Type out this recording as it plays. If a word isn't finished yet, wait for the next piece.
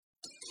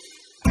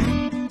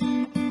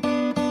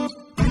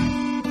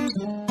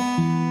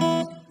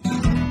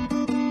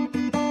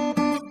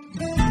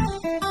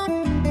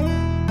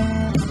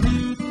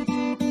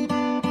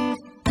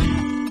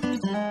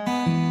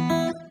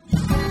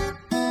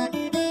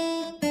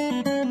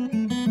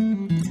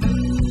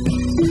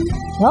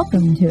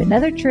Welcome to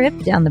another trip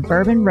down the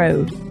Bourbon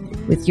Road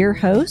with your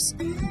hosts,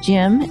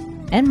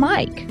 Jim and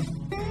Mike.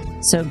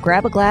 So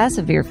grab a glass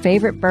of your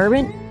favorite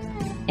bourbon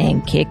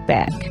and kick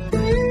back.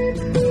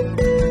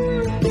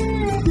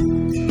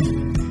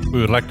 We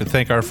would like to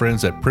thank our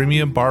friends at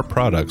Premium Bar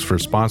Products for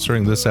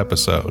sponsoring this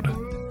episode.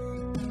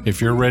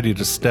 If you're ready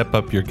to step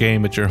up your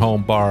game at your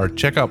home bar,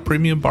 check out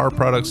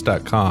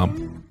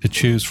PremiumBarProducts.com to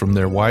choose from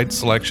their wide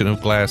selection of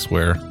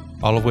glassware,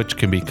 all of which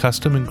can be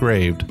custom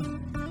engraved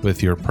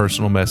with your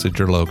personal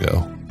message or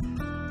logo.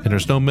 And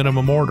there's no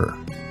minimum order.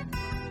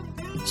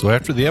 So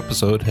after the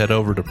episode, head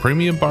over to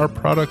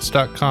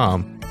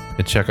PremiumBarProducts.com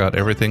and check out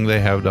everything they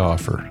have to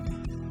offer.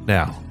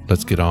 Now,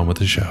 let's get on with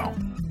the show.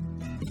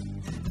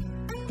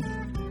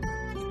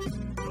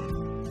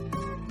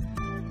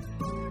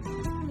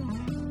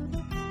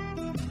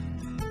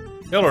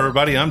 Hello,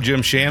 everybody. I'm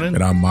Jim Shannon.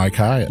 And I'm Mike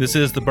Hyatt. This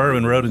is the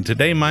Bourbon Road, and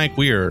today, Mike,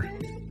 we are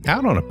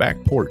out on a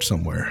back porch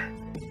somewhere.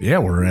 Yeah,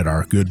 we're at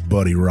our good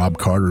buddy Rob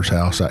Carter's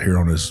house out here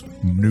on his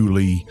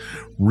newly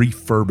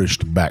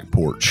refurbished back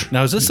porch.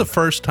 Now, is this the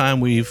first time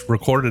we've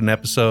recorded an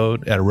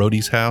episode at a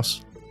roadie's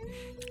house?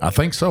 I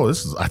think so.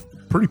 I'm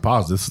pretty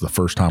positive this is the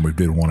first time we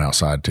did one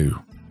outside, too.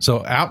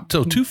 So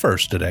two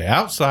firsts today.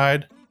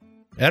 Outside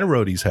at a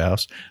roadie's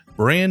house.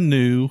 Brand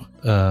new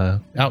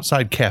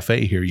outside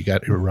cafe here you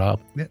got here, Rob.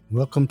 Yeah,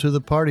 welcome to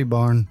the party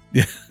barn.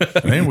 Yeah.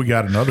 And we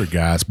got another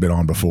guy that's been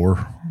on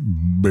before.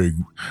 Big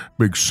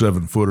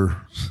 7-footer,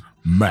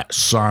 Matt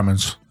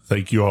Simons.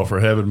 Thank you all for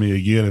having me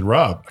again. And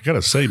Rob, I got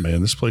to say,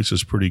 man, this place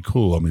is pretty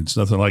cool. I mean, it's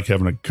nothing like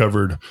having a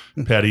covered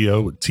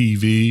patio with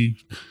TV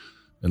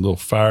and a little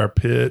fire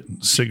pit,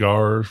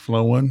 cigars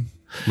flowing,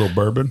 a little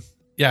bourbon.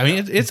 Yeah, I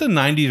mean, it's a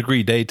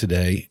 90-degree day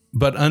today,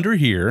 but under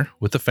here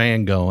with the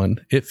fan going,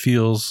 it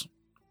feels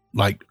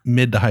like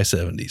mid to high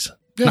 70s.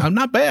 Yeah. No,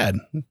 not bad.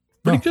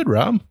 Pretty good,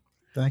 Rob.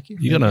 Thank you.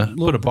 You're going to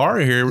put a bar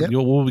here. Yep.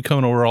 We'll be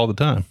coming over all the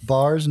time.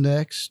 Bars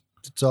next.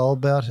 It's all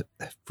about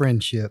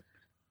friendship.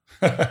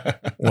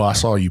 Well, I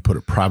saw you put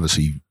a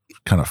privacy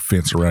kind of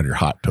fence around your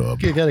hot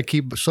tub. You got to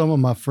keep some of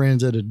my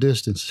friends at a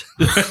distance.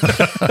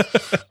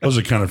 Those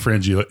are the kind of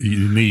friends you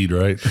need,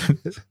 right?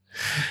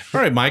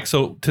 All right, Mike.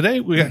 So today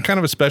we got kind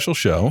of a special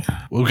show.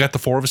 We've got the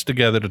four of us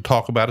together to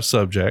talk about a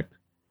subject.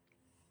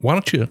 Why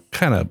don't you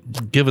kind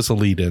of give us a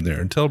lead in there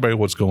and tell everybody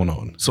what's going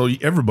on? So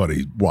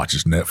everybody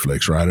watches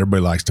Netflix, right?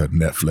 Everybody likes to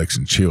Netflix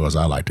and chill, as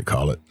I like to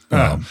call it.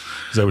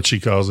 Is that what she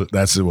calls it?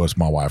 That's what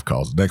my wife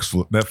calls it.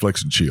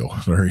 Netflix and chill.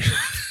 Very.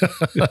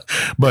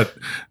 But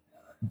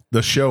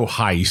the show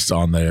Heist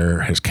on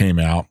there has came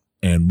out,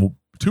 and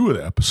two of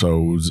the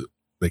episodes,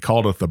 they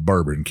called it the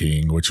Bourbon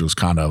King, which was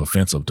kind of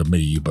offensive to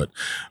me, but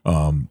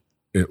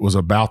it was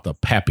about the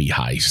Pappy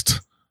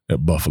heist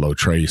at Buffalo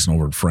Trace and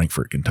over in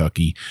Frankfort,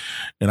 Kentucky.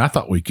 And I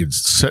thought we could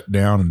sit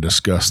down and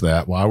discuss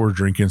that while we're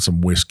drinking some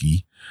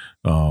whiskey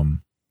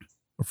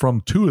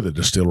from two of the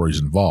distilleries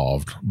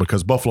involved,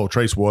 because Buffalo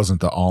Trace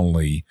wasn't the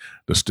only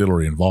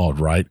distillery involved,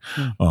 right?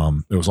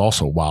 It was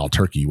also Wild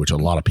Turkey, which a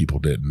lot of people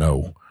didn't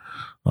know.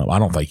 I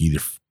don't think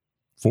either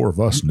four of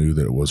us knew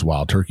that it was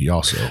Wild Turkey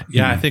also.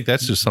 Yeah, I think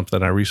that's just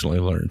something I recently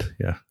learned.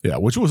 Yeah,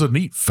 which was a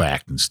neat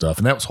fact and stuff.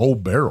 And that was whole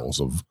barrels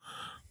of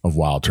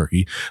Wild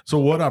Turkey. So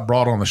what I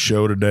brought on the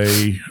show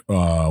today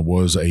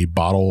was a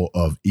bottle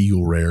of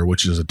Eagle Rare,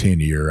 which is a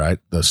 10-year, right?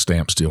 The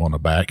stamp still on the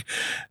back,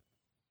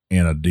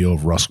 and a deal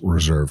of Russell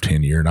Reserve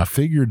 10-year. And I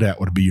figured that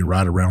would be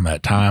right around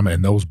that time.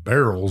 And those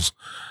barrels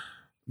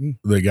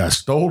that got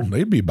stolen,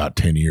 they'd be about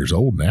 10 years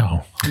old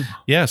now.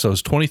 Yeah, so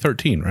it's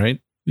 2013, right?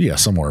 Yeah,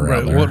 somewhere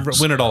around there.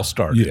 When it all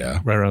started.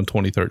 Yeah. Right around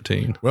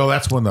 2013. Well,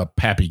 that's when the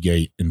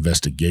Pappygate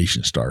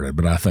investigation started.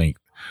 But I think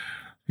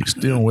he's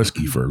stealing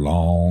whiskey for a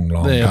long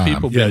time.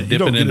 People been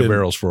dipping into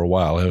barrels for a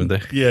while, haven't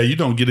they? Yeah, you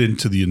don't get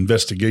into the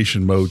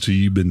investigation mode till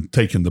you've been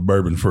taking the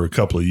bourbon for a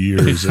couple of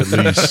years at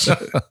least.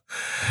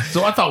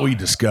 So I thought we'd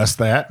discuss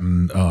that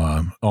and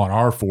on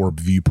our four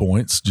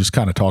viewpoints, just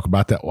kind of talk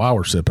about that while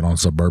we're sipping on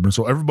some bourbon.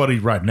 So everybody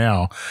right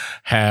now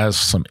has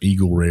some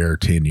Eagle Rare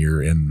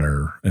 10-year in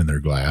their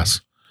glass.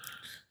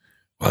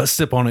 Well, let's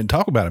sip on it and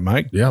talk about it,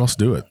 Mike. Yeah, let's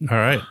do it. All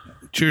right.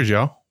 Cheers,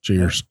 y'all.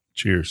 Cheers.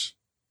 Cheers.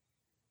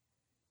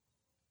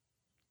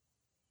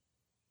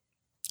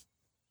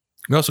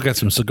 We also got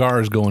some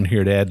cigars going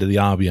here to add to the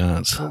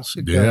ambiance.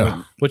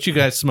 Yeah. What you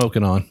guys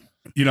smoking on?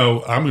 You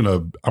know, I'm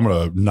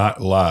gonna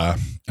not lie,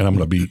 and I'm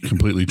gonna be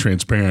completely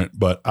transparent,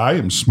 but I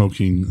am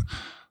smoking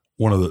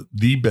one of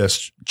the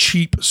best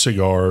cheap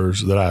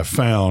cigars that I've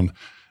found.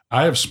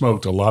 I have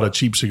smoked a lot of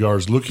cheap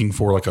cigars looking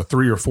for like a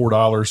 $3 or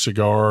 $4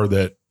 cigar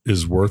that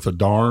is worth a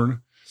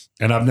darn,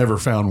 and I've never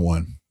found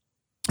one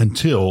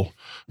until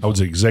I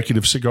was at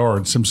Executive Cigar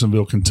in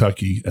Simpsonville,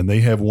 Kentucky, and they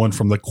have one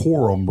from the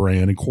Quorum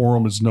brand, and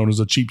Quorum is known as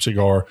a cheap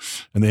cigar,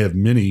 and they have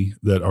many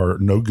that are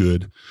no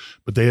good,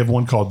 but they have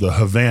one called the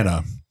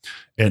Havana,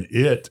 and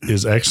it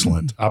is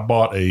excellent. I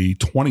bought a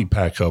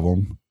 20-pack of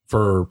them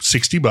for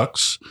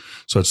 $60,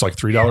 so it's like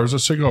 $3 a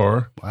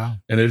cigar. Wow!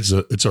 And it's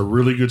a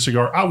really good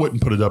cigar. I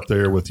wouldn't put it up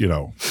there with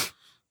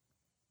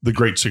the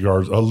great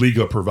cigars, a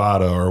Liga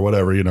Privada or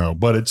whatever,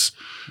 but it's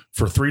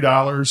for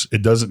 $3.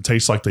 It doesn't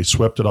taste like they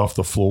swept it off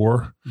the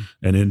floor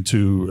and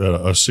into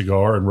a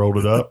cigar and rolled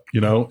it up.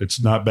 It's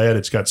not bad.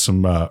 It's got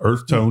some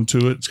earth tone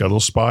to it. It's got a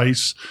little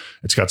spice.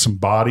 It's got some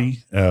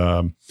body.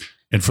 And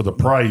for the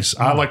price,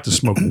 I like to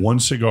smoke one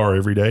cigar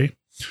every day.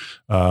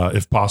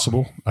 If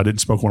possible. I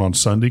didn't smoke one on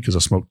Sunday because I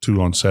smoked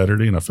 2 on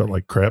Saturday and I felt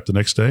like crap the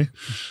next day.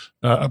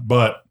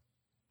 But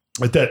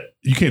at that,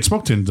 you can't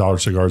smoke $10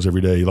 cigars every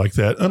day like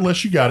that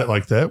unless you got it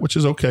like that, which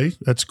is okay.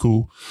 That's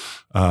cool.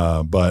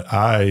 But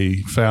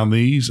I found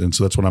these, and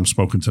so that's what I'm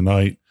smoking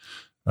tonight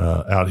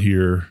out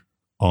here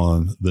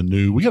on the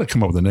new. We got to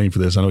come up with a name for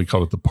this. I know we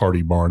called it the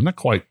Party Barn. Not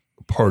quite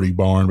a Party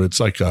Barn, but it's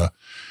like the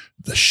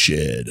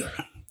Shed.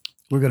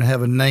 We're going to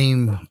have a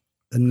naming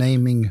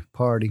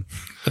party.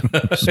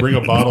 Bring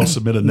a bottle,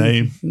 submit a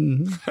name.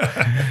 All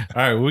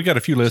right. Well, we got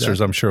a few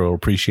listeners I'm sure will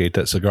appreciate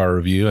that cigar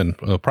review, and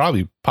we'll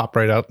probably pop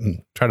right out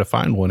and try to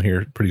find one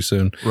here pretty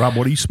soon. Rob,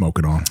 what are you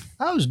smoking on?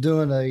 I was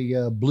doing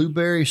a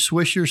blueberry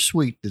Swisher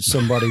Sweet that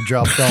somebody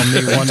dropped on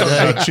me one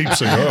day. Cheap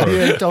cigar.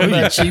 Yeah, talking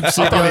about cheap I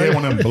thought he had cigar.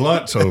 one of them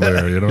blunts over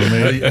there. You know what I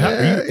mean?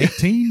 Are you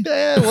 18?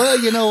 Yeah, well,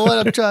 you know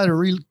what? I'm trying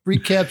to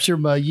recapture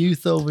my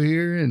youth over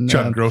here, and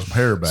Trying to grow some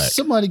hair back.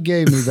 somebody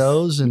gave me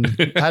those, and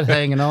I'd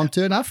hanging on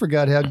to it, and I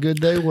forgot how good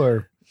they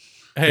were.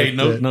 Hey,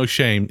 no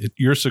shame.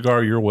 Your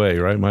cigar, your way,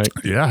 right, Mike?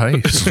 Yeah, hey,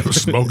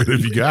 smoke it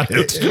if you got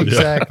it.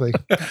 Exactly.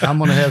 I'm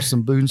going to have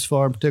some Boone's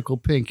Farm Tickle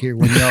Pink here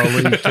when y'all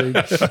leave, too.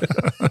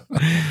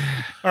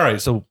 All right.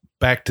 So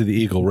back to the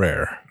Eagle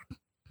Rare.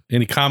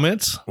 Any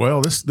comments?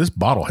 Well, this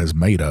bottle has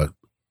made a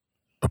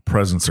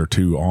presence or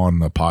two on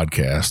the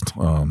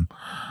podcast,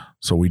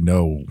 so we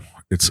know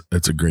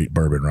it's a great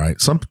bourbon, right?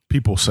 Some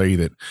people say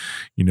that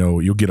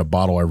you'll get a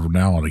bottle every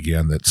now and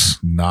again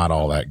that's not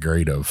all that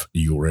great of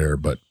Eagle Rare,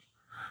 but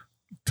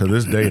to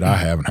this date, I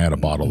haven't had a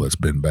bottle that's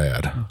been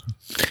bad.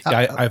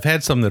 Yeah, I've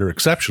had some that are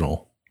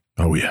exceptional.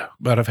 Oh yeah,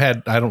 But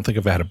I don't think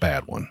I've had a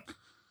bad one.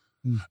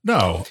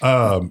 No,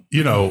 I'm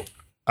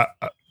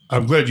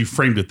glad you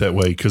framed it that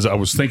way because I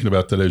was thinking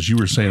about that as you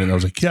were saying it. And I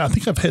was like, yeah, I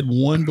think I've had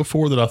one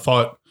before that I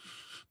thought,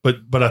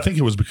 but I think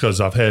it was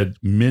because I've had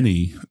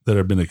many that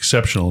have been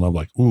exceptional, and I'm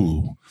like,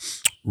 ooh,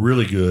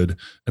 really good.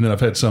 And then I've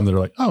had some that are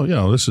like, oh,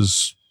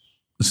 it's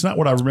not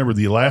what I remember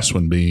the last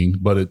one being,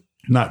 but it's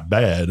not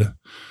bad.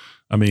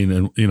 I mean,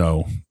 and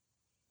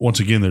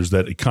once again, there's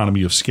that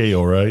economy of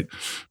scale, right?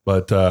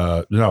 But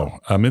no,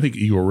 I think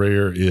Eagle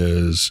Rare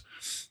is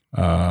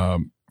for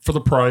the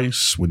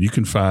price when you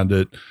can find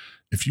it.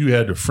 If you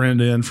had a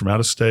friend in from out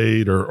of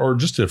state or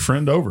just a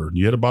friend over, and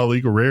you had a bottle of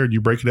Eagle Rare and you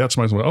break it out,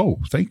 somebody's like, oh,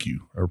 thank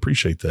you. I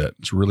appreciate that.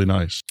 It's really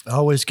nice. I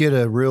always get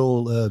a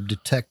real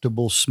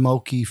detectable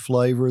smoky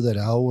flavor that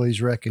I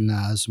always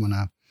recognize when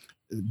I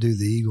do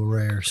the Eagle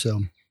Rare.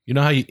 So You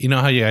know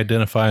how you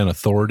identify an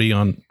authority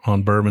on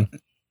bourbon?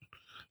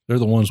 They're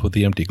the ones with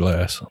the empty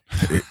glass.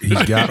 he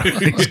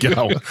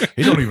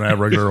don't even have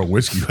regular old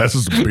whiskey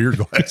glasses, a beer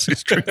glass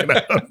he's drinking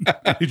out of.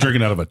 He's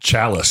drinking out of a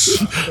chalice.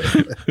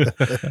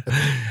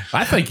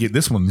 I think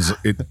this one's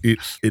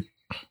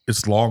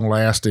it's long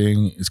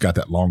lasting. It's got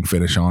that long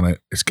finish on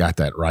it. It's got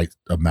that right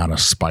amount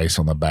of spice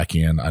on the back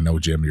end. I know,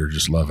 Jim, you're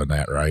just loving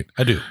that, right?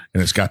 I do.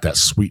 And it's got that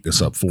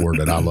sweetness up forward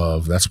that I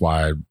love. That's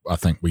why I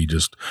think we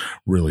just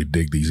really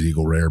dig these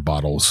Eagle Rare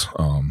bottles.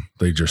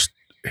 They just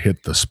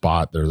hit the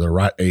spot. They're the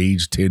right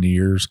age, 10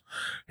 years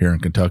here in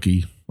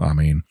Kentucky. I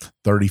mean,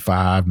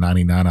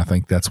 $35.99. I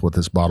think that's what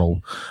this bottle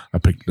I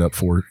picked it up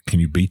for. Can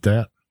you beat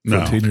that for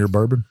a 10-year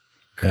bourbon?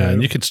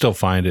 And you can still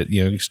find it.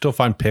 You can still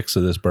find picks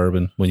of this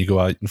bourbon when you go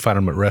out. You can find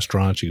them at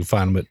restaurants. You can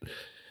find them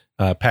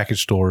at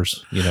package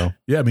stores. Yeah,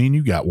 I mean,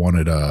 you got one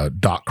at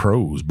Doc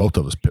Crow's. Both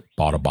of us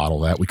bought a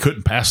bottle of that. We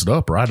couldn't pass it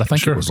up, right? I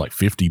think it was like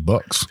 $50.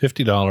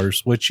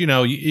 $50, which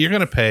you're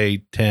going to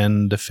pay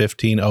 10 to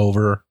 15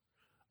 over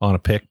on a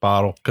pick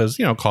bottle because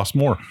it costs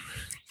more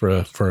for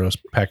a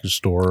package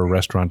store or a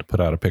restaurant to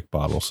put out a pick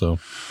bottle. So,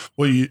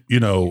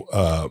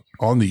 well,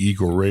 on the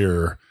Eagle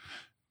Rare,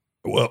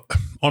 well,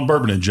 on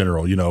bourbon in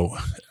general,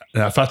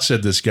 if I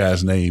said this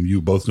guy's name,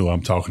 you both know who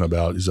I'm talking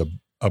about. He's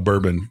a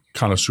bourbon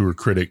connoisseur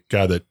critic,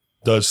 guy that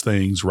does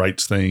things,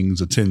 writes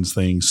things, attends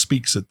things,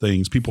 speaks at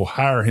things. People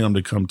hire him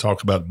to come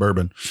talk about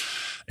bourbon.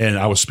 And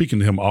I was speaking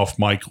to him off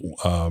mic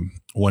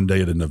one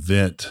day at an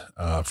event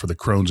for the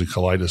Crohn's and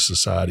Colitis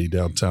Society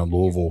downtown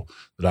Louisville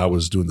that I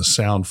was doing the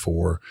sound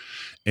for.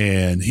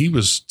 And he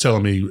was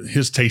telling me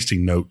his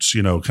tasting notes,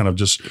 kind of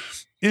just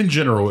in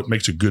general, it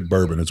makes a good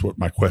bourbon is what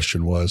my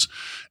question was.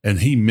 And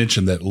he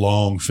mentioned that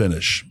long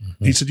finish.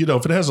 Mm-hmm. He said,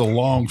 if it has a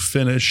long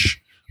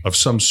finish of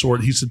some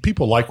sort, he said,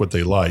 people like what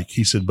they like.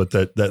 He said, but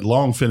that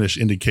long finish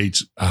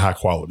indicates a high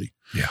quality.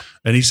 Yeah.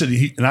 And he said,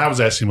 and I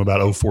was asking him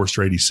about 04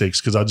 Straight 86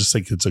 because I just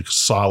think it's a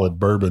solid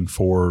bourbon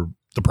for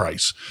the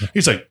price.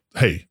 He's like,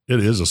 hey,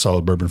 it is a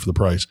solid bourbon for the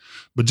price.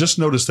 But just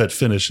notice that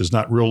finish is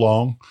not real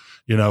long.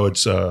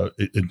 It's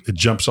it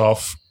jumps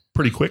off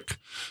pretty quick.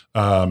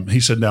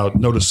 He said, now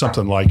notice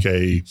something like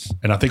and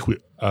I think we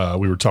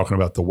were talking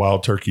about the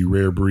Wild Turkey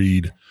Rare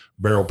Breed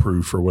barrel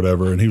proof or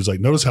whatever. And he was like,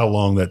 notice how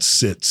long that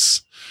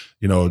sits,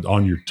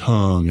 on your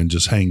tongue and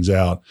just hangs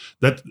out.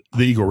 That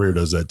the Eagle Rare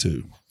does that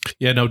too.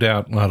 Yeah, no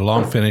doubt. A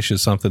long finish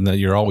is something that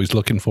you're always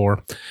looking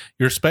for.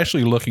 You're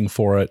especially looking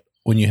for it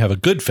when you have a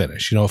good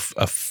finish, a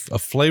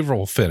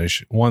flavorful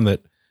finish, one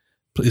that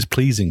is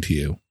pleasing to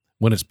you.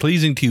 When it's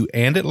pleasing to you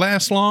and it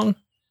lasts long,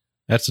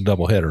 that's a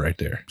double header right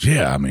there.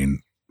 Yeah, I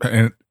mean,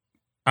 and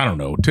I don't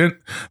know,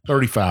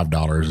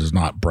 $35 is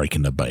not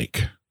breaking the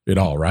bank at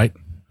all, right?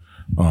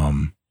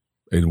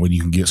 And when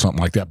you can get something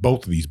like that,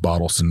 both of these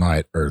bottles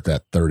tonight are at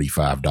that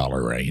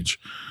 $35 range.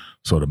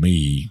 So to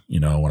me,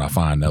 when I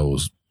find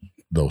those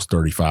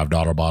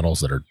 $35 bottles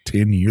that are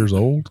 10 years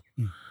old,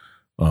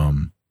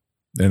 and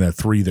the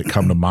three that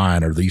come to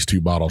mind are these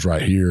two bottles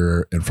right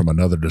here, and from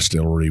another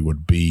distillery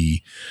would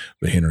be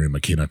the Henry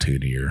McKenna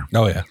 10-year.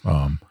 Oh yeah.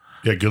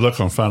 Yeah, good luck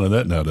on finding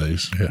that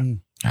nowadays.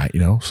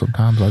 Yeah.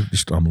 Sometimes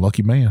I'm a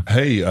lucky man.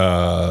 Hey,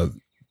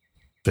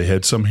 they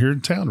had some here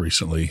in town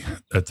recently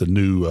at the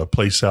new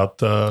place out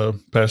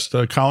past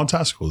Collins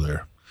High School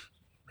there,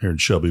 here in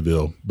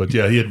Shelbyville. But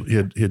yeah, he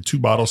had two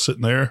bottles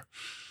sitting there.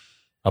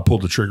 I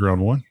pulled the trigger on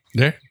one.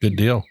 Yeah, good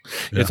deal.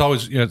 Yeah. It's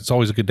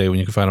always a good day when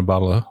you can find a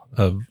bottle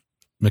of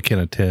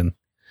McKenna 10.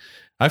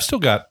 I've still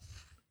got.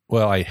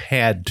 Well, I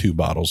had two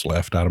bottles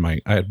left out of I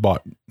had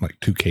bought like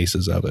 2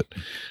 cases of it.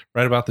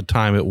 Right about the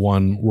time it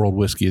won World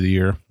Whiskey of the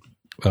Year,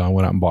 I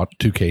went out and bought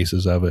 2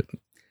 cases of it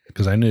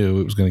because I knew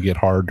it was going to get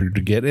harder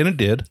to get, and it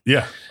did.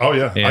 Yeah. Oh,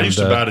 yeah. And I used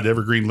to buy it at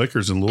Evergreen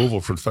Liquors in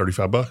Louisville for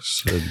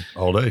 $35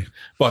 all day.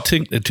 Bought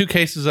 2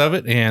 cases of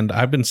it, and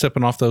I've been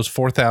sipping off those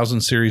 4,000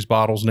 series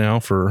bottles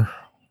now for,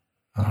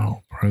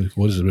 probably,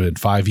 what has it been,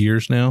 5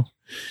 years now?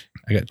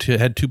 I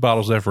had 2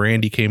 bottles left.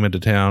 Randy came into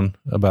town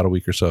about a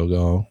week or so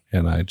ago,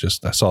 and I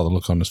saw the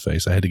look on his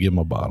face. I had to give him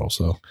a bottle,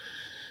 so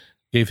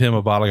gave him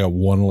a bottle. I got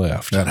 1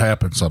 left. That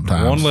happens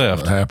sometimes. 1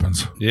 left. That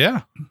happens.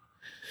 Yeah.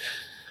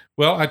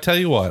 Well, I tell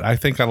you what, I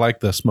think I like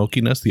the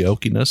smokiness, the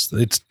oakiness.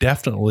 It's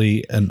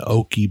definitely an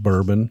oaky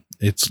bourbon.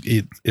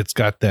 It's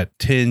got that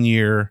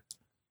 10-year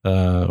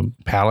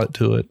palate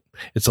to it.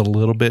 It's a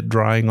little bit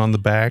drying on the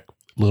back,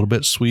 a little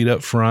bit sweet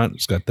up front.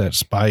 It's got that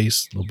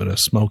spice, a little bit of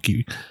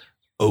smoky,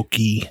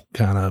 oaky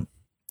kind of.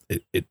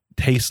 It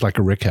tastes like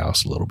a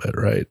rickhouse a little bit,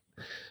 right?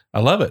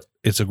 I love it.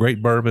 It's a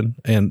great bourbon,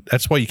 and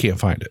that's why you can't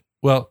find it.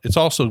 Well, it's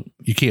also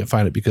you can't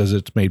find it because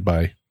it's made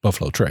by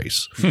Buffalo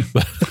Trace,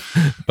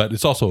 but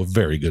it's also a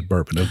very good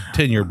bourbon, a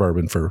 10-year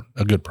bourbon for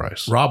a good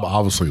price. Rob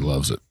obviously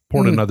loves it.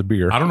 Poured another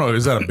beer. I don't know.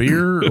 Is that a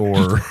beer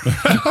or?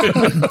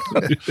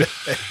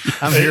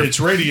 It's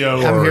radio.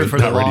 I'm here for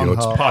not radio.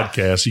 It's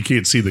podcast. You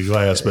can't see the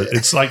glass, but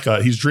it's like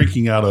he's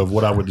drinking out of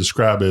what I would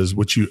describe as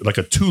like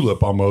a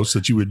tulip almost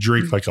that you would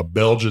drink like a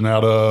Belgian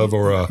out of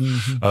or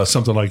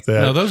something like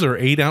that. No, those are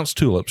 8-ounce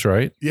tulips,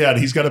 right? Yeah, and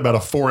he's got about a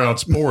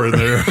 4-ounce pour in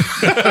there.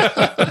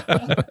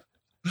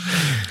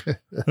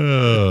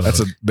 That's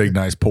a big,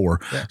 nice pour.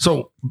 Yeah.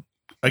 So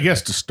I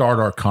guess to start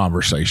our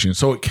conversation,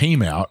 so it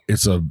came out.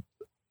 It's a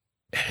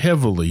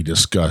heavily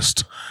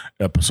discussed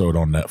episode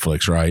on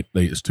Netflix, right?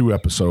 It's 2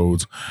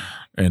 episodes,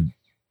 and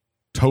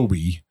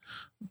Toby,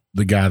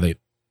 the guy that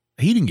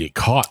he didn't get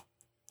caught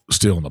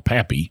stealing the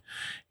Pappy,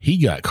 he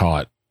got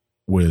caught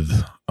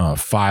with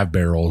 5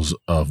 barrels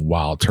of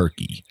wild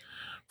turkey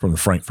from the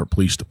Frankfurt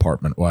Police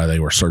Department while they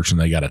were searching.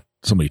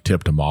 Somebody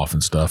tipped him off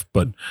and stuff,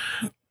 but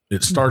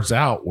it starts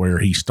out where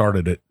he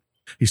started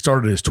his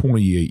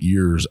 28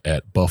 years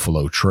at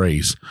Buffalo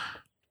Trace.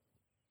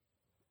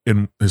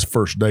 In his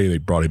first day, they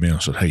brought him in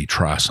and said, "Hey,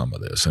 try some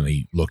of this." And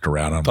he looked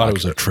around. I thought it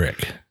was a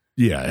trick.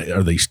 Yeah.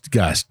 Are these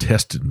guys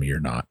testing me or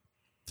not?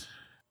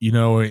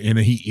 And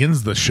he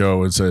ends the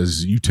show and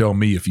says, "You tell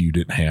me if you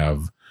didn't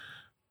have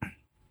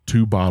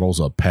 2 bottles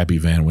of Pappy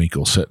Van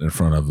Winkle sitting in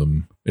front of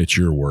him at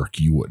your work,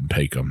 you wouldn't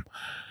take them."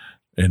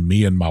 And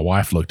me and my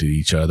wife looked at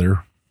each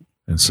other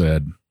and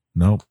said,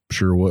 "Nope,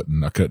 sure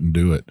wouldn't. I couldn't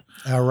do it."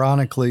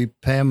 Ironically,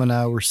 Pam and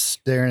I were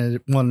staring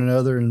at one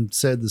another and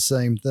said the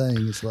same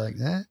thing. It's like,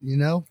 I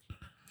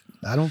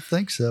don't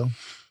think so.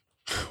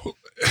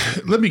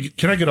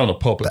 Can I get on the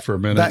pulpit for a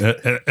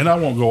minute? And I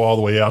won't go all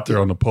the way out there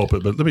on the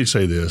pulpit, but let me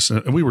say this.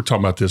 And we were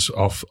talking about this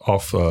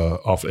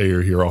off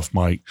air here, off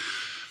mic.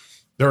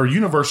 There are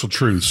universal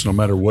truths, no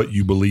matter what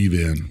you believe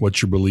in,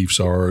 what your beliefs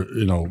are,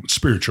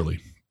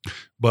 spiritually.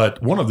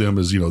 But one of them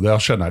is, thou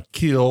shalt not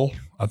kill.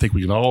 I think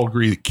we can all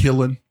agree that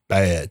killing,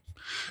 bad.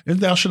 And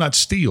thou shalt not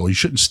steal. You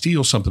shouldn't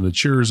steal something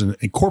that's yours. And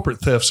corporate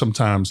theft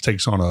sometimes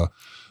takes on a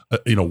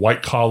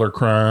white collar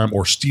crime,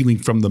 or stealing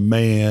from the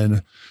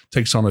man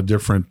takes on a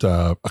different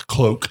a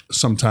cloak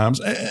sometimes.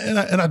 And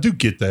I do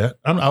get that.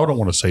 I don't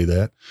want to say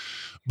that,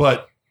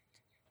 but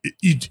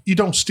you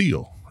don't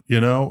steal,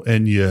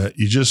 and you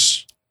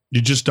just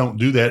don't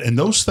do that. And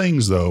those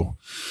things, though,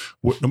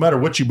 no matter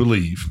what you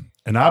believe,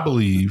 and I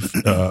believe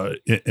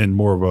in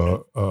more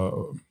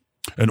of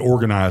an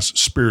organized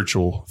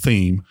spiritual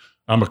theme.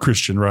 I'm a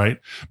Christian, right?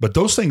 But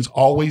those things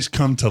always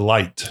come to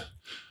light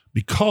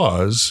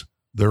because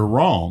they're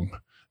wrong.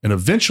 And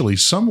eventually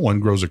someone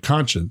grows a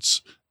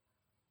conscience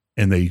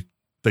and they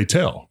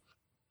tell.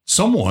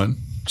 Someone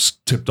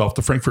tipped off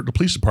the Frankfurt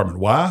Police Department.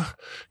 Why?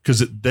 Because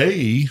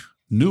they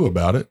knew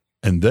about it,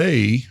 and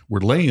they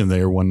were laying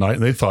there one night,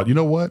 and they thought, you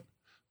know what?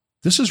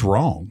 This is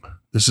wrong.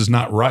 This is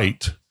not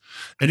right.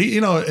 And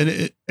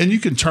and you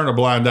can turn a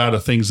blind eye to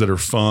things that are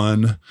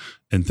fun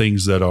and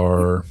things that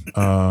are,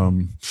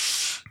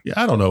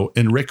 I don't know,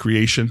 in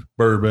recreation,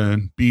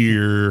 bourbon,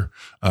 beer,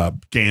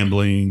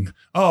 gambling.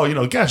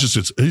 Oh, gosh,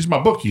 he's my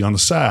bookie on the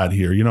side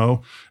here,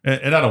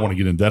 and I don't want to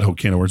get into that whole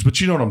can of worms, but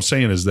you know what I'm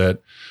saying is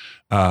that,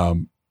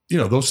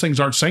 those things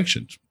aren't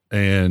sanctioned.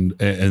 And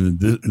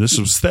this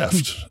was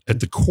theft. At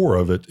the core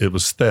of it, it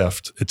was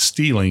theft. It's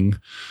stealing.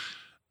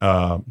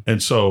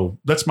 And so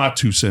that's my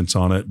 2 cents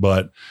on it.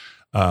 But,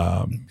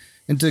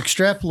 and to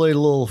extrapolate a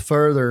little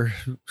further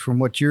from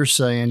what you're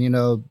saying,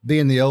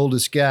 being the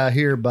oldest guy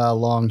here by a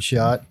long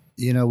shot,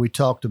 we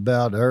talked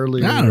about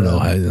earlier. I don't know.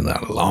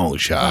 Not a long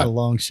shot. Not a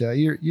long shot.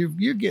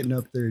 You're getting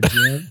up there,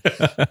 Jim.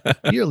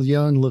 You're a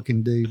young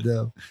looking dude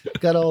though.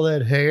 Got all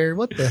that hair.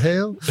 What the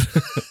hell?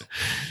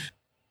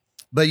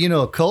 But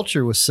a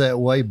culture was set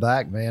way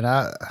back, man.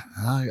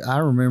 I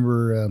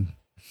remember,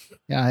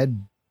 I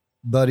had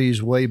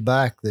buddies way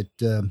back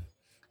that,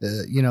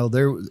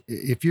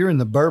 if you're in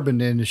the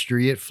bourbon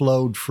industry, it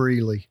flowed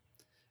freely,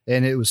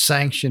 and it was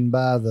sanctioned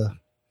by the,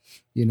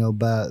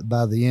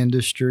 by the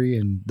industry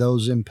and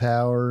those in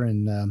power.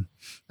 And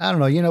I don't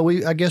know,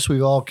 I guess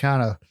we've all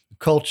kind of,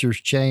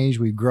 culture's changed.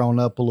 We've grown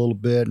up a little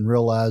bit and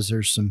realized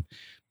there's some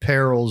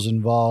perils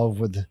involved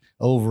with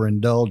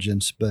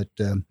overindulgence, but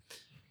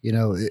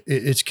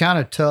it's kind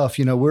of tough.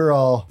 We're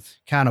all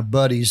kind of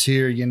buddies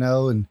here,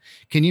 and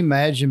can you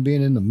imagine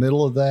being in the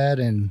middle of that?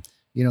 And,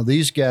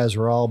 these guys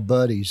were all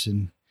buddies,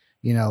 and,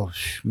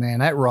 man,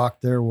 that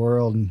rocked their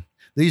world. And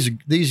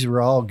these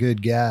were all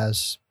good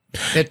guys.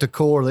 At the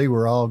core, they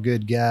were all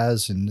good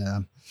guys. And,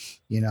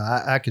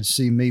 I could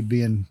see me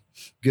being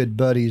good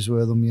buddies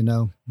with them,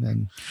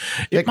 and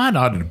it might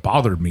not have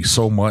bothered me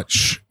so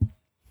much.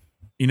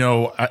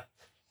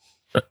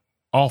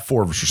 All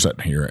 4 of us are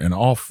sitting here, and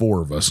all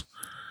 4 of us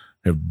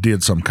have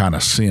did some kind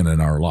of sin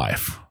in our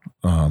life.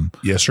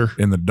 Yes, sir.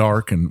 In the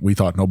dark, and we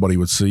thought nobody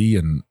would see.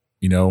 And,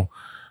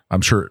 I'm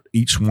sure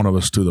each one of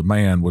us to the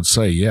man would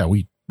say, yeah,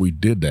 we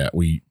did that.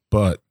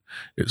 But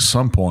at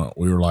some point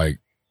we were like,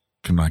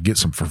 can I get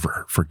some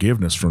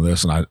forgiveness from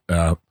this? And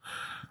I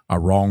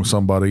wronged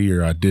somebody,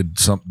 or I did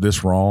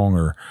this wrong,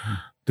 or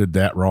did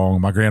that wrong.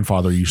 My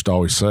grandfather used to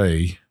always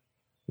say,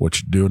 what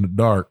you do in the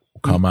dark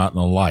will come out in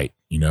the light,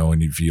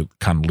 and if you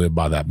kind of live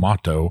by that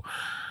motto.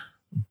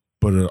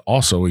 But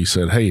also he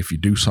said, hey, if you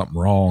do something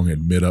wrong,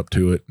 admit up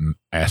to it and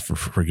ask for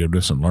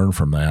forgiveness and learn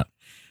from that.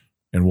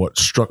 And what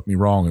struck me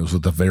wrong is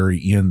at the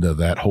very end of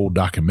that whole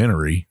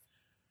documentary,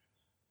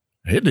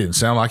 it didn't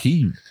sound like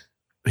he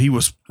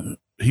was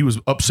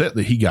upset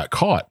that he got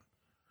caught,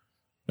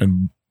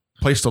 and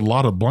placed a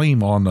lot of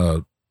blame on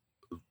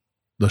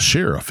the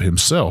sheriff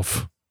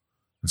himself,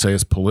 and say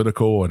it's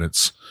political, and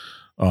it's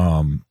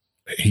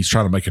he's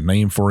trying to make a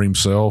name for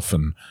himself.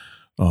 And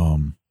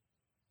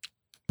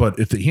but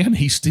at the end,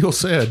 he still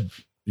said,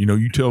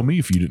 you tell me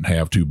if you didn't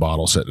have 2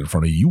 bottles sitting in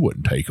front of you, you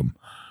wouldn't take them.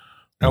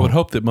 I would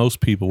hope that most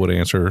people would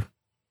answer,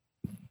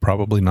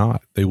 probably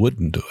not. They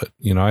wouldn't do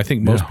it. I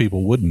think most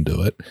people wouldn't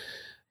do it.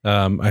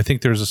 I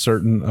think there's a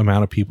certain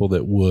amount of people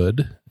that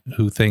would,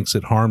 who thinks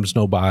it harms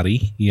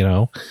nobody.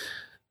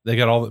 They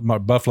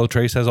got Buffalo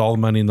Trace has all the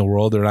money in the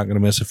world. They're not going to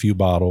miss a few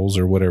bottles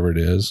or whatever it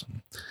is.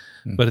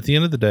 But at the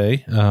end of the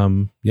day,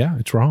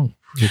 it's wrong.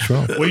 It's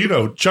wrong.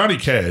 Well, Johnny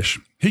Cash,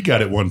 he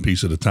got it one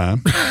piece at a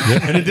time,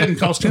 and it didn't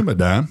cost him a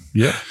dime.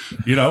 Yeah.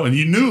 And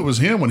you knew it was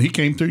him when he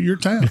came through your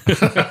town.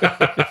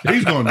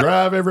 He's going to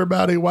drive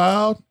everybody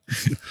wild,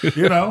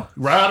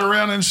 ride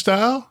around in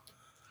style.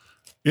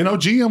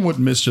 GM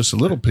wouldn't miss just a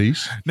little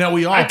piece. Now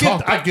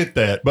I get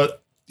that,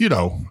 but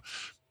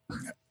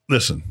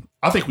listen,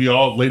 I think we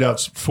all laid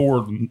out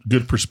 4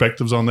 good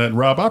perspectives on that. And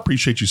Rob, I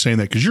appreciate you saying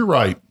that, because you're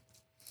right.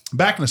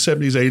 Back in the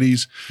 70s,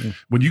 80s,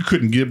 when you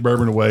couldn't give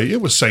bourbon away,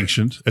 it was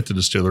sanctioned at the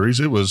distilleries.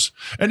 It was,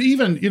 and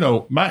even,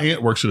 my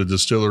aunt works at a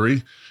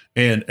distillery,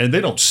 and they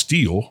don't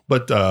steal,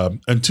 but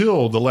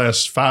until the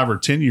last 5 or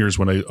 10 years,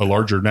 when a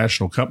larger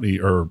national company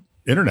or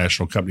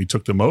international company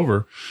took them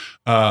over,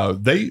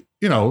 they,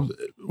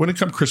 when it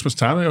comes Christmas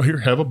time, they'll here,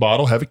 have a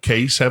bottle, have a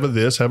case, have a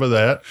this, have a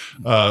that,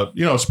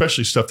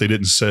 especially stuff they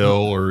didn't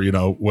sell or,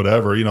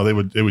 whatever, they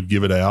would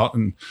give it out.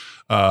 And,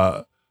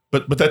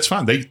 but that's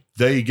fine.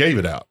 They gave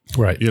it out.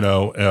 Right.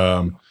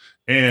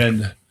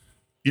 And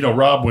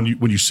Rob, when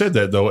you said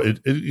that though,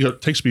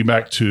 it takes me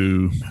back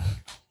to,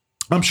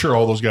 I'm sure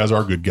all those guys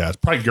are good guys,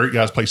 probably great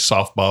guys to play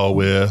softball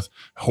with,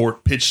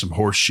 pitch some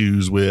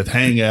horseshoes with,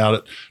 hang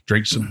out,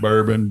 drink some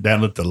bourbon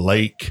down at the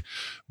lake.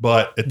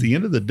 But at the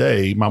end of the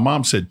day, my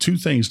mom said 2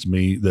 things to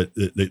me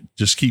that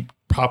just keep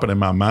popping in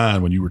my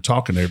mind when you were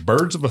talking there.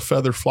 Birds of a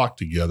feather flock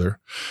together.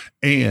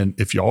 And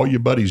if all your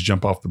buddies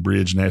jump off the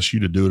bridge and ask you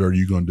to do it, are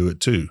you going to do it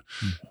too?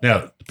 Now,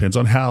 it depends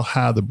on how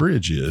high the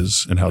bridge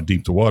is and how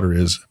deep the water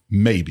is,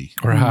 maybe.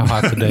 Or how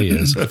hot the day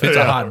is. If it's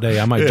a hot day,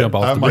 I might jump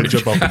off the bridge.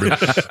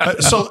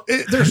 So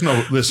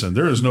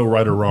there is no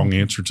right or wrong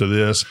answer to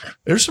this.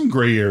 There's some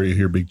gray area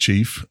here, Big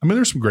Chief. I mean,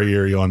 there's some gray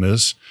area on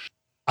this.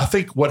 I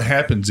think what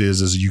happens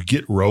is you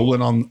get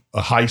rolling on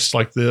a heist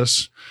like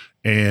this,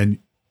 and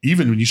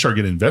even when you start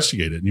getting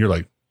investigated and you're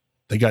like,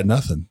 they got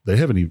nothing. They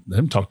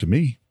haven't talked to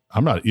me.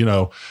 I'm not,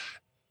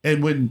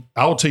 and when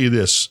I will tell you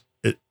this,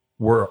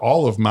 where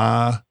all of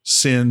my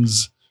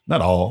sins,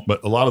 not all,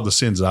 but a lot of the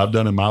sins that I've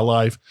done in my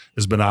life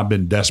I've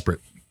been desperate.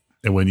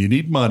 And when you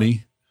need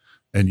money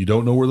and you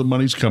don't know where the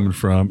money's coming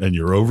from and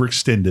you're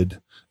overextended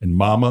and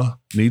mama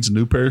needs a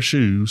new pair of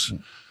shoes,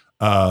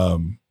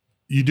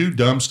 you do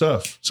dumb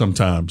stuff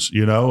sometimes,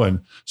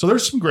 and so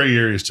there's some gray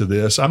areas to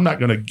this. I'm not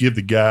going to give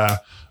the guy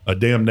a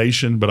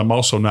damnation, but I'm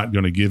also not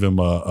going to give him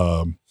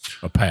a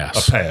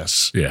pass. A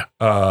pass. Yeah.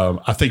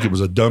 I think it was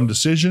a dumb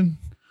decision.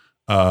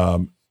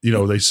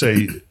 They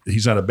say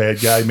he's not a bad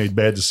guy. He made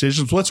bad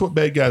decisions. Well, that's what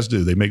bad guys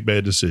do. They make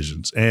bad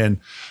decisions. And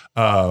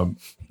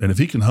if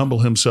he can humble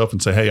himself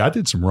and say, hey, I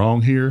did some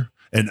wrong here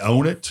and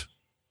own it,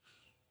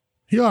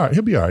 he'll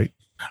be all right.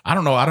 I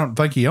don't know. I don't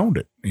think he owned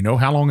it.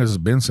 How long has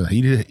it been since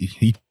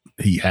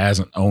he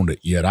hasn't owned it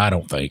yet? I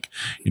don't think,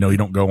 you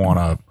don't go on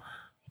a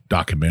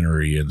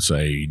documentary and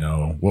say,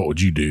 what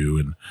would you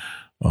do?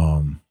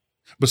 And,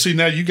 but see,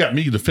 now you got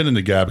me defending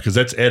the guy because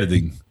that's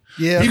editing.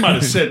 Yeah. He might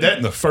have said that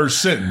in the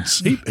first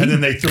sentence and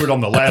then they threw it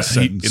on the last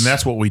sentence. And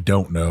that's what we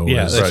don't know.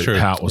 Yeah, that's true.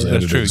 How it was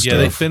edited. That's true. Yeah.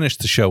 They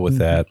finished the show with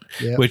that,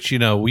 which,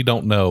 we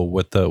don't know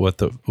what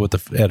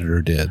the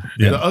editor did.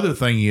 Yeah. The other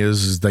thing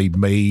is they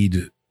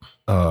made,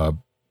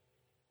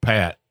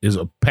 Pat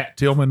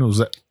Tillman, was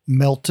that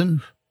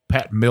Melton?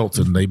 Pat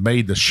Milton. They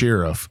made the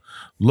sheriff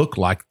look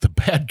like the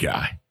bad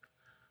guy.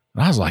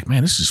 And I was like,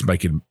 man, this is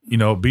making,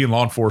 being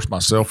law enforcement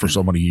myself for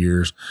so many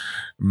years,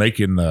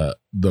 making the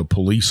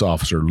police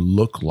officer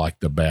look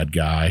like the bad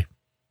guy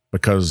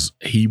because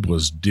he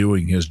was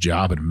doing his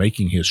job and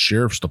making his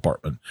sheriff's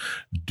department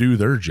do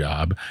their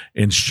job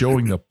and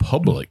showing the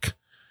public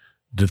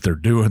that they're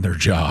doing their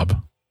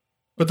job.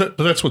 But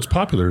that's what's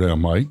popular now,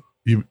 Mike.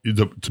 To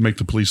make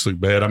the police look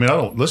bad. I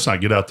mean, let's not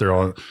get out there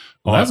on.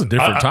 Well, that's a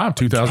different time,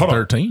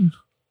 2013.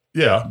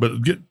 Yeah,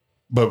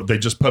 but they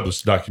just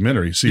published a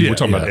documentary. See, we're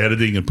talking about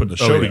editing and putting the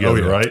show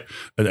together, right?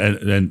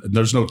 And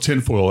there's no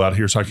tinfoil out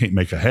here, so I can't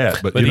make a hat.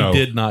 But he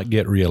did not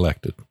get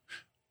reelected.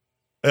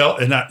 Well,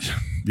 and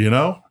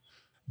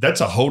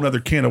that's a whole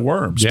nother can of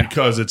worms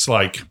because it's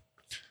like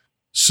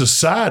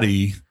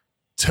society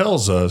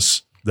tells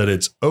us that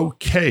it's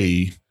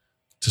okay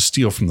to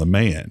steal from the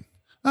man.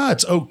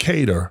 It's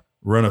okay to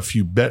run a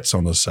few bets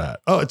on the side.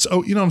 You know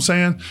what I'm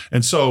saying?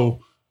 And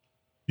so,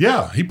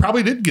 he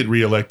probably did get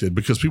reelected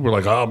because people were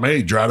like, oh, man,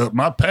 he dried up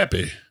my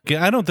Pappy.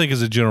 I don't think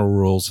as a general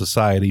rule,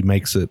 society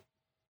makes it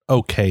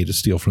okay to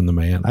steal from the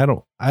man. I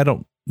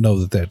don't know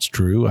that that's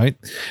true.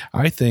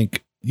 I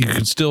think you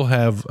can still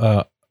have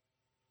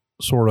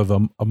sort of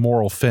a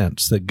moral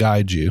fence that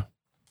guides you,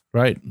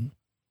 right?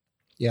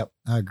 Yep,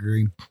 I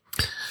agree.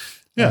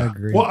 Yeah, I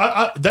agree.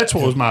 Well, that's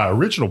what was my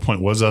original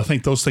point was I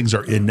think those things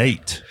are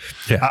innate.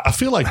 Yeah. I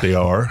feel like they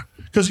are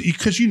because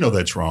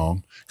that's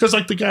wrong. Because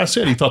like the guy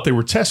said, he thought they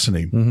were testing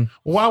him. Mm-hmm.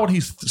 Well, why would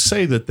he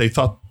say that they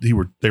thought they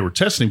were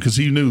testing him? Because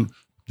he knew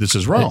this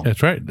is wrong.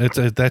 That's right.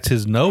 That's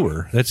his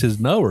knower. That's his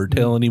knower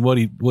telling him what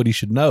he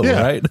should know.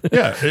 Right?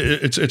 Yeah.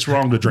 It's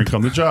wrong to drink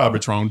on the job.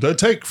 It's wrong to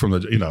take from the.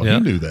 He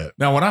knew that.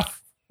 Now, one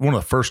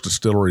of the first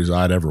distilleries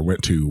I'd ever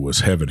went to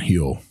was Heaven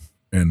Hill,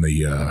 and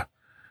the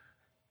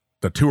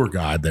tour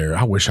guide there,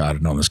 I wish I'd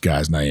have known this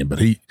guy's name, but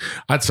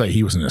I'd say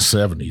he was in his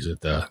 70s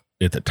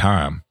at the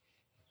time.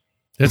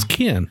 That's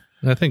Ken.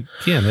 I think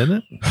Ken, isn't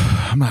it?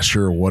 I'm not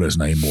sure what his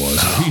name was.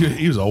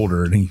 He was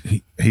older,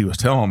 and he was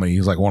telling me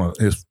he's like one of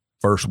his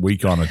first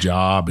week on a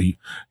job.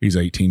 He's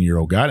an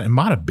 18-year-old guy. It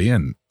might have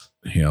been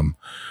him.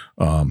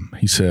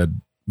 He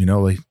said,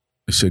 they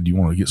said, you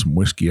want to get some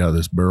whiskey out of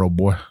this barrel,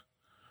 boy?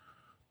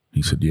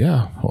 He said,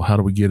 yeah. Well, how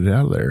do we get it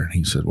out of there? And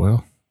he said,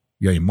 well,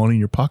 you got any money in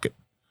your pocket?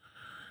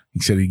 He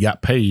said he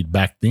got paid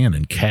back then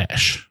in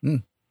cash.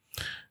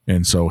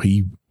 And so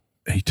he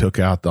took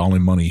out the only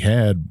money he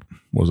had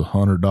was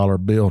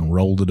 $100 bill and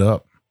rolled it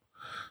up,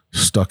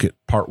 stuck it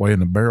partway in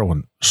the barrel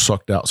and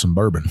sucked out some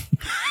bourbon.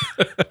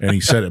 And he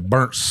said it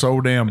burnt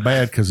so damn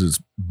bad because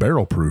it's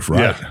barrel proof,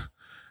 right? Yeah.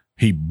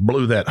 He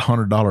blew that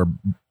 $100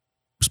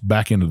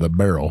 back into the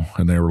barrel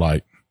and they were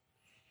like,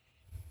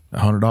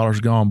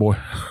 $100 gone, boy.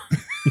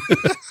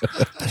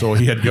 So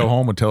he had to go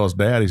home and tell his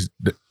dad. His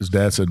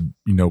dad said,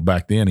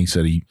 back then he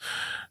said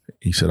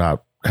I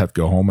have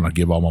to go home and I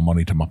give all my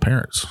money to my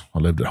parents. I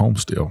lived at home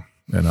still.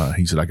 And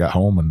he said I got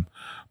home and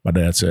my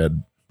dad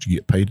said, did you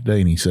get paid today?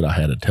 And he said I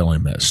had to tell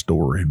him that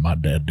story and my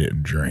dad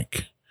didn't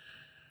drink.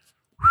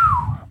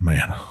 Whew,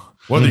 man.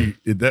 Whether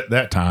at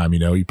that time,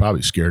 you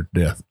probably scared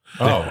to death.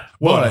 Oh,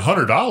 well,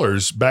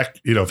 $100 back,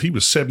 if he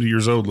was 70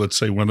 years old, let's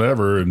say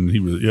whenever, and he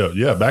was,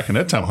 back in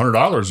that time,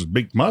 $100 was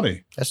big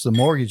money. That's the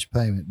mortgage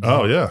payment. Dude.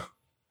 Oh, yeah.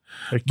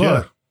 Heck But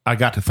yeah. I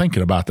got to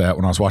thinking about that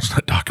when I was watching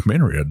that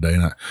documentary the other day,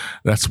 and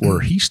that's where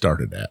he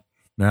started at.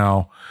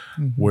 Now,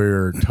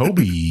 where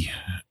Toby,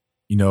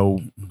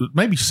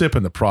 maybe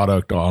sipping the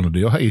product on a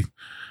deal, hey,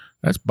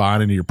 that's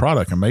buying into your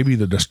product. And maybe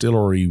the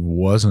distillery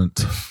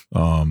wasn't,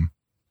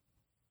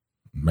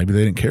 maybe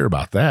they didn't care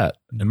about that.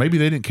 And maybe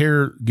they didn't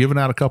care giving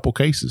out a couple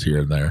cases here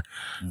and there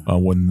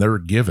when they're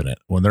giving it,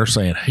 when they're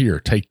saying, here,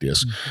 take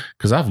this.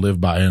 Because I've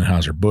lived by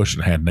Anheuser-Busch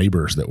and had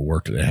neighbors that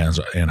worked at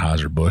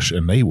Anheuser-Busch,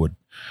 and they would,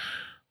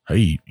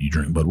 hey, you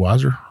drink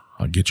Budweiser?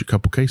 I'll get you a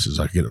couple cases.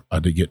 I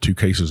did get 2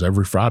 cases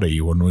every Friday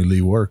when we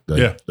leave work.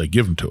 They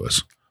give them to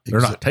us.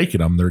 They're not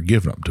taking them; they're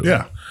giving them to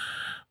us.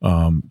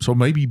 So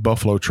maybe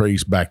Buffalo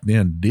Trace back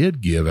then did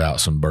give out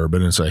some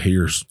bourbon and say,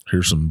 here's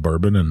some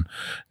bourbon,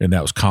 and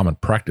that was common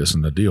practice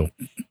in the deal.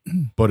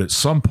 But at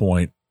some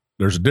point,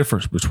 there's a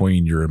difference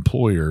between your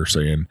employer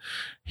saying,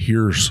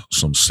 here's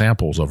some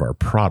samples of our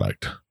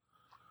product,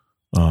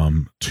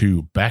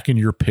 to back in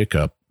your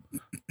pickup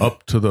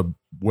up to the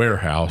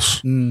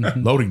warehouse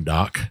loading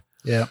dock.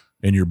 Yeah.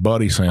 And your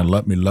buddy saying,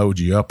 let me load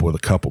you up with a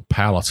couple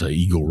pallets of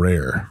Eagle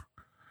Rare.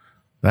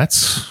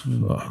 That's,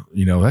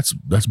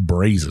 that's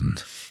brazen.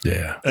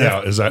 Yeah.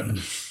 Yeah. As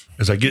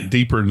I get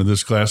deeper into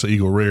this glass of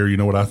Eagle Rare, you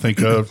know what I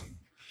think of?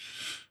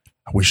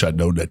 I wish I'd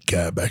known that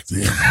guy back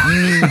then.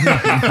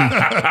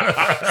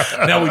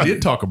 Now, we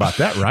did talk about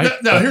that, right?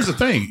 Now, here's the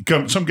thing.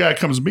 Some guy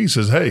comes to me and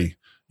says, hey,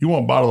 you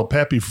want a bottle of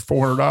Pappy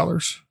for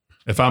 $400?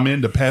 If I'm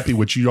into Pappy,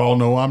 which you all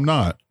know I'm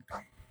not,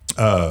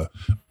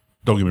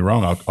 don't get me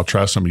wrong. I'll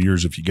try some of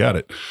yours if you got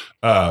it.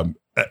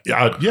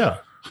 Yeah.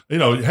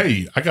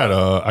 Hey, I got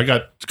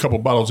a couple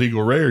bottles of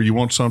Eagle Rare. You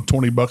want some?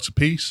 $20 a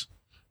piece?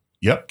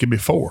 Yep. Give me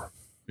 4,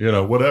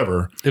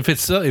 whatever. If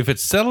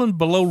it's selling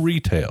below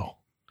retail,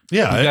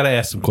 yeah, you got to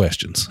ask some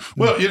questions.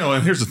 Well,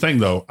 and here's the thing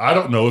though. I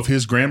don't know if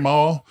his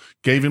grandma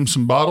gave him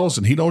some bottles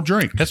and he don't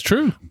drink. That's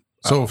true.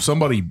 So if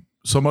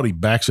somebody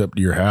backs up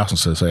to your house and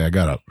says, hey,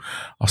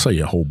 I'll sell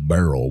you a whole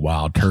barrel of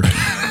wild turkey.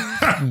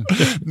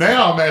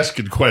 Now I'm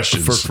asking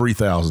questions for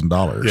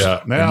 $3,000.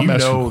 Yeah. Now I'm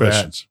asking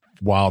questions.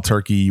 Wild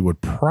turkey would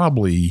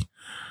probably,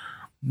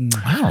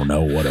 I don't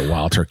know what a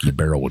wild turkey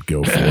barrel would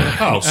go for.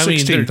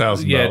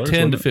 $16,000. Yeah,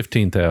 10 to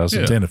 15,000.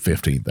 Yeah. 10 to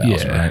 15,000.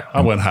 Yeah. Right?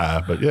 I went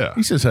high, but yeah.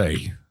 He says,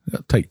 hey,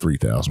 I'll take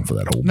 3,000 for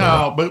that whole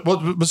barrel. No,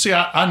 but see,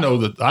 I know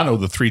the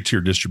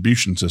 3-tier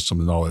distribution system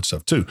and all that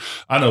stuff too.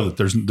 I know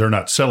that they're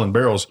not selling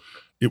barrels.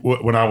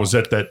 When I was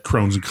at that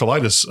Crohn's and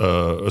Colitis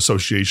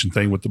Association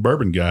thing with the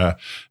bourbon guy,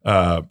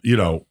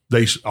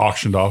 they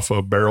auctioned off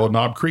a barrel of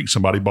Knob Creek.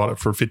 Somebody bought it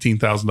for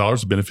 $15,000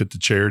 to benefit the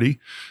charity.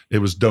 It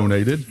was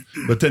donated,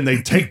 but then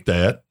they take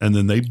that and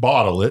then they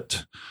bottle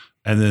it.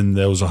 And then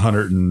those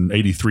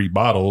 183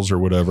 bottles or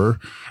whatever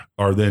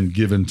are then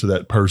given to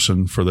that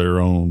person for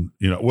their own,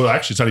 well,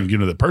 actually it's not even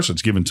given to that person.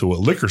 It's given to a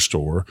liquor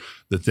store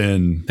that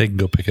then they can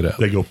go pick it up.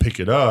 They go pick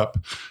it up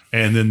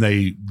and then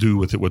they do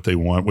with it what they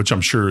want, which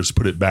I'm sure is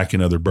put it back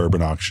in other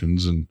bourbon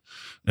auctions and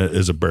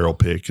as a barrel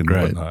pick and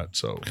whatnot.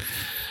 So, all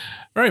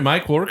right,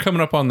 Mike, well, we're coming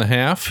up on the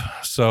half.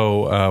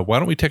 So why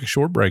don't we take a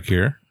short break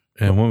here?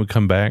 And when we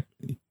come back,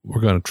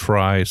 we're going to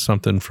try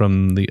something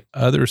from the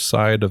other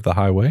side of the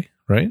highway.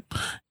 Right?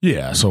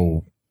 Yeah.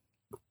 So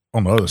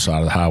on the other side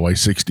of the highway,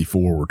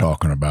 64, we're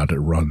talking about, it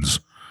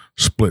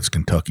splits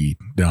Kentucky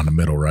down the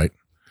middle, right?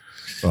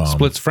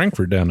 Splits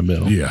Frankfurt down the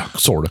middle. Yeah.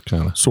 Sort of,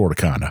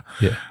 kind of.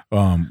 Yeah.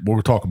 We're going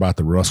to talk about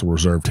the Russell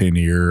Reserve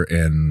 10-year,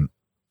 and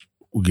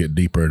we'll get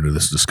deeper into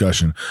this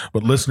discussion.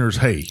 But listeners,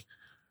 hey,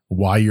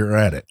 while you're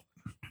at it,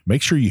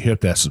 make sure you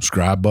hit that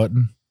subscribe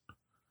button.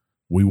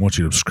 We want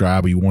you to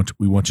subscribe. We want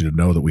you to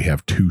know that we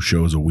have 2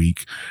 shows a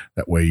week.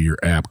 That way your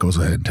app goes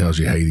ahead and tells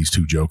you, hey, these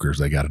 2 jokers,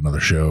 they got another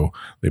show.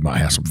 They might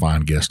have some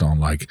fine guests on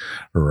like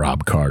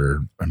Rob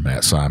Carter and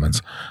Matt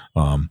Simons.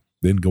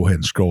 Then go ahead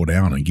and scroll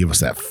down and give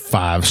us that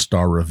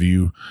 5-star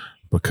review,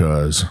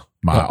 because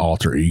my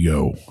alter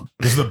ego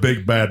is the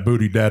big bad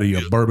booty daddy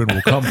of bourbon.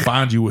 Will come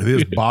find you with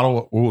his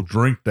bottle. We'll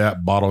drink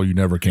that bottle. You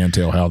never can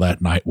tell how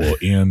that night will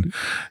end,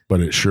 but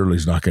it surely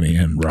is not going to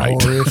end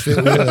right. Or if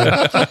it will.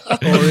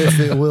 Or if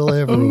it will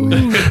ever will.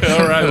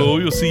 All right. Well,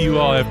 we'll see you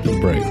all after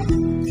the break.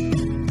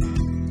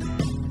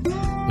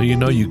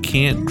 Well, you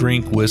can't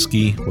drink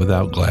whiskey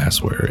without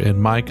glassware,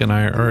 and Mike and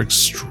I are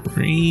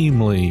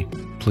extremely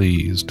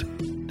pleased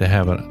to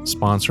have a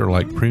sponsor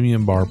like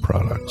Premium Bar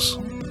Products.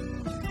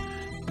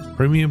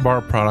 Premium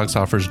Bar Products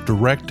offers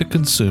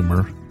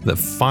direct-to-consumer the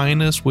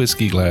finest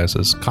whiskey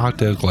glasses,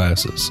 cocktail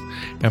glasses,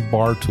 and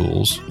bar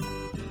tools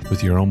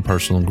with your own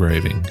personal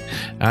engraving.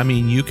 I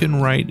mean, you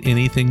can write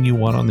anything you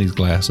want on these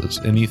glasses,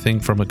 anything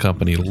from a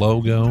company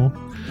logo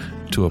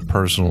to a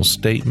personal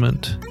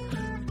statement,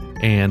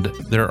 and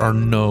there are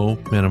no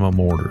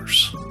minimum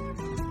orders.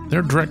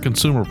 Their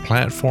direct-consumer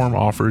platform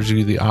offers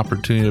you the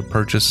opportunity to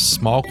purchase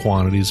small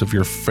quantities of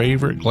your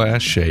favorite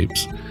glass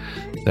shapes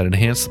that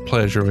enhance the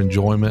pleasure of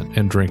enjoyment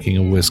and drinking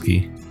of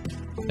whiskey.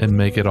 and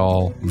make it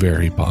all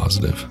very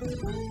positive.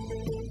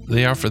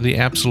 They offer the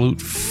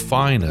absolute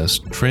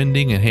finest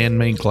trending and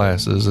handmade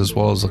glasses, as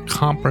well as a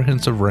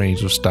comprehensive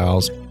range of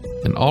styles,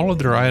 and all of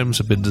their items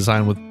have been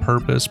designed with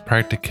purpose,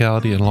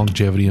 practicality, and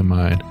longevity in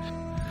mind.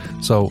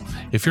 So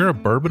if you're a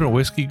bourbon or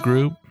whiskey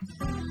group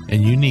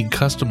and you need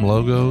custom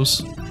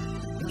logos,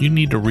 you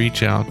need to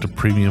reach out to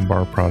Premium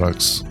Bar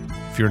Products.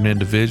 If you're an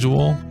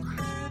individual,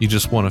 you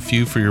just want a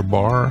few for your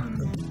bar,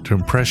 to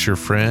impress your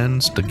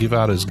friends, to give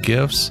out as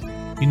gifts,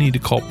 you need to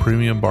call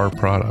Premium Bar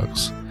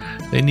Products.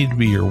 They need to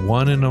be your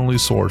one and only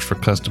source for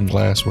custom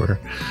glassware.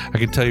 I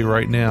can tell you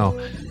right now,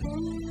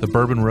 the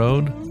Bourbon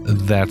Road,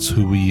 that's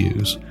who we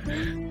use.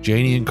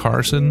 Janie and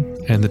Carson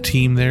and the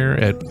team there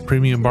at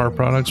Premium Bar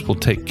Products will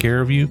take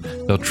care of you.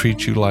 They'll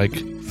treat you like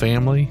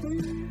family,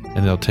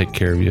 and they'll take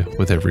care of you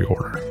with every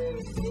order.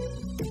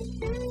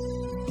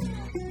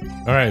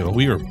 All right, well,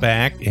 we are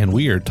back, and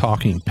we are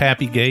talking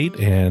Pappy Gate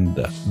and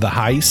the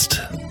Heist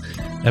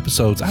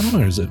episodes. I don't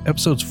know, is it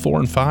episodes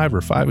 4 and 5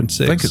 or 5 and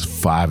 6? I think it's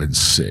 5 and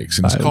 6,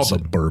 and it's called The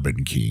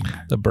Bourbon King.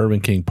 The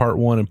Bourbon King, part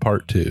 1 and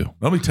part 2.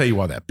 Let me tell you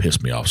why that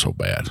pissed me off so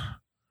bad.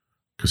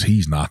 Because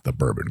he's not the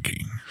Bourbon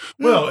King.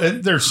 Well,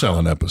 and they're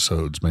selling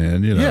episodes,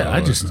 man. You know,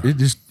 yeah,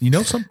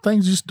 some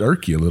things just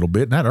irk you a little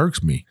bit, and that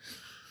irks me.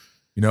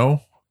 You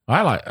know,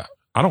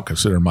 I don't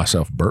consider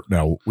myself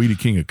now Weeded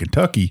King of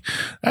Kentucky.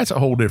 That's a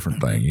whole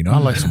different thing. You know, I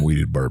like some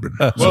weeded bourbon.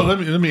 Well,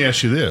 let me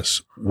ask you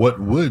this: what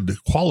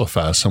would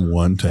qualify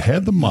someone to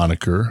have the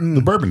moniker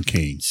the Bourbon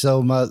King?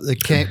 So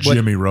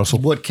Jimmy Russell.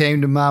 What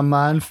came to my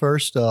mind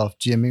first off?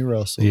 Jimmy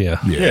Russell.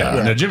 Yeah.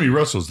 Now Jimmy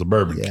Russell's the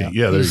Bourbon King.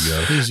 Yeah, there you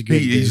go. He's a good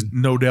dude. He's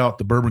no doubt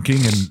the Bourbon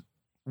King, and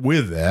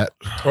with that,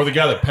 or the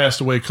guy that passed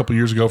away a couple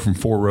years ago from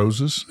Four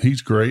Roses.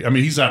 He's great. I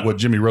mean, he's not what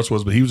Jimmy Russell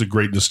was, but he was a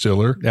great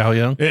distiller. Al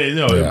Young, worthy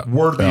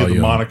Al of the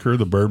Young. moniker,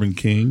 the Bourbon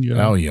King. You know?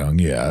 Al Young,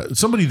 yeah,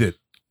 somebody that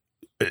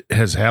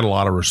has had a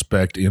lot of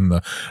respect in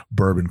the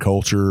bourbon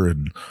culture,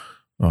 and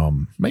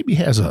maybe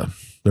has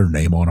their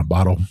name on a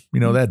bottle. You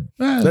know, that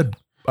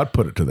I'd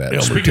put it to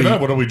that. Speaking of,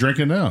 what are we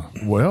drinking now?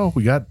 Well,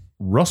 we got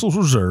Russell's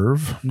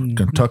Reserve,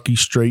 Kentucky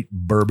Straight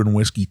Bourbon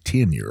Whiskey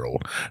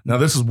 10-year-old. Now,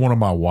 this is one of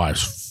my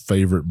wife's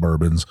favorite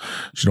bourbons.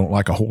 She don't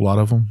like a whole lot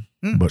of them,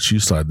 but she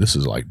decided this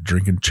is like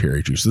drinking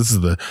cherry juice. This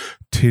is the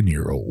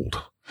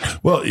 10-year-old.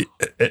 Well,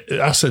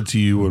 I said to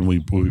you when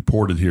we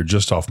poured it here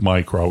just off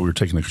mic while we were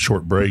taking a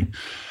short break,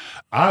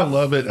 I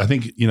love it. I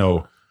think, you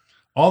know,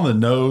 on the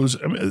nose,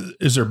 I mean,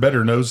 is there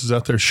better noses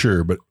out there?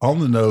 Sure. But on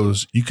the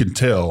nose, you can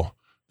tell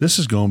this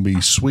is going to be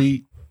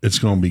sweet. It's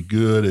going to be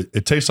good.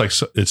 It tastes like,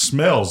 it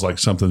smells like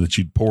something that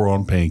you'd pour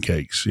on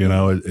pancakes. You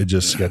know, it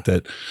just got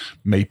that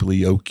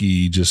mapley,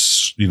 oaky,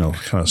 just, you know,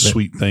 kind of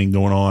sweet thing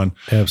going on.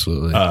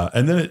 Absolutely.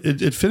 And then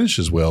it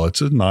finishes well. It's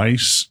a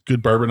nice,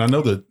 good bourbon. I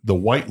know that the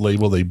white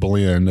label they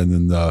blend, and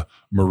then the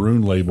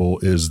maroon label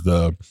is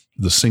the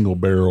single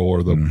barrel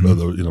or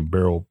the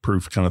barrel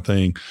proof kind of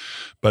thing.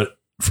 But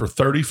for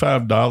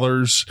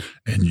 $35,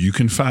 and you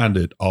can find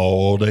it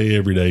all day,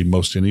 every day,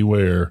 most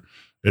anywhere,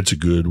 it's a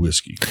good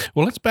whiskey.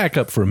 Well, let's back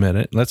up for a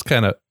minute. Let's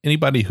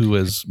anybody who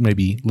has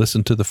maybe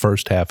listened to the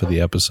first half of the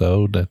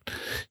episode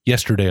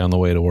yesterday on the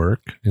way to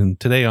work, and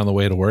today on the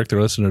way to work, they're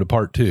listening to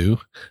part 2,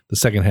 the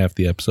second half of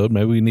the episode.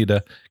 Maybe we need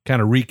to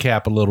kind of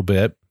recap a little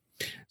bit.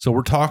 So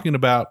we're talking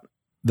about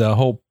the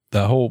whole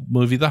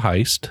movie, The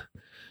Heist.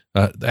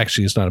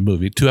 Actually, it's not a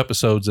movie, 2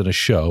 episodes in a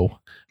show,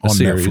 On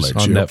series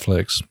Netflix, on yep.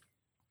 Netflix.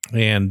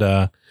 And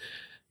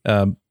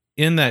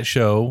in that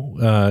show,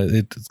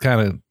 it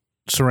kind of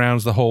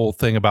surrounds the whole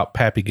thing about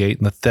Pappy Gate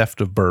and the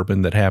theft of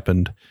bourbon that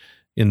happened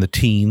in the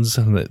teens,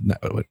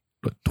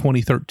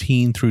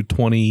 2013 through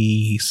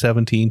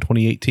 2017,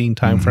 2018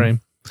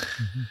 timeframe.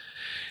 Mm-hmm.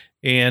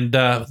 And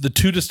the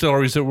 2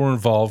 distilleries that were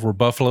involved were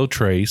Buffalo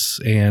Trace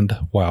and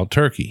Wild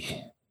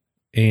Turkey.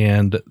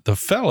 And the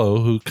fellow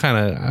who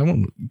I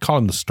won't call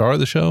him the star of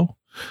the show.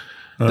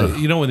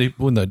 You know,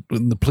 when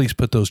the police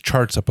put those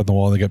charts up on the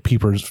wall, they got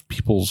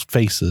people's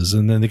faces,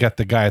 and then they got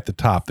the guy at the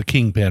top, the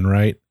kingpin,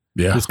 right?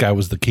 Yeah. This guy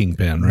was the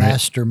kingpin, right?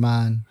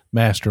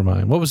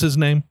 Mastermind. What was his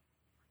name?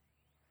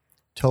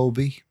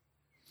 Toby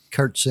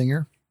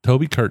Kurtzinger.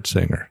 Toby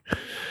Kurtzinger.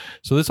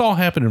 So this all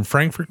happened in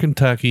Frankfort,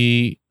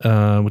 Kentucky,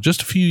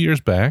 just a few years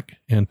back,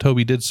 and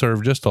Toby did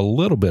serve just a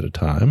little bit of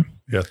time.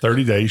 Yeah,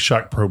 30 days,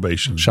 shock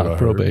probation.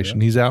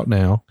 He's out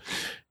now,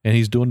 and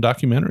he's doing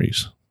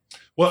documentaries.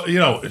 Well, you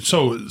know,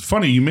 so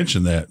funny you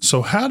mentioned that.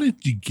 So how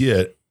did you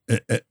get,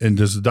 and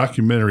does the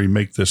documentary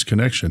make this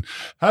connection?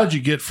 How did you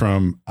get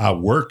from I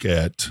work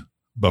at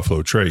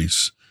Buffalo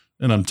Trace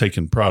and I'm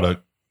taking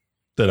product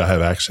that I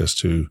have access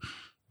to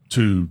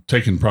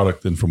taking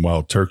product then from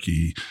Wild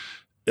Turkey?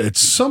 At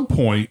some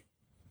point,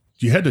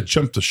 you had to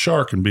jump the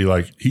shark and be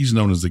like, he's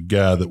known as the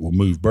guy that will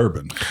move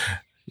bourbon.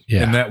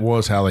 Yeah. And that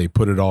was how they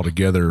put it all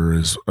together.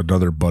 Is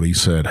another buddy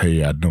said,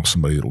 "Hey, I know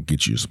somebody that'll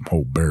get you some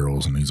whole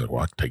barrels," and he's like,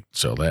 "Well, I can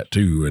sell that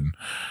too."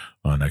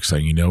 And next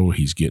thing you know,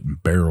 he's getting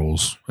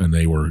barrels, and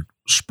they were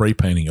spray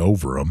painting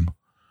over them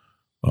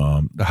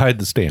to hide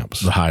the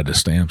stamps,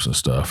 and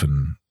stuff.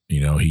 And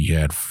you know, he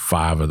had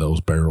 5 of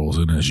those barrels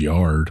in his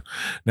yard.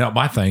 Now,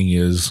 my thing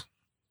is,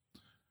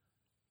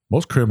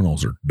 Most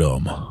criminals are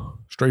dumb,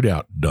 straight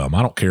out dumb.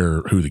 I don't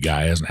care who the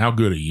guy is and how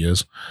good he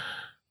is.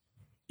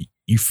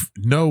 You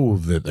know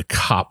that the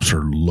cops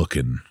are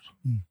looking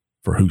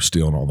for who's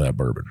stealing all that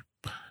bourbon.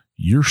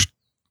 You're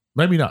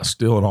maybe not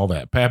stealing all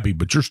that Pappy,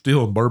 but you're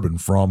stealing bourbon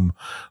from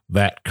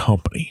that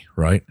company,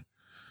 right?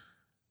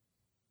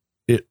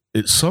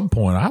 At some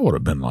point, I would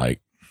have been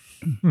like,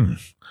 maybe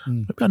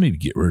I need to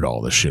get rid of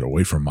all this shit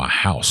away from my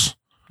house.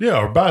 Yeah,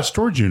 or buy a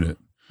storage unit.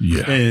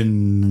 Yeah.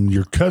 And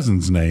your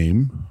cousin's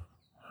name,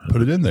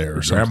 put it in there.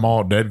 Or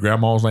dead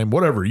grandma's name,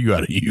 whatever you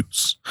got to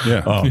use.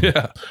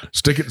 Yeah.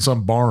 Stick it in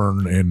some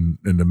barn in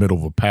the middle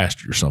of a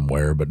pasture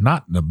somewhere, but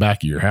not in the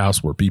back of your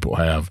house where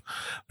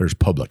there's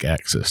public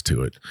access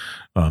to it.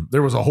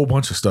 There was a whole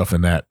bunch of stuff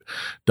in that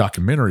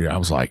documentary. I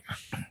was like,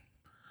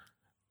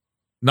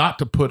 not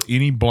to put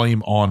any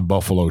blame on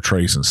Buffalo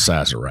Trace and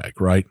Sazerac,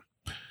 right?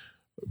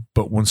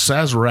 But when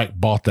Sazerac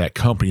bought that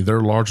company, they're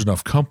a large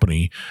enough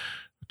company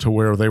to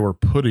where they were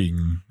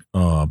putting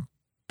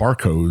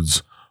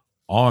barcodes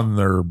on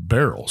their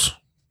barrels.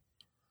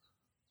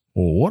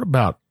 Well, what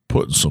about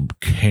putting some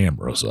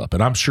cameras up?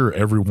 And I'm sure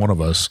every one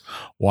of us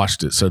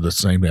watched it, said the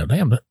same thing.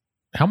 Damn,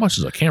 how much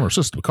does a camera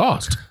system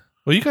cost?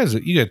 Well, you guys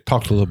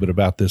talked a little bit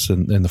about this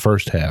in the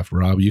first half,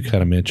 Rob. You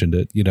kind of mentioned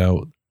it.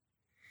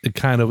 It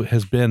kind of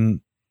has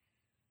been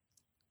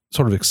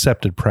sort of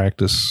accepted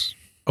practice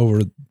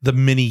over the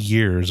many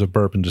years of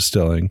bourbon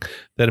distilling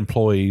that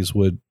employees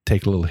would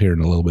take a little here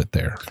and a little bit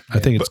there. I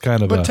think it's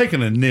but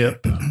taking a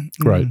nip,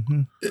 right?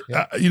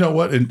 You know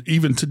what? And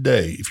even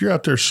today, if you're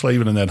out there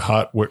slaving in that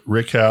hot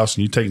rick house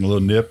and you're taking a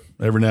little nip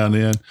every now and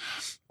then,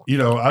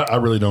 I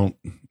really don't.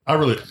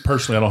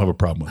 Personally, I don't have a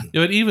problem with it.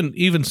 But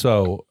even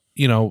so,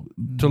 to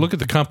look at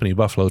the company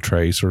Buffalo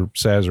Trace or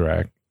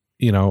Sazerac,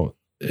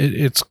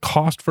 it's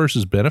cost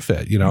versus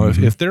benefit.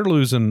 If they're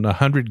losing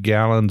 100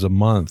 gallons a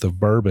month of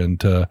bourbon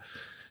to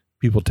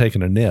people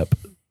taking a nip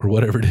or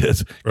whatever it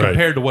is,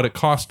 compared to what it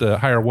costs to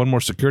hire one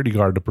more security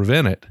guard to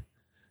prevent it,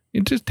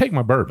 you just take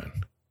my bourbon.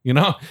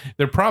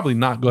 They're probably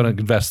not going to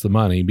invest the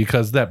money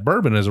because that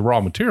bourbon is a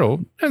raw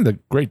material and a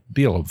great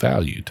deal of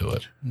value to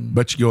it.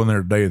 But you go in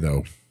there today,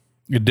 though,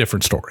 a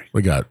different story.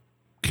 We got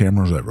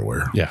cameras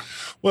everywhere. Yeah.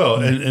 Well,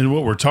 and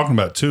what we're talking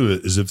about too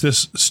is if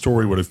this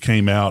story would have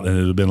came out and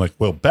it had been like,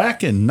 well,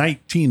 back in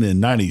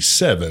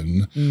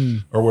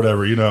 1997 or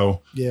whatever,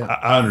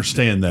 I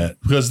understand that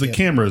because the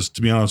cameras,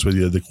 to be honest with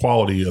you, the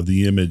quality of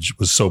the image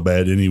was so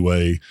bad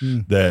anyway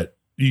that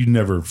you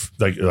never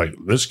like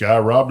this guy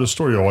robbed a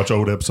store. You watch an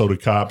old episode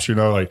of Cops, I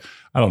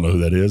don't know who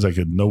that is.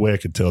 No way I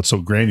could tell. It's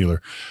so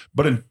granular.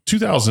 But in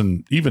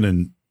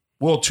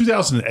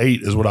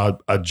 2008 is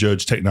what I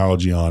judge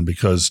technology on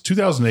because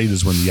 2008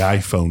 is when the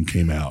iPhone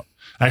came out.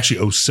 Actually,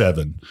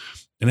 2007.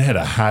 And it had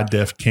a high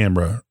def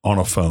camera on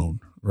a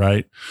phone,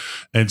 right?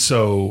 And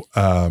so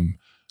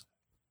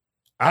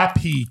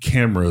IP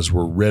cameras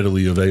were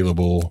readily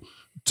available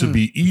to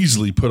be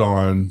easily put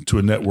on to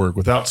a network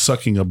without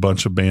sucking a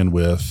bunch of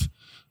bandwidth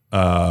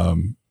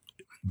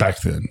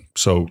back then.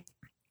 So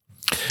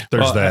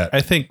there's that. I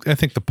think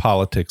the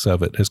politics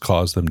of it has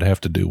caused them to have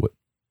to do what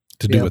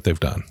they've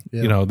done.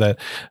 Yeah. That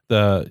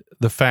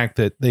the fact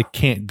that they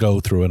can't go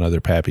through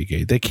another Pappy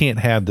Gate. They can't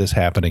have this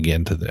happen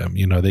again to them.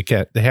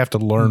 They have to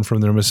learn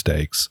from their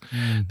mistakes.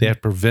 They have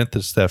to prevent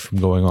this stuff from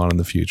going on in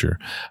the future.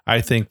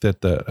 I think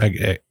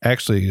that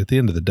actually at the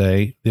end of the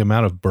day, the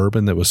amount of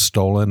bourbon that was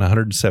stolen,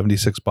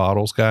 176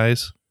 bottles,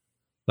 guys,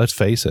 let's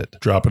face it.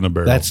 Dropping a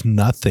barrel. That's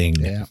nothing.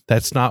 Yeah.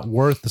 That's not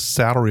worth the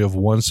salary of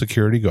one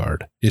security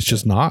guard. It's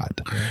just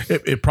not.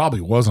 It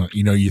probably wasn't.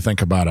 You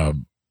think about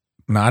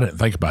I didn't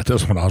think about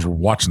this when I was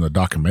watching the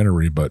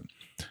documentary, but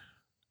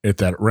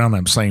around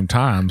them same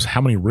times, how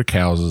many rick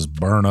houses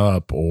burn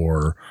up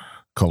or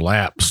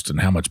collapsed and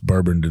how much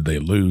bourbon did they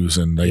lose?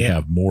 And they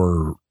have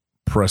more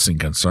pressing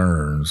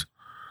concerns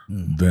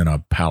than a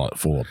pallet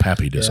full of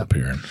Pappy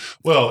disappearing.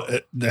 Well,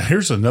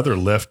 here's another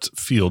left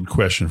field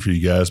question for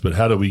you guys, but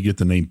how do we get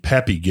the name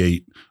Pappy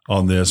Gate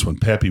on this when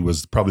Pappy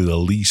was probably the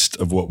least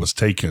of what was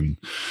taken?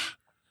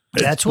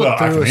 That's what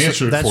threw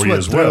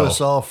us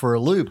all for a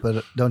loop,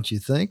 but don't you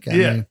think? I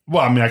mean,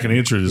 I can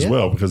answer it as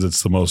well because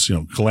it's the most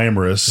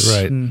glamorous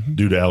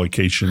due to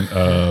allocation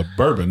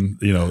bourbon,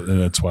 and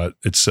that's why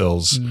it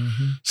sells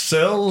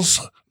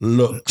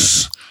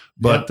looks.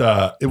 But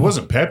it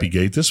wasn't Pappy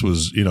Gate. This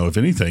was, if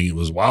anything, it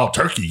was Wild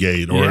Turkey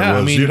Gate or it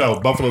was,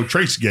 Buffalo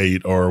Trace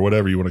Gate or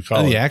whatever you want to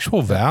call it. The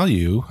actual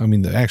value,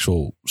 the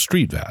actual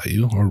street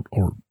value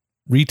or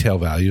retail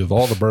value of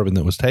all the bourbon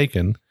that was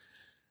taken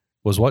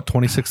was what,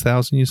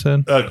 26,000 you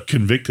said?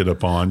 Convicted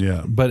upon,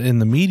 yeah. But in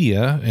the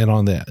media and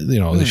on the,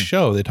 the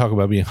show, they talk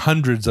about being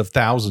hundreds of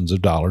thousands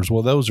of dollars.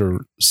 Well, those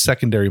are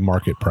secondary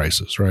market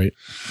prices, right?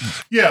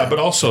 Yeah, but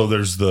also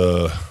there's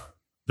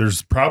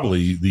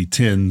probably the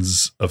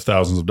tens of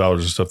thousands of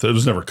dollars of stuff that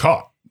was never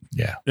caught.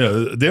 Yeah.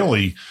 They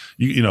only,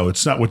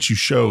 it's not what you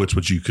show, it's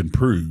what you can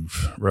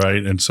prove,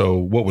 right? And so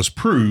what was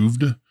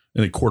proved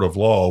in a court of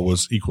law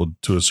was equal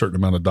to a certain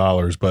amount of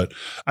dollars. But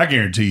I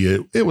guarantee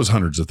you, it was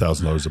hundreds of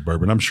thousands of dollars of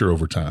bourbon, I'm sure,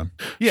 over time.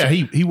 Yeah,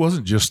 he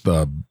wasn't just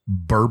a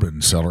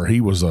bourbon seller.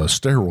 He was a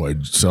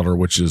steroid seller,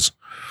 which is,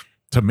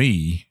 to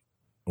me,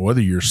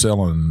 whether you're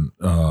selling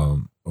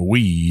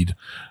weed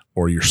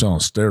or you're selling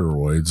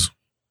steroids,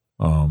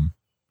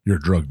 you're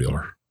a drug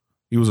dealer.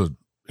 He's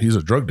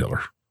a drug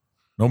dealer.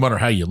 No matter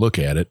how you look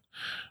at it,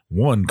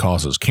 one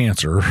causes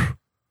cancer,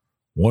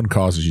 one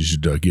causes you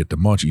to get the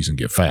munchies and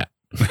get fat.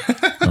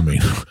 I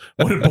mean,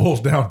 when it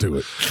boils down to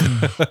it.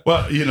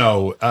 Well, you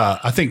know,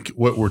 I think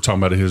what we're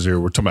talking about is here,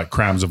 we're talking about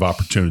crimes of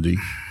opportunity,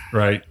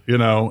 right? You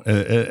know,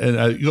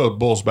 and you know, it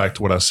boils back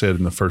to what I said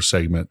in the first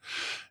segment.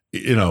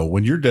 You know,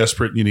 when you're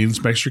desperate and you need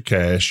some extra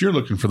cash, you're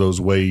looking for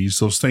those ways,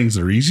 those things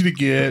that are easy to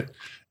get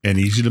and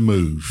easy to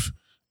move.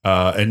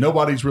 And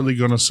nobody's really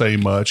going to say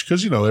much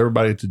because, you know,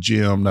 everybody at the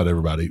gym, not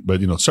everybody,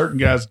 but, you know, certain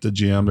guys at the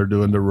gym, they're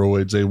doing the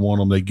roids. They want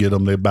them, they get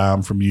them, they buy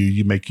them from you.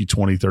 You make you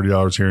 $20,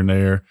 $30 here and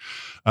there.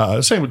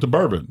 Same with the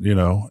bourbon, you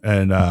know,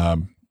 and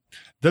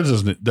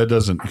that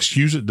doesn't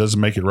excuse it, doesn't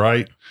make it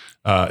right.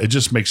 It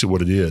just makes it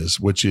what it is,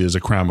 which is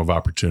a crime of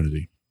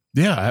opportunity.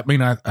 Yeah. I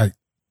mean,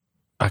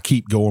 I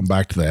keep going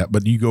back to that,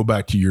 but you go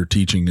back to your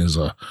teaching as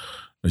a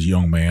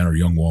young man or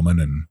young woman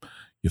and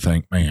you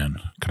think, man,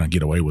 can I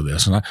get away with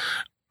this? And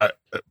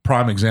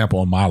prime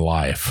example in my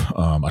life,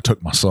 I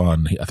took my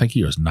son, I think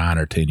he was 9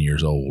 or 10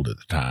 years old at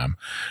the time.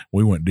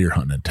 We went deer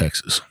hunting in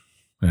Texas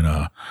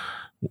and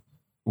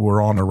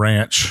we're on the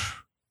ranch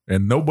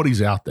and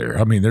nobody's out there.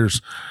 I mean,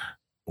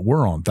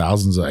 we're on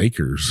thousands of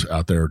acres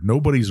out there.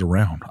 Nobody's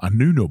around. I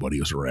knew nobody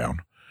was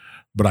around,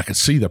 but I could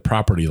see the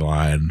property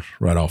line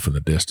right off in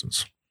the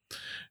distance.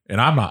 And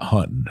I'm not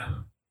hunting,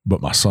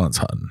 but my son's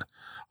hunting.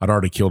 I'd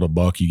already killed a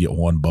buck. You get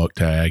one buck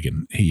tag,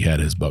 and he had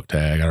his buck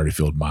tag. I already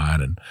filled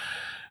mine,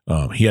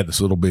 and he had this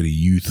little bitty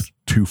youth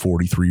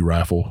 243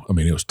 rifle. I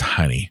mean, it was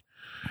tiny.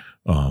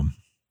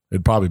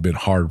 It'd probably been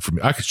hard for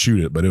me. I could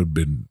shoot it, but it'd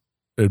been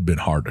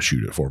hard to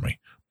shoot it for me.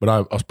 But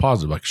I was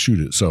positive I could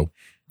shoot it. So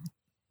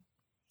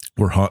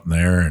we're hunting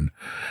there, and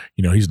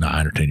you know, he's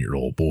 9 or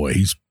 10-year-old boy.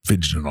 He's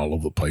fidgeting all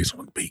over the place. I'm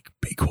like,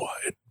 be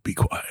quiet, be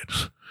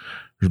quiet.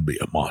 There'd be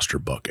a monster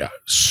buck out.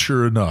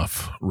 Sure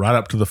enough, right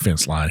up to the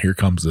fence line, here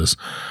comes this.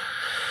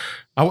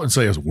 I wouldn't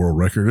say it's a world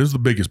record. It was the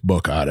biggest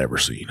buck I'd ever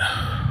seen,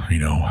 you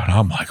know. And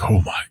I'm like,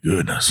 oh my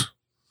goodness,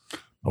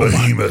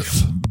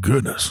 behemoth,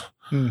 goodness.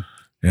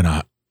 And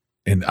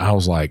I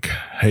was like,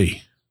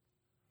 hey,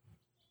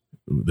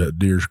 that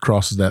deer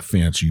crosses that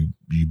fence, you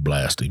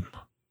blast him.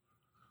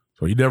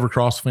 So he never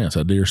crossed the fence.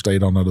 That deer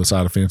stayed on the other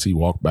side of the fence. He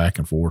walked back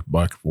and forth.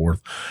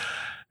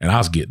 And I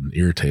was getting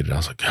irritated. I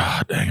was like,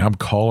 God dang, I'm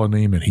calling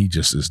him and he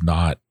just is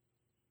not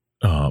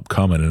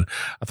coming. And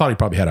I thought he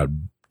probably had a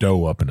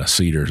doe up in the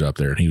cedars up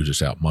there and he was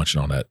just out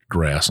munching on that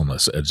grass on the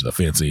edge of the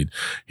fence. He'd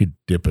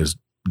dip his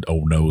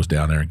old nose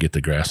down there and get the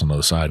grass on the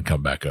other side and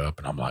come back up.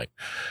 And I'm like,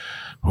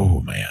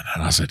 oh man.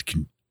 And I said,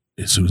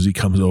 as soon as he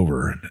comes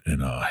over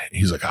and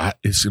he's like,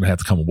 it's going to have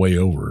to come way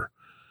over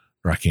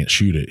or I can't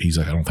shoot it. He's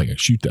like, I don't think I can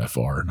shoot that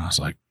far. And I was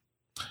like,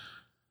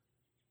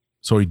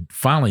 so he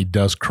finally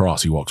does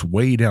cross. He walks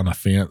way down the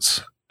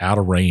fence out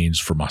of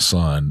range for my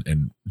son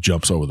and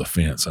jumps over the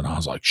fence. And I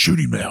was like, shoot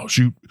him now,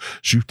 shoot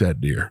that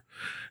deer.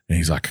 And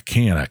he's like,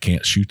 I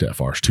can't shoot that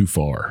far. It's too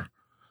far.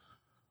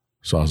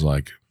 So I was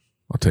like,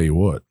 I'll tell you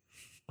what,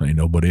 there ain't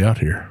nobody out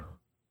here.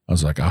 I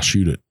was like, I'll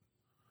shoot it.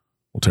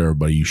 I'll tell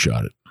everybody you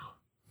shot it.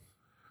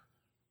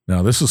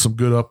 Now this is some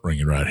good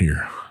upbringing right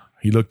here.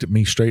 He looked at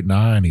me straight in the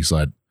eye and he's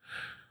like,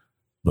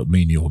 but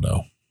me and you'll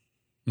know.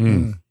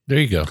 There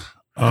you go.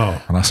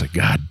 Oh, and I said,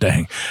 God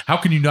dang, how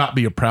can you not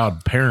be a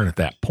proud parent at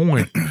that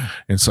point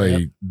and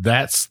say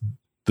that's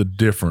the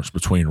difference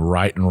between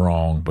right and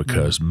wrong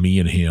because me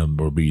and him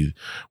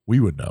we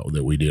would know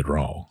that we did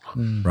wrong,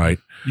 right?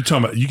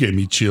 You gave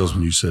me chills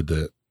when you said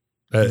that.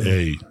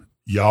 Hey,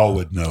 y'all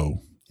would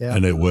know,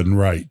 and it wasn't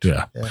right.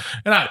 Yeah.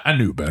 And I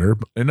knew better,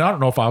 and I don't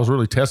know if I was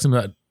really testing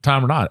that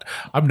time or not.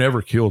 I've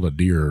never killed a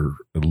deer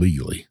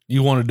illegally.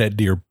 You wanted that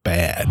deer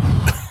bad.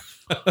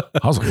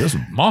 I was like, this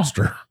is a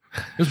monster.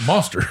 This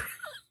monster.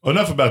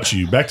 Enough about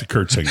you. Back to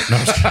Kurt's segment. No,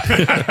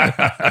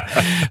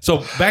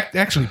 so back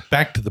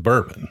to the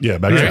bourbon. Yeah,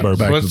 back to the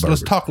bourbon.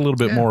 Let's talk a little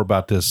bit more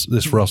about this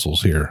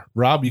Russell's here.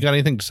 Rob, you got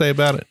anything to say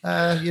about it?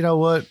 You know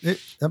what?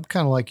 I'm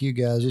kind of like you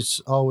guys. It's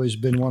always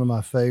been one of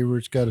my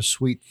favorites. Got a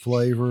sweet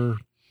flavor,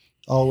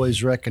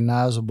 always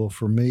recognizable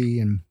for me,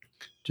 and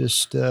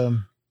just I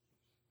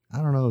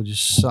don't know,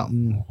 just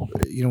something.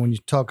 You know, when you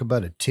talk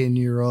about a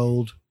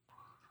 10-year-old,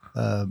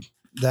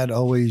 that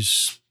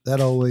always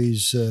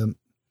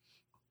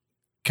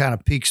kind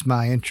of piques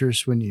my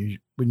interest when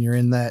you're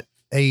in that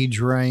age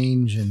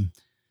range, and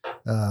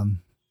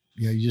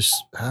you know, you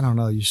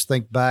just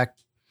think back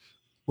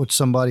what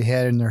somebody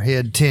had in their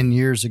head 10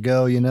 years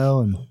ago, you know,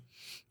 and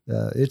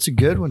it's a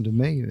good one to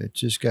me. It's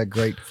just got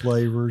great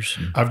flavors.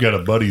 I've got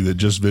a buddy that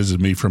just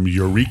visited me from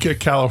Eureka,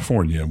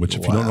 California, which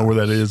if you don't know where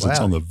that is, it's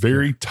on the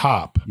very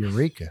top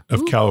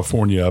of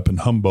California up in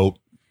Humboldt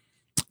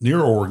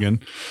near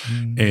Oregon.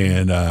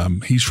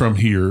 And he's from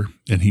here,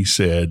 and he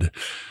said,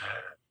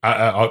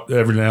 I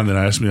every now and then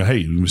I ask me,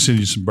 hey, we send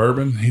you some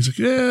bourbon? He's like,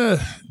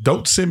 yeah,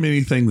 don't send me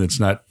anything that's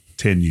not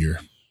 10-year.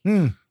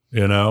 You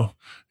know?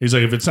 He's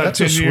like, if it's not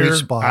 10-year,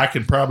 I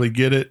can probably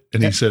get it.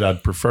 And he said,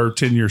 I'd prefer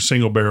 10-year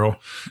single barrel.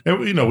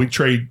 And, you know, we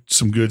trade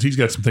some goods. He's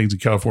got some things in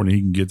California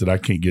he can get that I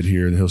can't get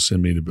here, and he'll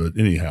send me to, but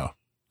anyhow.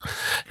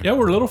 Yeah,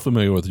 we're a little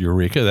familiar with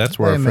Eureka. That's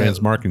where our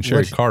friends Mark and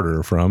Sherry Carter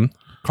are from.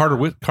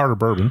 Carter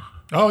Bourbon.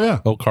 Oh, yeah.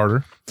 Old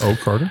Carter.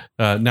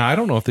 Now, I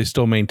don't know if they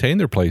still maintain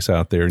their place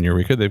out there in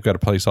Eureka. They've got a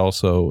place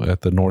also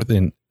at the north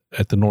end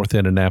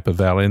of Napa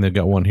Valley, and they've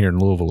got one here in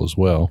Louisville as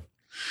well.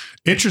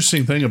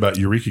 Interesting thing about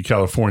Eureka,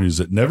 California is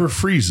it never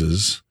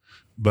freezes,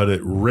 but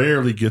it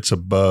rarely gets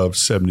above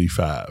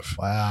 75.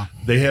 Wow.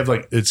 They have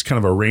it's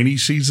kind of a rainy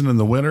season in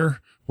the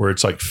winter where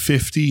it's like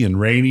 50 and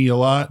rainy a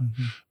lot.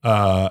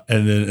 And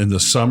then in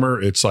the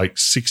summer, it's like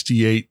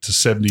 68 to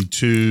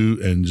 72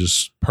 and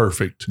just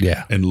perfect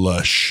and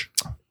lush.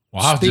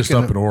 Well, I was just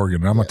up in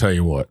Oregon, and I'm going to tell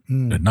you what,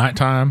 at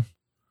nighttime,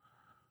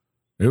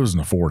 it was in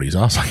the 40s.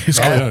 I was like, it's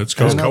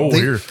cold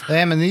here.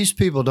 And these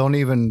people don't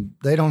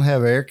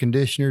have air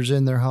conditioners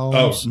in their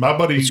homes. Oh, my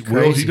buddy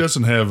Will, he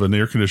doesn't have an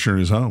air conditioner in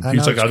his home.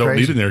 He's like, I don't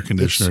need an air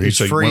conditioner.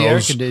 It's like, free air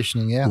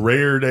conditioning,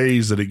 rare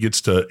days that it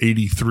gets to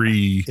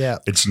 83,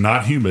 it's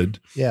not humid,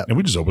 and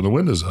we just open the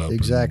windows up.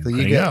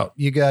 Exactly.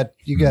 You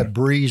got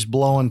breeze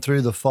blowing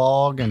through the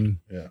fog and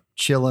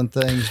chilling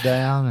things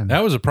down. And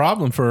that was a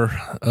problem for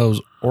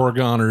those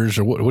Oregoners,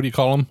 or what do you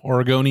call them?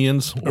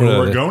 Oregonians?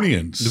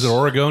 Oregonians. Is it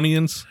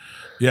Oregonians?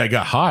 Yeah, it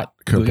got hot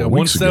a couple of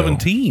weeks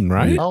 117, ago.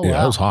 right? Oh,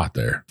 yeah, it was hot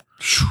there.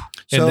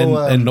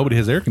 And nobody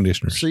has air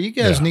conditioners. So you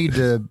guys need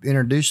to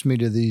introduce me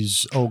to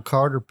these old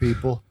Carter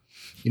people.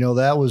 You know,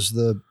 that was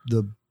the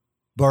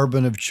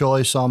bourbon of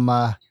choice on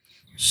my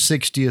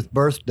 60th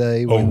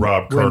birthday.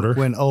 Rob Carter.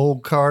 When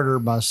old Carter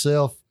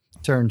myself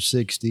turned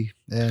 60.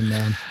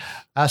 And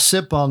I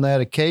sip on that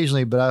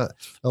occasionally, but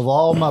of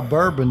all my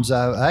bourbons,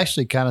 I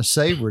actually kind of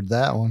savored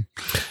that one.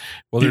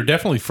 Well, they're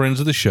definitely friends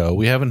of the show.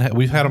 We've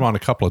had them on a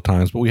couple of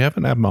times, but we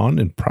haven't had them on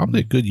in probably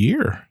a good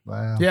year.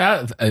 Wow.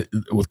 Yeah,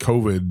 with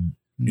COVID,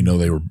 you know,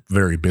 they were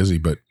very busy,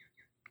 but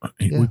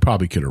we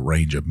probably could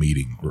arrange a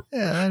meeting.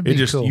 Yeah, that'd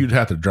be cool. You'd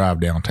have to drive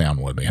downtown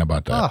with me. How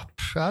about that?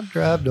 Oh, I'd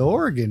drive to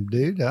Oregon,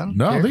 dude.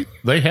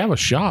 They have a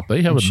shop.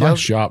 They have a nice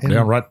shop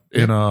down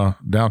in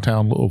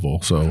downtown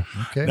Louisville. So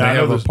they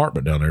have an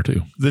apartment down there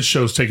too. This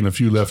show's taking a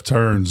few left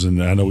turns,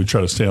 and I know we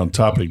try to stay on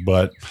topic,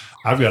 but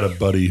I've got a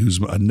buddy who's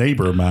a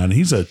neighbor of mine.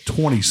 He's a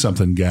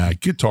 20-something guy,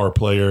 guitar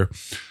player,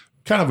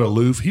 kind of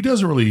aloof. He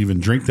doesn't really even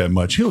drink that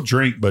much. He'll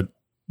drink, but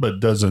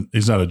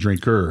he's not a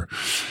drinker.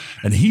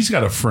 And he's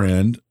got a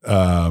friend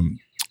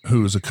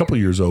who is a couple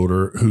of years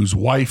older, whose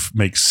wife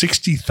makes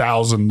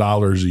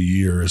 $60,000 a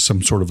year as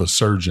some sort of a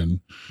surgeon.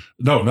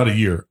 No, not a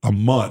year, a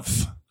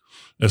month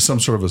as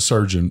some sort of a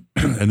surgeon.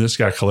 And this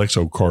guy collects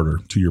old Carter,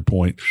 to your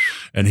point.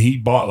 And he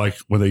bought,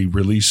 when they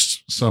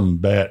released some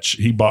batch,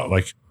 he's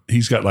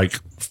got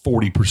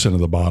 40% of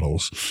the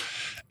bottles.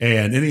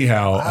 And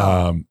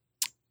anyhow,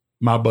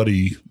 my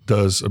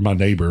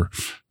neighbor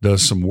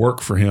does some work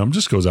for him,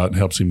 just goes out and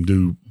helps him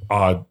do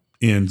odd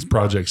ends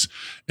projects.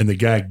 And the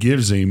guy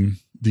gives him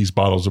these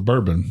bottles of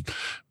bourbon,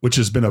 which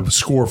has been a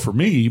score for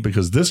me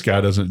because this guy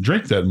doesn't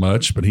drink that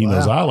much, but he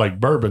knows I like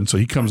bourbon. So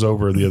he comes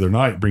over the other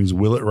night, brings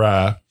Willet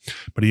Rye,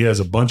 but he has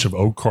a bunch of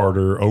Old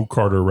Carter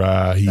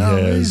Rye. He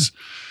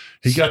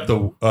got the,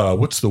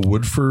 what's the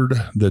Woodford?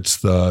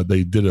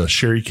 They did a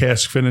sherry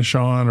cask finish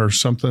on or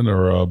something,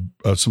 or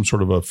some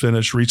sort of a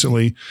finish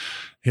recently.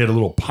 He had a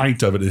little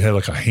pint of it. It had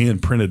a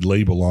hand printed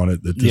label on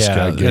it that this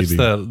guy gave him.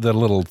 The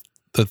little,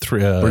 the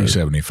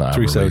 375.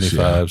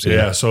 375s.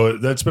 Yeah. So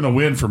that's been a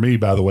win for me,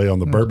 by the way, on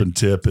the bourbon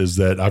tip, is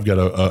that I've got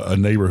a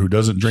neighbor who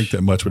doesn't drink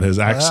that much, but has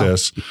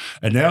access.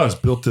 And now has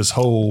built he's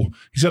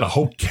got a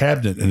whole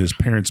cabinet in his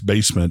parents'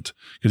 basement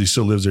because he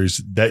still lives there.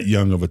 He's that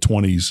young of a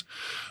 20s.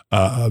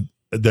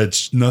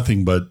 That's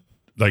nothing but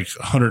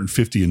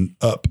 150 and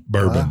up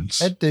bourbons.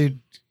 That dude,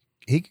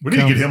 we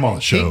need to get him on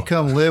the show. He can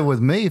come live with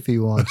me if he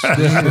wants.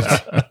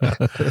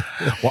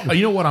 Well,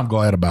 you know what I'm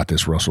glad about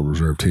this Russell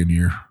Reserve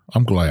 10-year?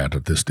 I'm glad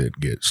that this didn't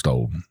get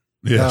stolen.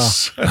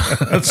 Yes.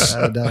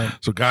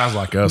 So guys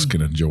like us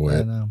can enjoy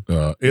it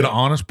at an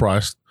honest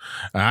price.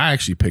 I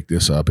actually picked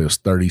this up. It was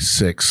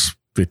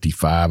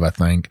 $36.55, I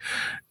think,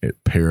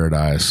 at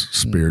Paradise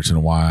Spirits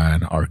and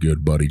Wine. Our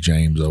good buddy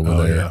James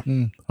over there.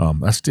 Yeah.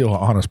 That's still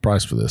an honest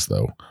price for this,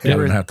 though. I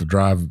didn't have to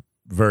drive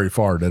very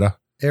far, did I?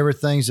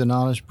 Everything's an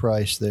honest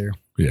price there.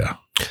 Yeah.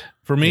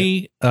 For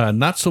me,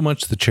 not so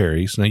much the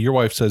cherries. Now, your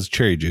wife says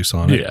cherry juice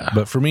on it. Yeah.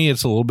 But for me,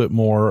 it's a little bit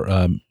more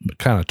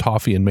kind of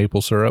toffee and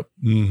maple syrup.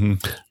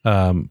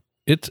 Mm-hmm.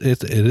 It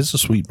is a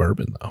sweet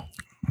bourbon, though.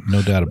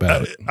 No doubt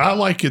about it. I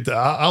like it.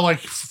 I like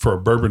for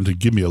a bourbon to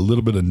give me a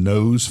little bit of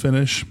nose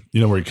finish,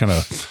 where you kind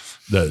of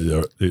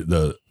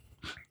the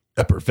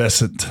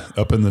effervescent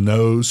up in the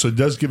nose. So it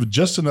does give it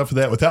just enough of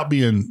that without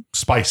being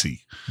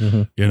spicy,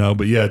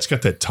 but yeah, it's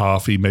got that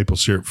toffee maple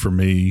syrup for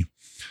me.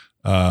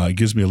 It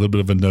gives me a little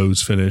bit of a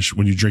nose finish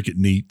when you drink it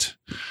neat.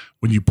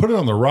 When you put it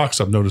on the rocks,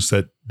 I've noticed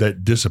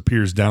that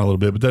disappears down a little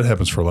bit, but that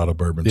happens for a lot of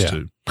bourbons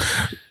too.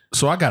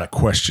 So I got a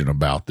question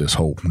about this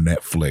whole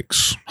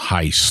Netflix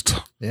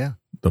heist. Yeah.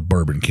 The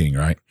Bourbon King,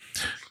 right?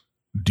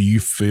 Do you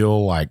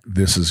feel like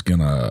this is going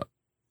to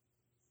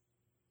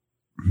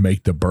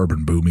make the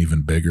bourbon boom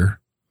even bigger?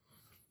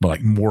 But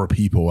like more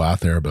people out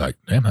there be like,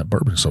 damn, that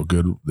bourbon's so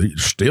good. They're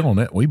stealing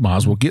it. We might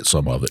as well get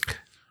some of it.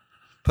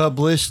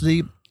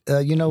 Publicity.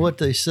 You know what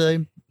they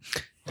say?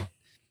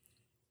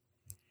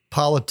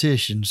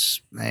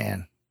 Politicians,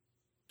 man,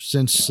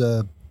 since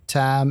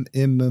time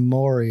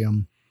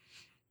immemorial,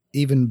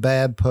 even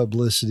bad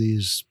publicity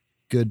is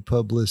good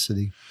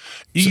publicity.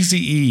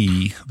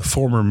 Eazy-E, the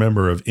former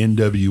member of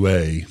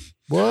NWA,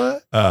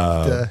 What?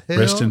 The hell?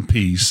 rest in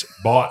peace,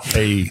 bought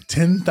a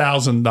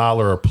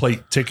 $10,000 a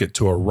plate ticket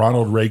to a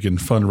Ronald Reagan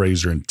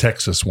fundraiser in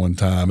Texas one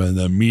time, and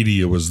the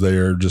media was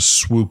there just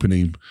swooping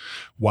him.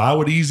 Why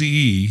would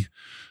Eazy-E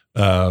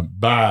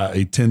buy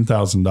a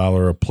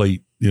 $10,000 a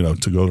plate,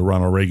 to go to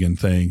Ronald Reagan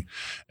thing?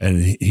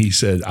 And he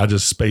said, I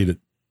just paid it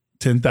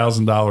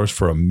 $10,000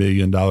 for $1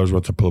 million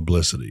worth of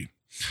publicity.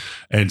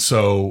 And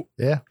so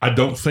Yeah. I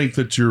don't think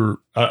that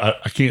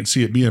I can't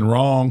see it being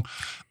wrong.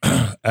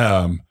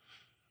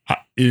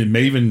 It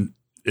may even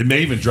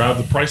drive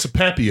the price of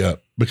Pappy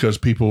up, because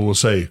people will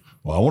say,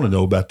 well, I want to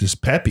know about this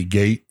Pappy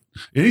gate.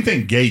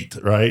 Anything gate,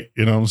 right?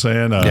 You know what I'm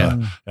saying?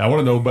 I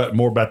want to know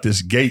more about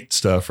this gate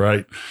stuff,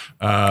 right?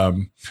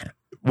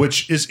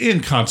 Which is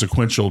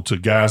inconsequential to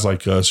guys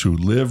like us who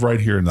live right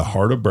here in the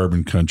heart of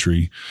bourbon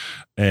country.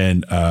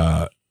 And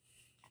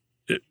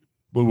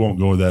we won't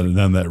go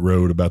down that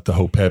road about the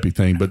whole Pappy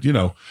thing, but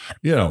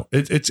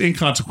it's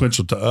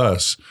inconsequential to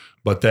us.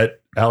 But that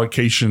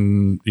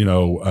allocation,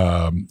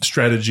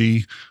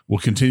 strategy will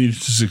continue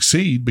to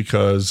succeed,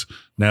 because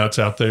now it's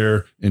out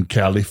there in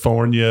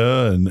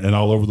California and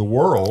all over the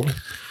world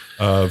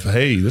of,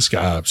 hey, this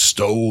guy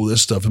stole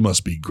this stuff. It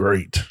must be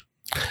great.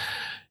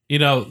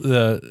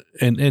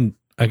 And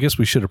I guess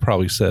we should have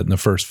probably said in the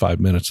first 5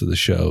 minutes of the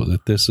show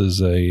that this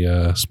is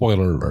a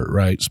spoiler alert,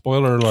 right?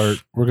 Spoiler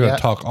alert. We're going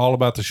to talk all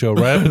about the show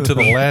right up to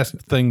the last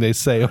thing they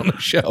say on the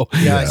show.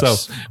 Yes.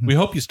 So we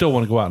hope you still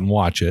want to go out and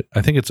watch it.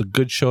 I think it's a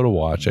good show to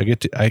watch.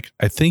 I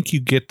think you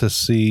get to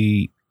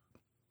see,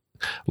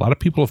 a lot of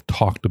people have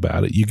talked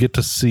about it. You get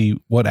to see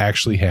what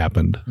actually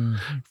happened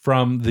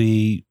from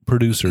the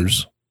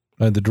producers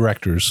and the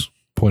director's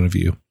point of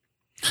view.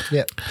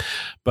 Yeah.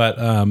 But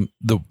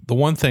the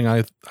one thing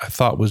I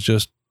thought was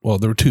just, well,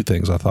 there were two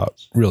things I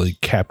thought really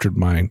captured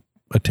my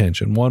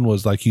attention. One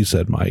was, like you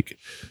said, Mike,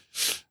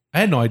 I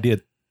had no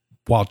idea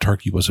wild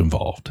turkey was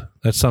involved.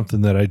 That's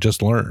something that I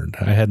just learned.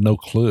 I had no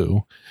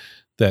clue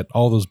that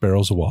all those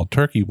barrels of wild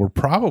turkey were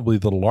probably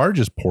the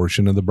largest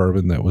portion of the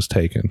bourbon that was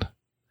taken.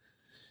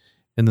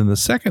 And then the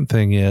second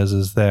thing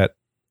is that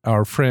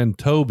our friend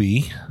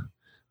Toby,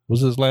 was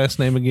his last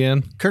name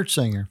again?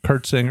 Kurtzinger.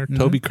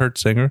 Toby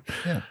Kurtzinger.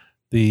 Yeah.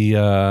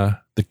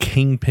 The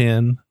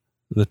kingpin,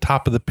 the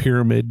top of the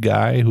pyramid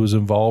guy who was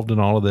involved in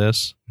all of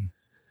this,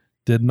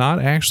 did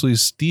not actually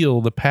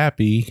steal the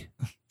Pappy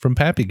from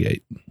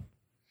Pappygate.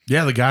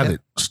 Yeah, the guy that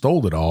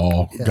stole it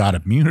all got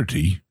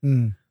immunity,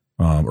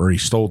 or he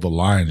stole the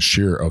lion's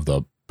share of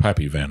the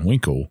Pappy Van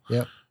Winkle.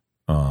 Yep.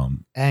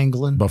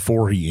 Angling.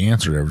 Before he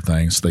answered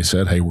everything, so they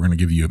said, hey, we're going to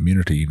give you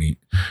immunity. And he,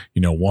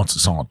 once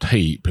it's on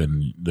tape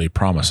and they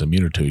promise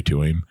immunity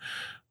to him,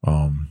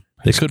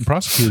 they couldn't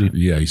prosecute him.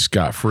 Yeah, he's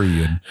scot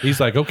free. And he's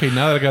like, okay,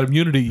 now that I got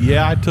immunity,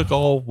 yeah, I took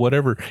all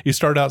whatever. He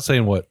started out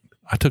saying, what?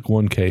 I took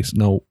one case.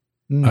 No,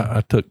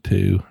 I took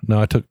two.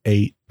 No, I took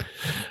 8.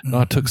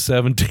 No, I took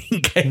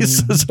 17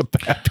 cases of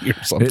Pappy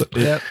or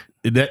something.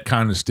 That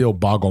kind of still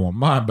boggle my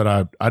mind,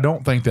 but I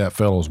don't think that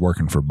fellow's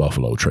working for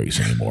Buffalo Trace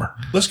anymore.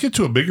 Let's get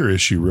to a bigger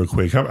issue real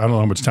quick. I don't know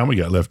how much time we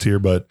got left here,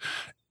 but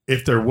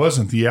if there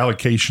wasn't the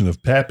allocation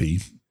of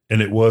Pappy,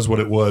 and it was what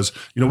it was.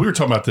 We were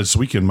talking about this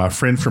weekend. My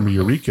friend from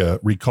Eureka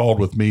recalled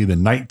with me that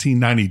in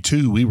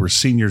 1992, we were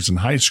seniors in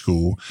high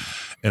school,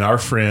 and our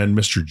friend,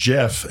 Mr.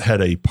 Jeff,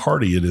 had a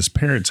party at his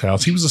parents'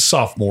 house. He was a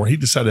sophomore. He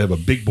decided to have a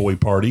big boy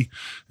party,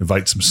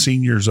 invite some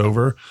seniors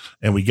over,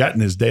 and we got in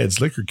his dad's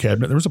liquor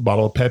cabinet. There was a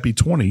bottle of Pappy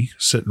 20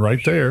 sitting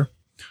right there,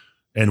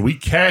 and we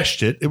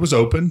cashed it. It was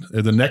open,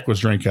 and the neck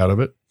was drank out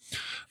of it.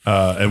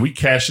 And we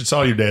cashed it. It's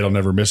all your dad will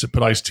never miss it.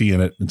 Put iced tea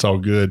in it. It's all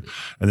good.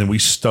 And then we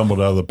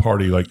stumbled out of the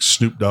party like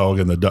Snoop Dogg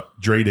in the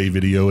Dre Day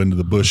video into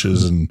the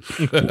bushes and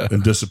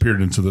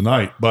disappeared into the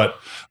night. But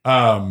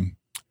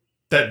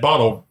that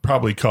bottle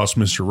probably cost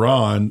Mr.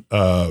 Ron,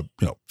 $50,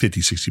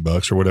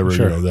 $60 or whatever,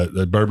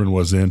 that bourbon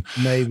was in.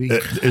 Maybe.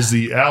 Is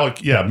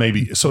the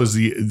maybe. So is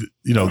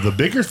the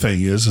bigger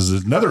thing is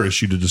another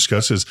issue to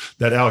discuss is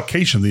that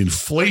allocation, the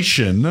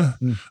inflation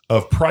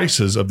of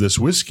prices of this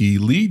whiskey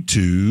lead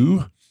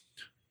to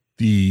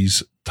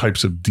these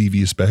types of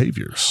devious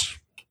behaviors.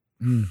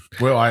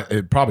 Well,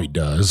 it probably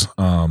does,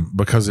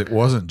 because it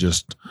wasn't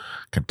just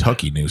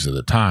Kentucky news at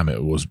the time.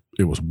 It was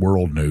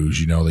world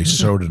news. They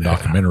showed a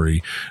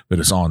documentary that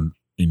is on,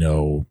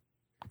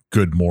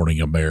 Good Morning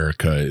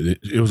America.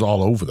 It was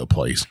all over the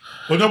place.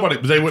 Well,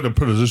 they wouldn't have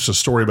put just a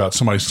story about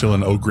somebody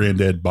stealing an old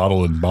granddad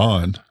bottle in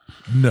Bond.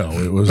 No,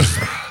 it was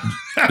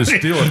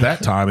still at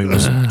that time, it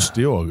was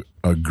still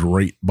a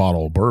great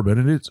bottle of bourbon,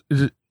 and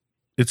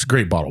it's a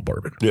great bottle of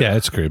bourbon. Yeah,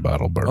 it's a great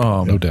bottle of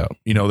bourbon, no doubt.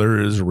 You know, there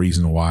is a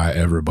reason why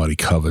everybody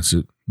covets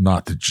it,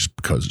 not that just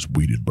because it's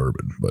weeded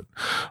bourbon, but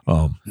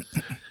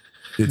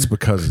it's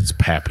because it's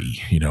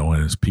Pappy, you know,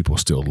 and people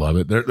still love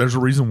it. There's a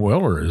reason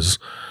Weller is,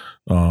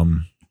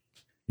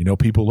 you know,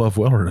 people love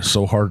Weller. It's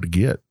so hard to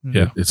get.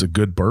 Yeah. It's a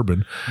good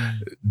bourbon.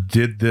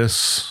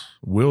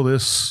 Will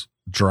this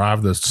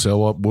drive the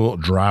sell up? Will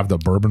it drive the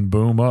bourbon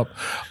boom up?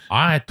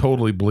 I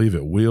totally believe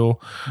it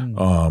will.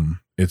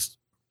 It's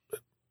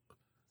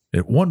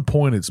at one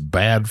point it's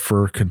bad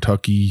for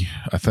Kentucky,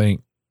 I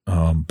think.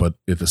 But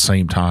at the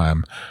same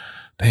time,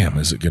 damn,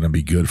 is it going to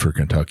be good for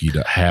Kentucky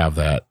to have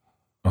that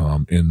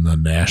in the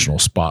national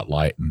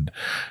spotlight? And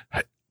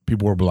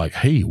people will be like,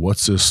 hey,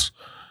 what's this?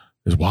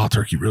 Is Wild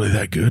Turkey really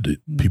that good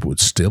that people would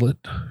steal it?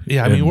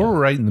 Yeah, I mean, we're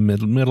right in the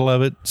middle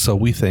of it, so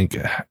we think,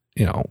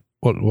 you know,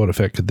 what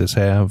effect could this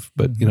have?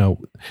 But, you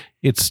know,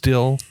 it's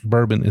still,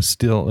 bourbon is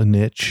still a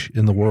niche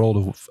in the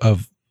world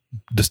of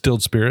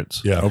distilled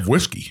spirits. Yeah. Of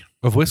whiskey.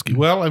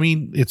 Well, I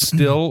mean, it's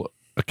still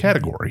a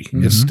category.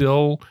 It's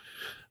still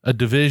a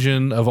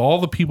division of all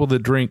the people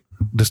that drink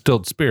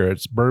distilled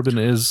spirits. Bourbon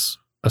is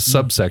a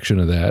subsection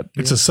of that.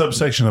 It's a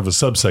subsection of a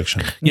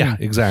subsection. Yeah,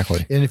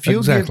 exactly. And if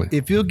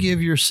you'll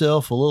give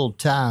yourself a little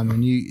time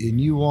and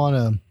you want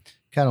to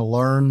kind of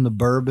learn the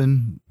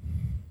bourbon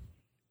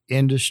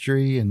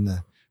industry and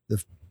the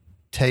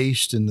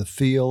taste and the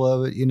feel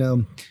of it, you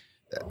know,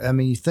 I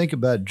mean, you think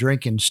about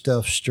drinking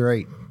stuff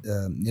straight.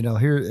 You know,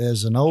 here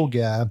as an old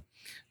guy,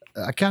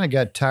 I kind of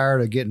got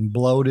tired of getting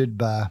bloated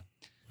by,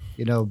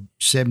 you know,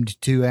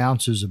 72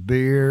 ounces of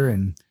beer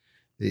and,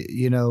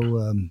 you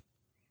know,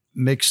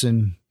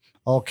 mixing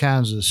all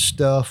kinds of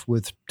stuff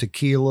with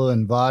tequila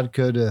and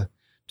vodka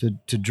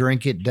to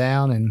drink it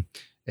down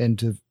and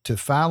to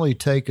finally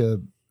take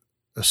a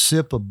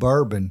sip of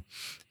bourbon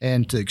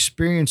and to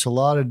experience a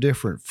lot of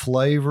different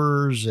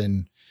flavors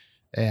and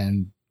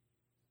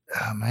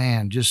oh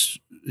man, just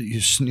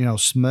you know,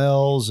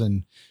 smells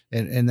and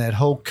that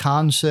whole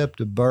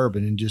concept of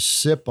bourbon and just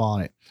sip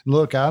on it.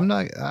 Look,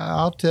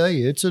 I'll tell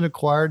you, it's an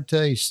acquired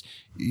taste.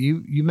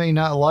 You may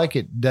not like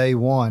it day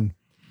one,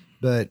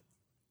 but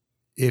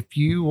if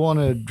you want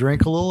to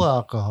drink a little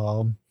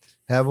alcohol,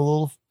 have a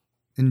little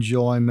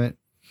enjoyment,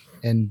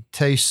 and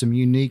taste some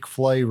unique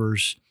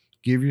flavors,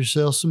 give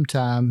yourself some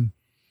time,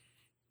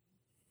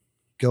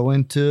 go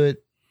into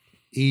it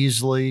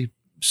easily,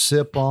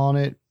 sip on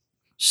it,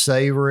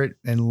 savor it,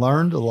 and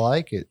learn to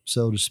like it,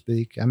 so to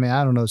speak. I mean,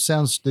 I don't know, it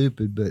sounds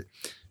stupid, but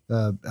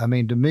I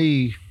mean, to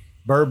me,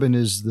 bourbon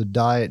is the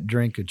diet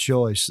drink of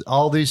choice.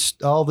 All this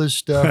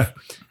stuff,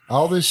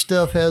 all this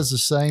stuff has the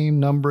same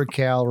number of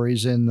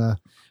calories in the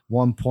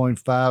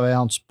 1.5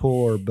 ounce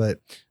pour, but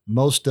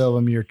most of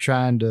them you're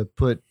trying to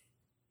put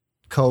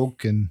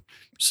Coke and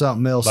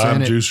something else Lime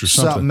in it, juice or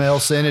something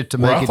else in it to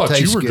Where make I it thought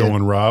taste you were good.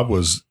 going, Rob,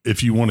 was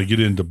if you want to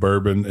get into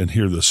bourbon and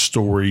hear the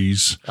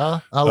stories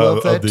I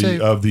love that too.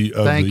 of the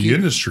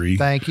industry.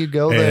 Thank you.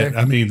 Go And there.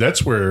 I mean,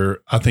 that's where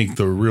I think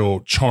the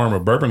real charm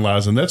of bourbon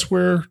lies. And that's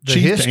where, The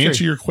Chief, to history.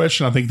 answer your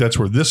question, I think that's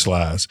where this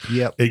lies.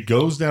 Yep. It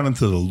goes down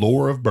into the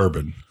lore of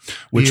bourbon,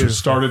 which was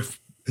started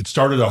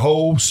a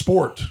whole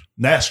sport,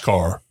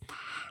 NASCAR,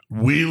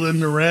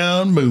 wheeling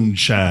around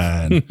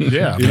moonshine.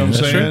 Yeah. You know what I'm That's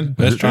saying? true.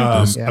 That's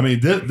true. Yeah. I mean,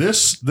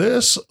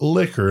 this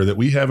liquor that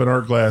we have in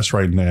our glass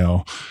right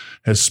now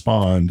has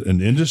spawned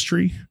an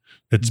industry.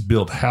 It's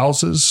built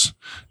houses.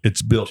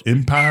 It's built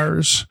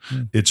empires.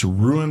 It's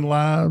ruined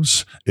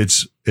lives.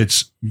 It's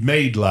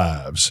made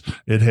lives.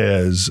 It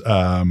has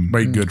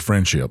Made good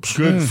friendships.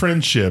 good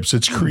friendships.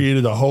 It's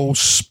created a whole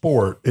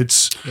sport.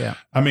 Yeah.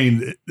 I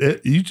mean,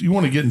 you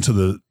want to get into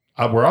the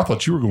where I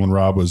thought you were going,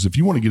 Rob, was if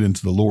you want to get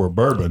into the lore of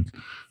bourbon,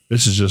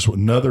 this is just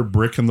another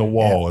brick in the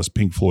wall, as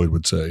Pink Floyd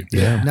would say.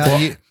 Yeah. Now,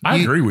 Well, I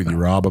agree with you,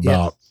 Rob,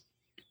 about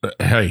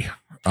hey,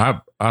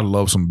 I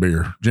love some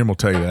beer. Jim will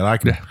tell you that.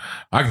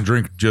 I can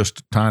drink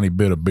just a tiny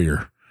bit of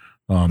beer.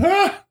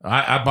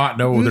 I might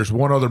know there's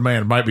one other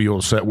man that might be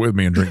able to sit with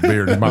me and drink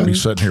beer. He might be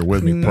sitting here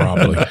with me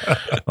probably.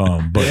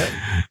 But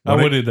I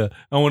went into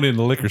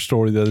the liquor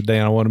store the other day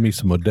and I wanted me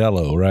some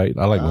Modelo, right?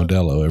 I like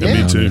Modelo every Yeah, now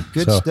and me then. too.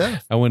 Good So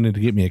stuff. I went in to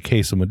get me a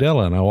case of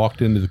Modelo and I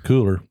walked into the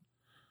cooler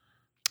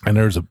and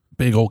there's a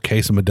big old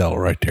case of Modelo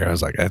right there. I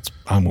was like,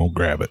 I'm going to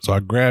grab it. So I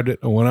grabbed it.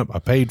 I went up. I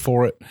paid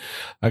for it.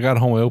 I got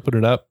home. I opened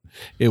it up.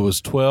 It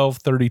was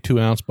 12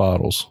 32-ounce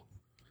bottles.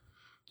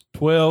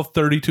 12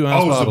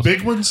 32-ounce Oh, bottles. the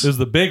big ones? It was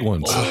the big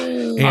ones.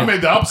 I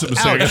made the opposite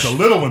mistake. I got the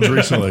little ones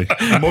recently.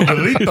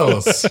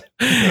 Modelitos.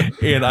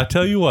 And I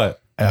tell you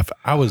what,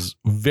 I was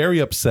very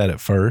upset at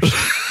first,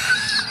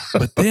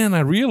 but then I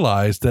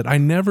realized that I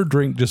never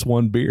drink just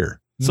one beer.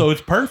 So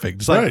it's perfect.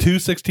 It's like Right. 2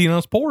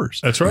 16-ounce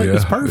pours. That's right. Yeah,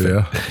 It's perfect.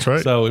 yeah. That's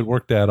right. So it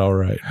worked out all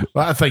right.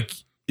 Well, I think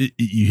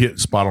you hit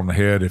the spot on the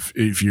head.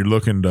 If you're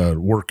looking to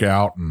work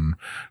out and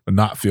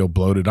not feel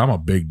bloated, I'm a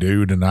big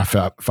dude, and if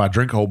I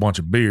drink a whole bunch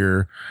of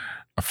beer,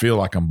 I feel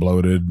like I'm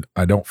bloated.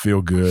 I don't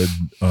feel good.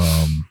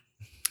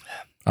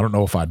 I don't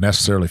know if I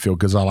necessarily feel,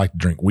 because I like to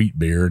drink wheat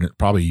beer, and it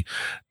probably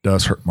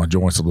does hurt my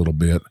joints a little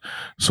bit.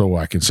 So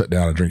I can sit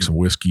down and drink some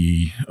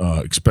whiskey,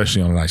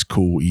 especially on a nice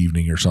cool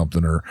evening or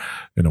something, or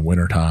in the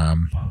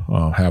wintertime,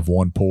 have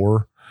one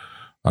pour.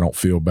 I don't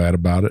feel bad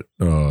about it.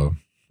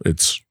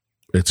 It's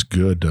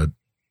good to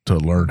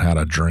learn how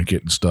to drink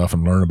it and stuff,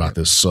 and learn about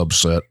this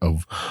subset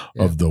of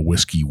the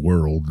whiskey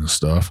world and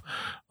stuff.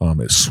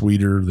 It's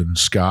sweeter than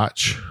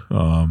Scotch.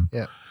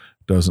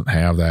 Doesn't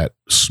have that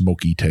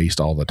smoky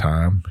taste all the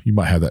time. You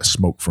might have that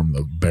smoke from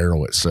the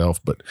barrel itself,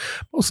 but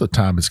most of the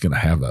time it's going to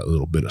have that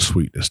little bit of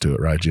sweetness to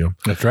it, right, Jim?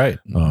 That's right.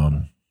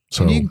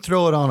 So and you can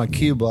throw it on a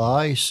cube of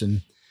ice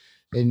and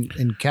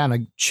kind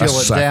of chill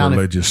it down.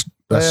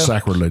 That's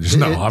sacrilegious.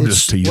 No, I'm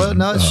just teasing. Well,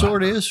 no, it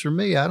sort of is for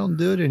me. I don't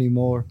do it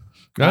anymore.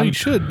 No, you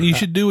should. You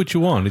should do what you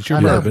want. It's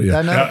your bourbon.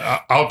 I know.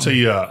 I'll tell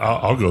you,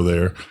 I'll go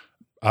there.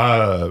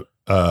 I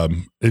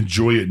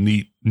enjoy it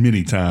neat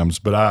many times,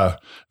 but if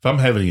I'm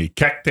having a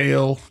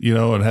cocktail,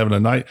 and having a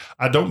night,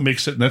 I don't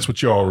mix it. And that's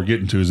what you all were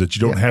getting to, is that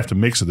you don't have to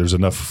mix it. There's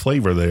enough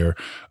flavor there.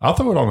 I'll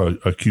throw it on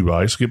a cube of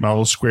ice, get my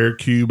little square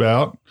cube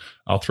out.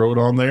 I'll throw it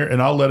on there,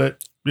 and I'll let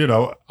it,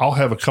 I'll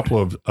have a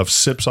couple of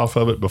sips off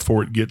of it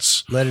before it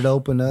gets let it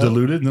open up,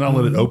 diluted, and then I'll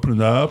let it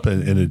open up,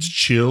 and it's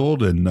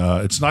chilled, and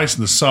it's nice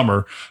in the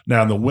summer.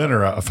 Now in the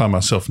winter, I find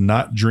myself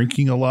not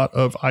drinking a lot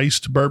of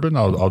iced bourbon.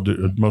 I'll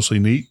do mostly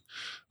neat.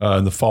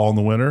 In the fall and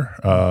the winter,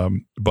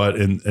 but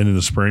in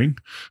the spring,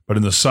 but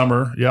in the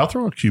summer, I'll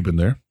throw a cube in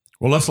there.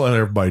 Well, let's let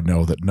everybody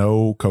know that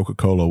no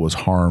Coca-Cola was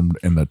harmed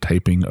in the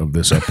taping of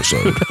this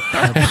episode.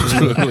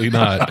 Absolutely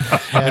not.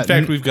 In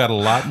fact, we've got a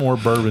lot more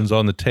bourbons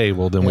on the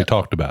table than we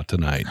talked about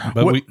tonight.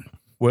 But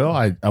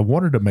I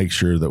wanted to make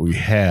sure that we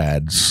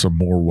had some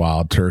more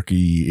Wild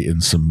Turkey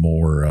and some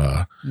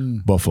more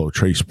Buffalo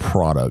Trace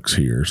products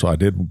here. So I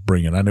did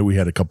bring in. I knew we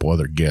had a couple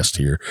other guests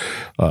here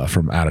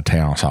from out of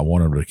town, so I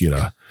wanted to get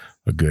a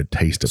good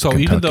taste of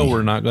Kentucky. Even though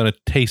we're not going to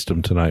taste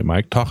them tonight,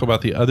 Mike, talk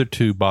about the other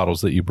two bottles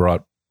that you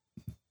brought.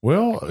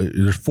 Well,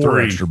 there's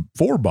four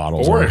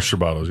bottles. Four extra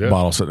bottles, yeah.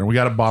 Bottles sitting there. We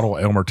got a bottle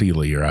of Elmer T.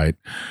 Lee, right?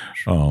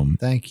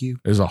 Thank you.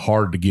 It's a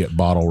hard to get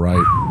bottle,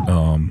 right?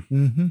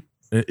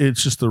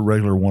 It's just the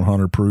regular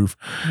 100 proof.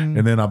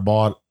 And then I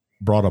brought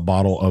a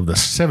bottle of the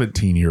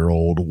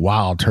 17-year-old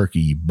Wild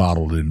Turkey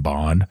bottled in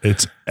bond.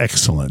 It's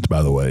excellent,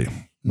 by the way.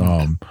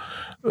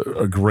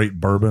 A great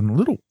bourbon, a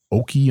little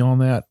oaky on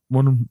that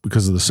one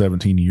because of the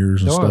 17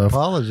 years and Don't stuff.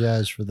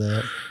 Apologize for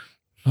that.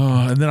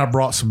 And then I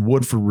brought some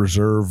Woodford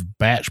Reserve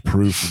batch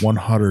proof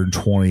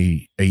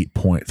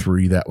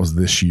 128.3. That was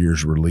this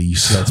year's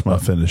release. That's my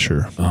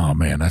finisher. Oh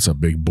man, that's a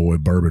big boy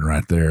bourbon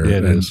right there. Yeah,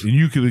 it is. And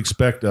you can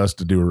expect us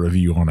to do a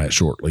review on that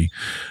shortly.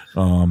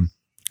 And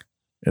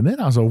then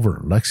I was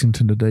over in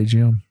Lexington today,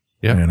 Jim.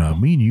 Yeah. And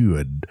me and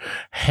you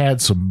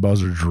had some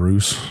Buzzard's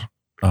Roost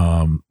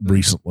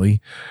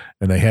recently,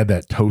 and they had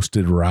that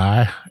toasted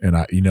rye, and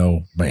that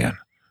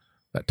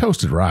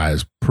toasted rye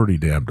is pretty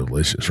damn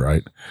delicious,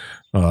 right?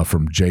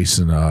 From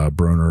Jason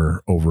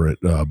Bruner over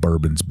at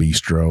Bourbon's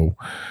Bistro.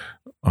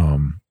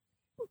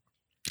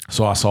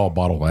 So I saw a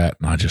bottle of that,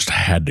 and I just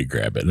had to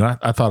grab it. And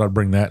I thought I'd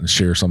bring that and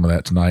share some of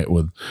that tonight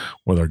with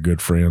our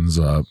good friends,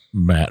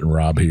 Matt and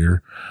Rob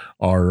here,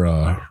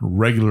 our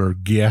regular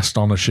guest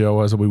on the show,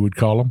 as we would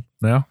call them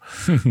now.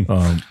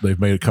 They've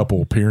made a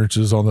couple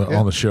appearances on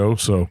the show.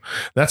 So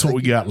that's what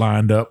we got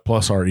lined up,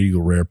 plus our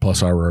Eagle Rare,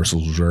 plus our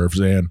Russell's Reserves.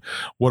 And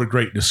what a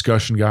great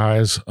discussion,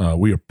 guys.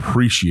 We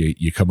appreciate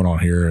you coming on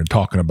here and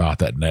talking about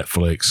that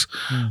Netflix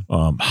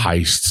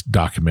Heist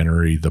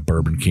documentary, The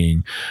Bourbon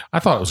King. I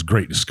thought it was a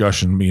great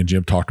discussion. Me and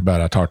Jim talked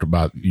about it. I talked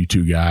about you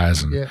two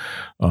guys, and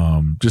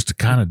just to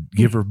kind of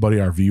give everybody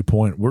our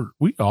viewpoint.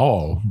 We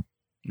all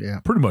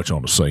pretty much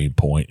on the same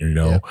point,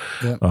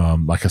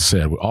 like I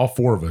said, all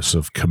four of us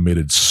have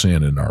committed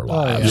sin in our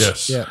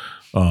lives. Yes.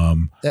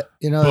 But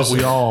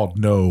we all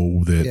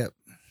know that,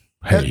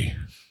 hey,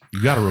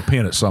 you got to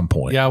repent at some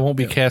point. Yeah, I won't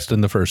be casting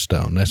the first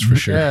stone. That's for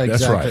sure. Yeah,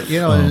 exactly.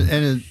 That's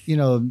right.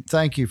 And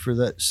thank you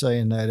for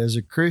saying that. As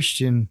a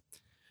Christian,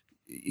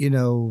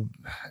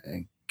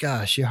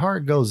 gosh, your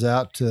heart goes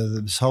out to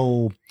this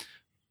whole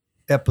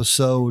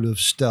episode of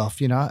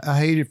stuff. I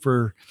hate it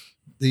for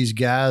these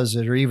guys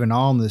that are even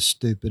on this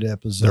stupid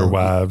episode. Their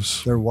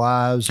wives, their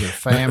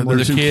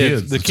family, the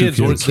kids. The kids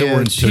were in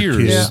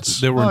tears. Yeah.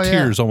 They were in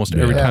tears almost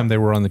every time they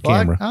were on the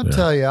camera. I'll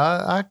tell you,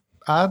 I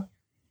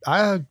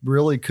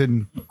really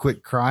couldn't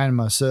quit crying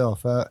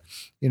myself.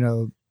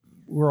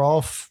 We're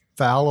all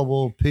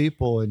fallible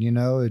people, and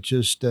it's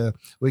just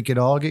we could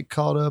all get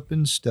caught up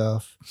in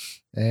stuff.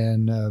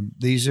 And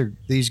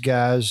these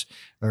guys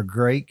are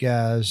great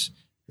guys.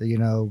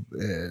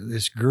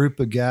 This group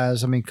of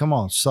guys, I mean, come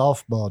on,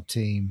 softball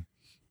team,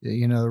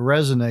 it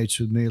resonates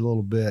with me a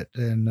little bit.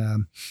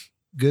 And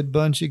good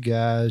bunch of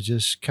guys,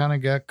 just kind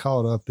of got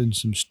caught up in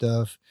some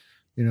stuff.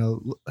 How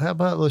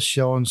about let's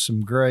show them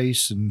some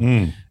grace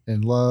and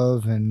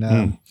love,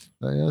 and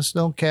let's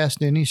don't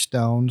cast any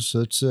stones.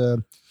 So it's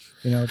it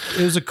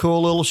was a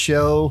cool little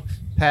show.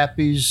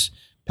 Pappy's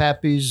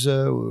Pappy's,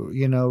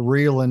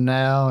 reeling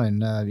now.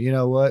 And you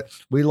know what?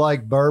 We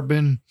like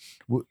bourbon.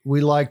 We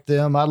like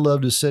them. I'd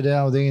love to sit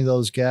down with any of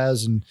those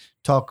guys and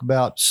talk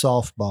about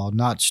softball,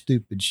 not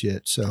stupid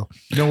shit. So,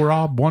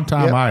 Rob, one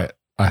time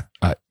I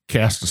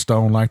cast a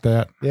stone like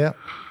that. Yeah.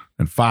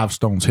 And 5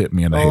 stones hit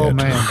me in the head. Oh,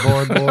 man.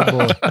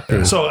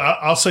 Boy. So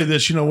I'll say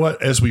this, you know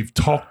what? As we've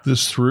talked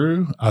this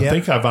through, I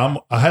think I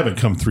haven't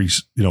come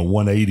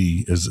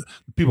 180 as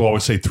people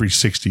always say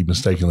 360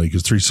 mistakenly,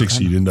 because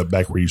 360 you'd end up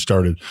back where you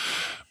started.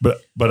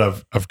 But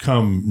I've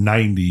come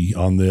 90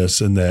 on this,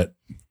 and that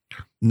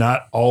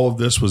not all of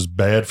this was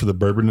bad for the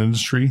bourbon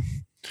industry.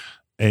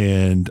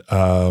 And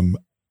I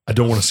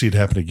don't want to see it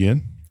happen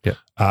again. Yeah.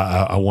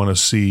 I want to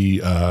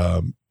see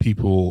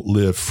people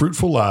live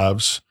fruitful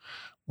lives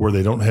where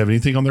they don't have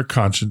anything on their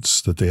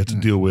conscience that they have to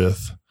deal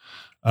with.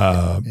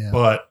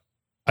 But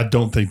I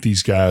don't think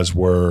these guys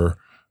were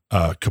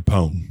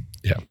Capone.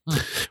 Yeah.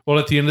 Well,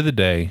 at the end of the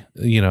day,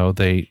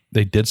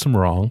 they did some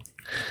wrong.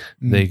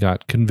 They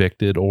got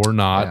convicted or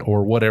not,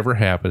 or whatever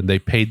happened. They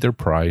paid their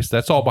price.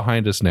 That's all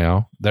behind us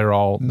now. They're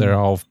all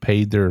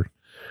paid their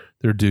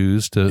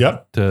dues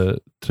to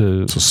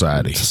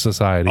society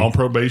on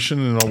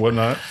probation and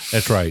whatnot.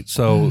 That's right.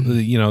 So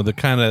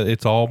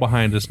it's all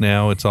behind us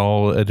now. It's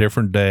all a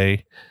different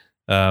day.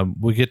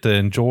 We get to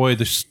enjoy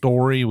the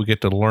story. We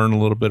get to learn a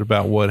little bit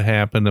about what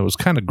happened. It was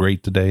kind of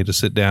great today to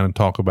sit down and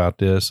talk about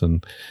this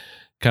and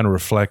kind of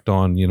reflect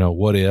on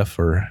what if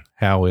or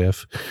how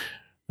if.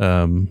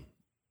 Rob,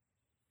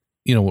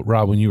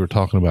 when you were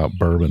talking about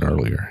bourbon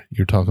earlier,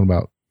 you're talking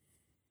about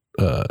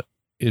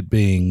it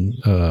being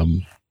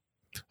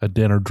a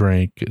dinner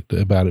drink,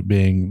 about it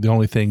being the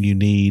only thing you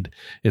need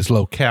is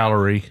low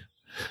calorie.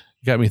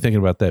 You got me thinking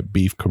about that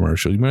beef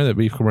commercial. You remember that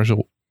beef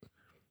commercial?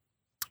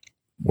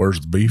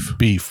 Where's the beef?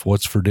 Beef.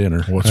 What's for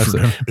dinner?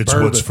 It's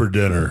bourbon. What's for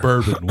dinner.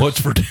 Bourbon.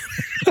 What's for dinner?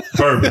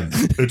 Bourbon.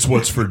 It's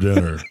what's for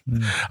dinner.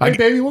 Hey,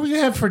 baby, what are we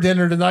going to have for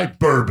dinner tonight?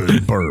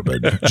 Bourbon.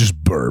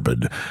 Just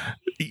bourbon. At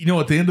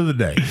the end of the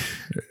day,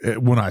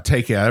 when I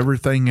take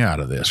everything out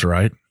of this,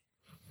 right?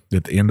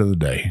 At the end of the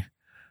day,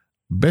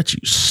 bet you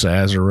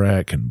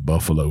Sazerac and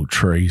Buffalo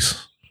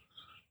Trace,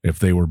 if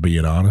they were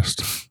being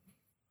honest,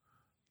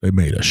 they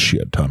made a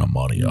shit ton of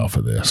money off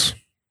of this.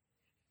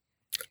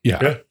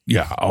 Yeah.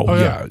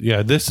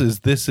 Yeah. This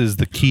is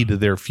the key to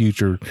their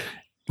future.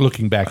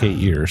 Looking back 8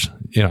 years,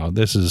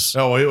 this is.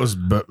 Oh, it was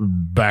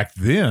back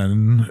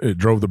then. It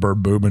drove the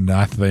bourbon boom, and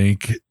I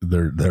think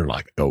they're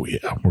like, oh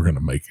yeah, we're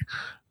gonna make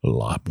a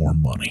lot more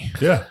money.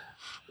 Yeah.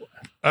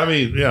 I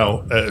mean,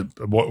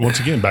 once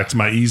again, back to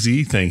my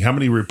Eazy-E thing. How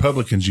many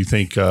Republicans you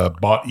think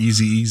bought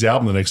Eazy-E's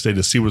album the next day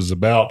to see what it's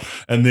about,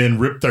 and then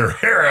ripped their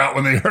hair out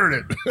when they heard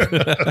it?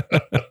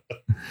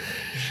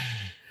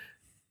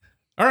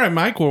 All right,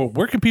 Mike. Well,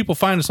 where can people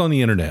find us on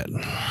the internet?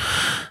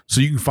 So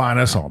you can find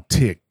us on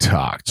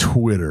TikTok,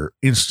 Twitter,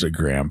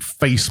 Instagram,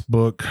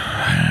 Facebook,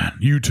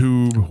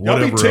 YouTube,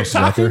 whatever else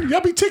out there.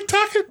 Y'all be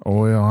TikToking?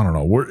 Oh, well, I don't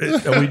know.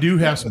 We do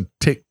have some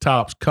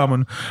TikToks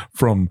coming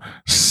from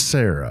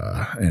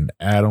Sarah and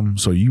Adam,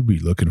 so you be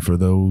looking for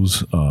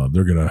those.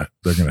 They're gonna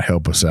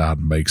help us out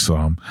and make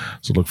some.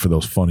 So look for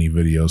those funny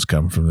videos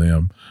coming from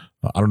them.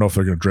 I don't know if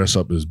they're gonna dress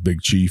up as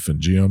Big Chief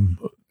and Jim.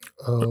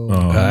 I want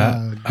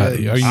to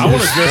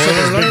dress up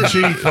as Big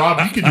Chief.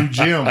 Rob, you could do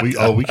Jim.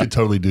 We could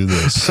totally do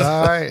this.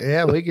 All right,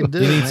 yeah, we can do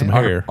it. You need some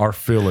hair. Our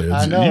affiliates.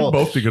 I know. You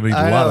both are going to need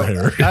a lot of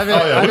hair.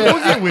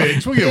 We'll get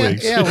wigs. We'll get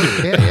wigs.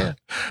 Yeah.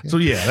 So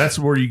that's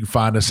where you can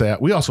find us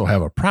at. We also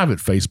have a private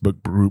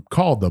Facebook group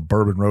called the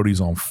Bourbon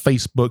Roadies on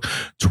Facebook,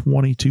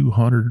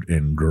 2,200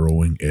 and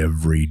growing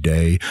every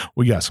day.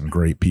 We got some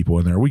great people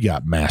in there. We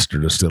got master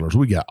distillers.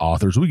 We got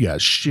authors. We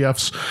got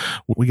chefs.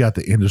 We got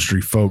the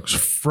industry folks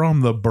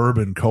from the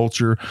bourbon culture.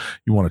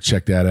 You want to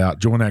check that out.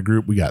 Join that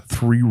group. We got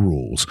 3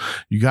 rules.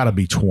 You got to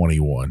be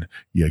 21.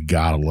 You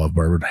got to love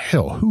bourbon.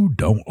 Hell, who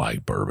don't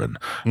like bourbon?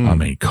 I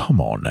mean,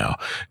 come on now.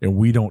 And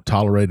we don't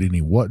tolerate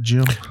any what,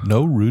 Jim?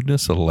 No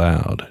rudeness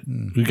allowed.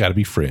 We got to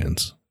be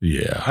friends.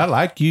 Yeah. I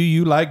like you.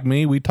 You like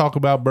me. We talk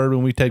about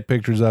bourbon. We take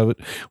pictures of it.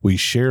 We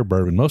share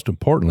bourbon. Most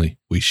importantly,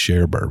 we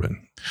share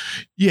bourbon.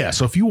 Yeah.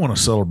 So if you want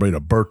to celebrate a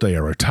birthday,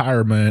 a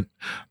retirement,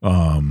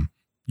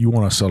 you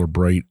want to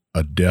celebrate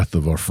a death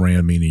of a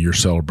friend, meaning you're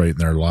celebrating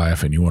their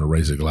life and you want to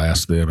raise a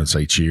glass to them and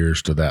say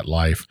cheers to that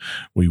life,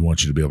 we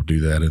want you to be able to do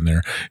that in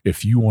there.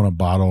 If you want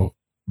to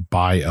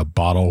buy a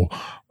bottle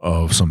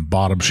of some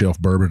bottom shelf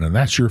bourbon and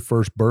that's your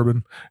first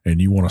bourbon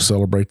and you want to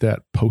celebrate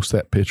that, post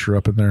that picture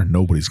up in there.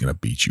 Nobody's going to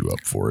beat you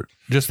up for it.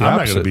 I'm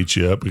not going to beat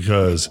you up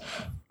because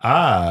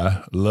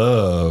I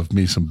love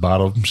me some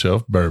bottom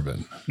shelf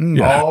bourbon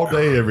all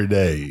day, every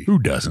day. Who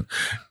doesn't?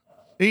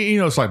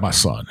 It's like my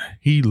son.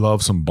 He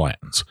loves some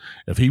Blantons.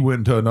 If he went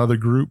into another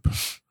group,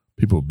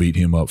 people would beat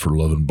him up for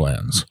loving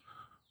Blantons.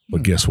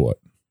 But guess what?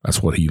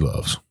 That's what he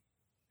loves.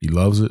 He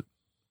loves it.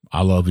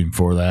 I love him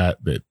for that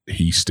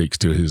he sticks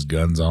to his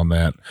guns on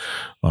that.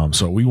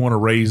 So we want to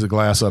raise the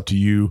glass up to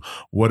you.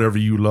 Whatever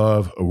you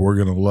love, we're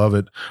going to love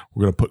it.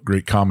 We're going to put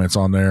great comments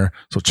on there.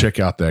 So check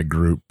out that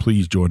group.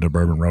 Please join the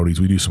Bourbon Roadies.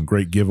 We do some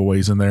great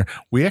giveaways in there.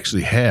 We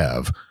actually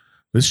have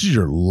This is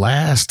your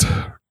last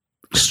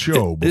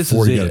show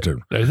before you get to.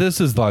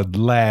 This is the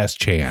last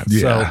chance.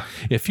 Yeah. So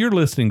if you're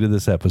listening to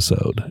this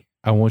episode,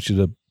 I want you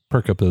to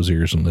perk up those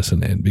ears and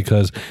listen in,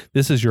 because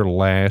this is your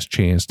last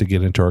chance to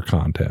get into our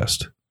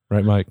contest.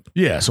 Right, Mike?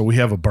 Yeah, so we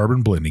have a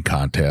bourbon blending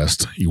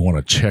contest. You want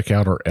to check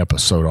out our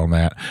episode on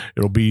that.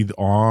 It'll be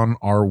on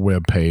our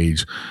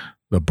webpage,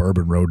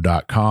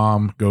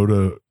 thebourbonroad.com. Go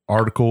to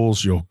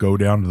articles. You'll go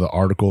down to the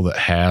article that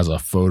has a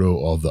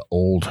photo of the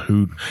old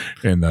hoot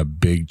and the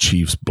Big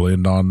Chief's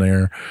blend on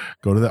there.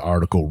 Go to the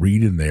article,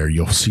 read in there.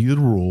 You'll see the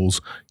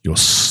rules. You'll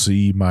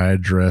see my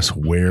address,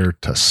 where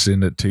to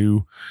send it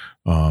to.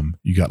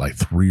 You got like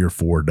 3 or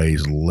 4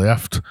 days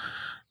left.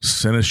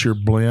 Send us your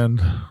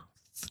blend.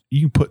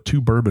 You can put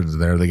 2 bourbons in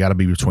there. They got to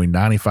be between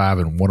 95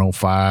 and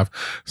 105.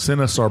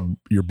 Send us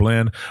your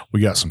blend.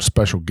 We got some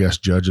special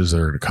guest judges that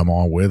are going to come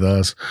on with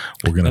us.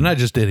 We're going to, not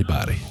just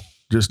anybody.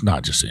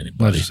 Not just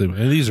anybody.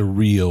 And these are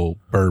real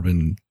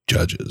bourbon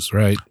judges,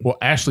 right? Well,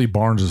 Ashley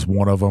Barnes is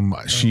one of them.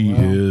 She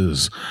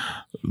is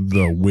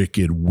the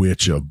wicked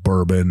witch of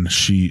bourbon.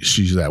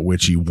 She's that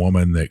witchy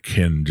woman that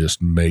can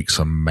just make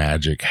some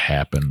magic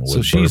happen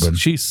with bourbon.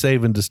 She's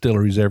saving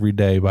distilleries every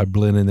day by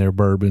blending their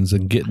bourbons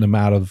and getting them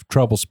out of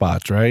trouble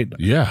spots, right?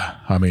 Yeah.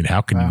 I mean,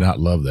 how can you not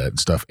love that and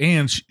stuff?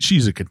 And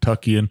she's a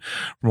Kentuckian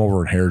from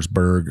over in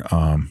Harrisburg.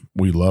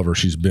 We love her.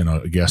 She's been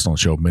a guest on the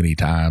show many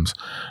times.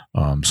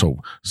 So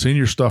send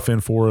your stuff in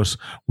for us.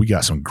 We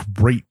got some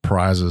great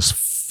prizes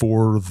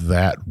for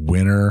that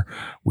winner.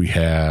 We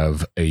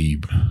have a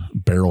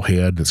barrel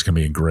head that's going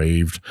to be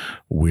engraved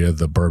with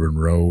the Bourbon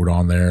Road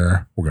on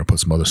there. We're going to put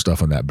some other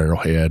stuff on that barrel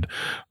head.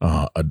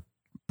 A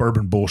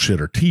Bourbon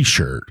Bullshitter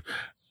t-shirt,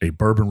 a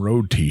Bourbon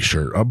Road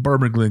t-shirt, a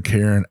Bourbon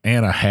Glencairn,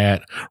 and a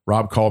hat.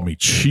 Rob called me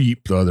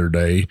cheap the other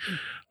day.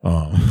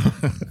 What?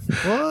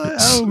 I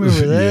don't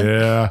remember that.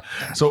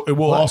 Yeah. So it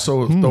will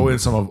also throw in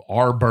some of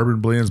our bourbon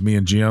blends, me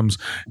and Jim's.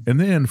 And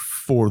then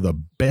for the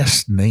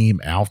best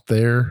name out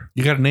there,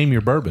 you got to name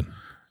your bourbon.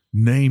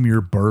 Name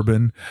your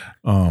bourbon.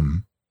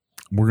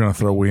 We're going to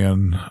throw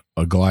in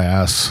a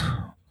glass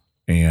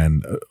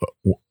and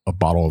a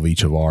bottle of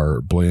each of our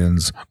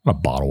blends, a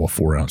bottle, a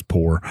 4-ounce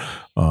pour.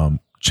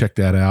 Check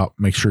that out.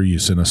 Make sure you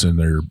send us in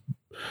there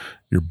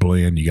your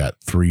blend. You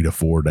got 3 to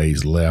 4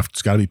 days left.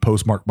 It's got to be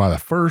postmarked by the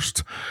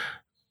 1st.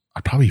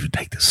 I'd probably even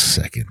take the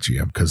 2nd,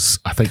 Jim, because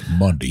I think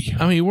Monday.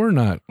 I mean, we're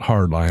not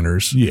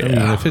hardliners. Yeah. I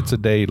mean, if it's a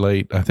day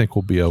late, I think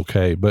we'll be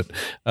okay. But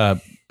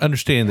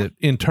understand that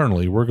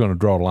internally, we're going to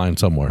draw a line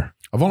somewhere.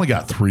 I've only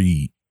got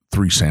three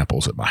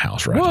samples at my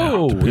house right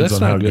now. Depends that's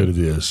on not how good. good it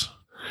is.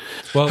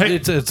 Well, hey,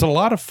 it's a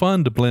lot of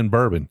fun to blend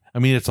bourbon. I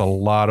mean, it's a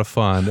lot of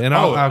fun, and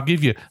I'll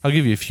give you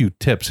a few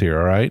tips here.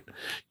 All right,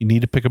 you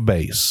need to pick a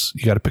base.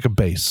 You got to pick a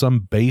base, some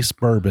base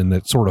bourbon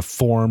that sort of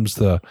forms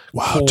the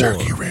Wild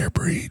Turkey Rare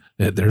Breed.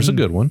 There's a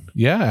good one.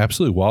 Yeah,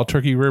 absolutely. Wild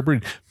Turkey Rare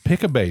Breed.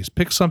 Pick a base.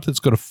 Pick something that's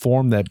going to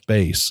form that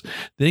base.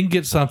 Then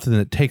get something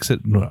that takes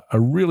it in a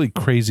really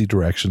crazy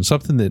direction.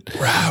 Something that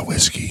rye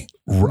whiskey.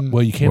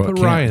 Well, you can't put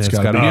rye in it. It's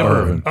got to be a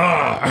bourbon.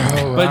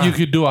 But you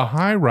could do a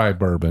high rye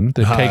bourbon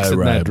that takes it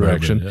in that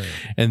direction. Bourbon,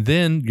 yeah. And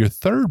then your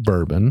third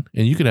bourbon,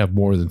 and you can have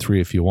more than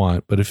 3 if you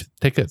want, but if you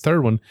take that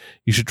third one,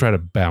 you should try to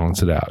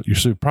balance it out.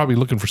 You're probably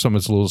looking for something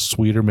that's a little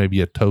sweeter,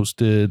 maybe a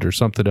toasted or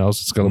something else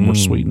that's got a little more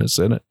sweetness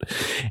in it.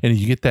 And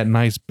you get that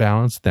nice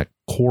balance, that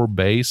core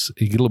base,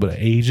 you get a little bit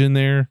of age in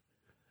there.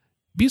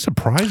 Be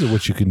surprised at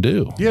what you can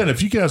do. Yeah, and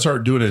if you guys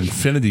aren't doing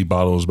infinity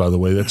bottles, by the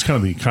way, that's kind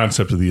of the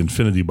concept of the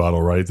infinity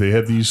bottle, right? They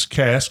have these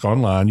casks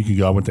online. You can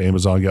go. I went to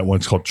Amazon, got one.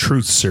 It's called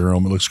Truth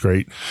Serum. It looks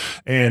great,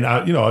 and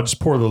I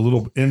just pour the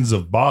little ends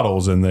of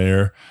bottles in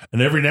there,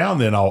 and every now and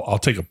then I'll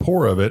take a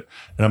pour of it,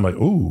 and I'm like,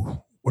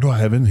 ooh, what do I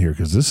have in here?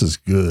 Because this is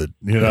good,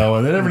 And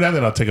then every now and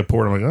then I'll take a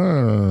pour, and I'm like,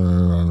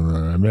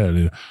 oh,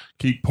 man,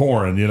 keep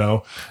pouring,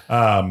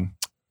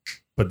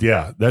 But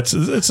yeah, it's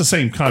the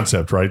same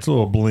concept, right? It's a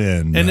little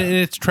blend. And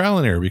it's trial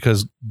and error,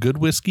 because good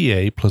whiskey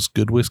A plus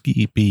good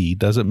whiskey B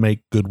doesn't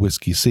make good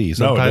whiskey C.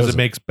 Sometimes it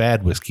makes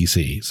bad whiskey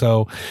C.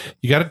 So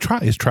you got to try.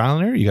 It's trial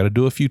and error. You got to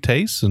do a few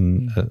tastes.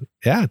 And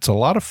it's a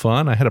lot of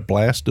fun. I had a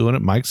blast doing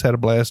it. Mike's had a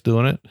blast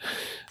doing it.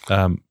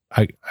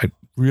 I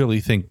really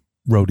think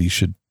roadies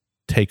should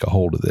take a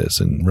hold of this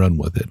and run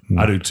with it. And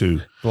I do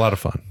too. A lot of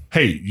fun.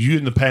 Hey, you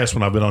in the past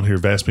when I've been on here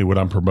have asked me what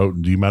I'm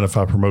promoting. Do you mind if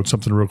I promote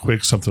something real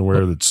quick? Something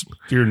that's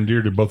dear and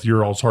dear to both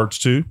your all's hearts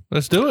too?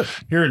 Let's do it.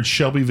 Here in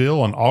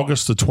Shelbyville on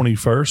August the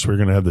 21st, we're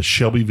going to have the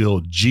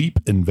Shelbyville Jeep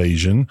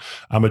Invasion.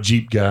 I'm a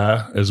Jeep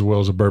guy as well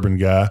as a bourbon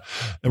guy.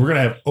 And we're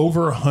going to have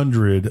over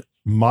 100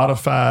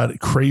 modified,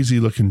 crazy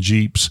looking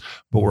Jeeps,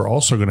 but we're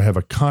also going to have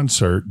a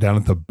concert down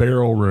at the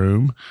Barrel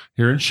Room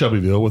here in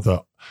Shelbyville with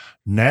a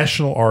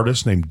national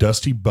artist named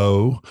Dusty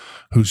Bowe,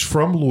 who's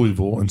from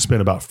Louisville and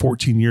spent about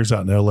 14 years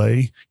out in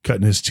LA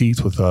cutting his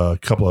teeth with a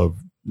couple of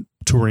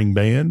touring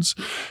bands.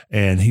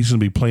 And he's going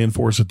to be playing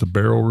for us at the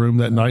Barrel Room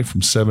that night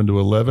from 7 to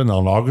 11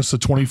 on August the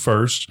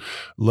 21st.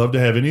 Love to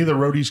have any of the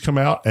roadies come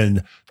out.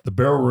 And the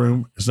Barrel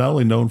Room is not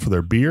only known for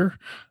their beer,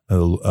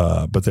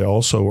 but they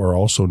also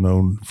are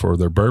known for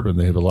their bourbon.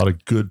 They have a lot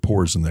of good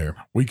pours in there.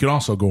 We can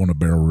also go in the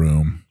Barrel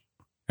Room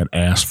and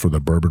ask for the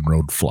Bourbon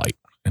Road Flight.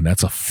 And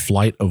that's a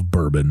flight of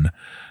bourbon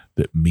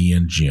that me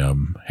and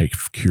Jim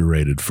have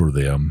curated for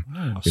them.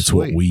 Oh, it's sweet.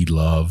 what we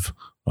love.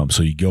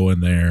 So you go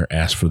in there,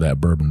 ask for that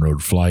Bourbon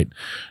Road Flight.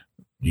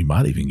 You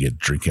might even get a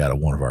drink out of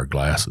one of our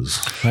glasses.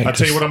 I'll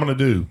tell you what I'm going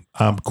to do.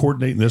 I'm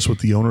coordinating this with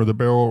the owner of the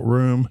Barrel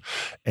Room,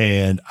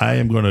 and I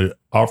am going to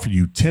offer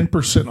you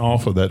 10%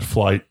 off of that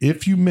flight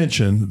if you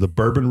mention the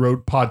Bourbon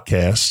Road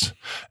podcast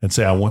and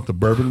say, I want the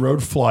Bourbon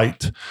Road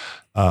Flight.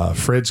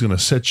 Fred's going to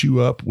set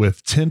you up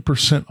with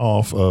 10%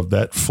 off of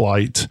that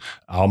flight.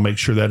 I'll make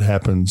sure that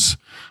happens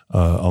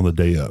on the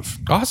day of.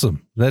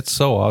 Awesome. That's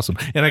so awesome.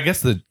 And I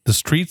guess the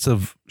streets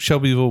of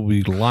Shelbyville will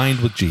be lined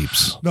with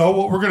Jeeps. No,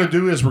 what we're going to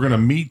do is we're going to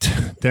meet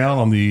down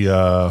on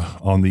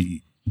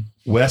the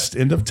west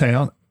end of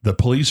town. The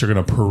police are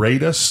going to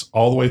parade us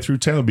all the way through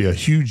town. There'll be a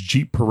huge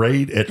Jeep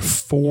parade at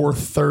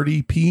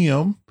 4:30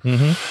 p.m.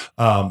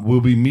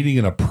 We'll be meeting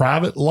in a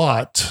private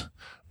lot,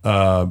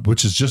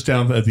 which is just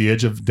down at the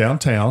edge of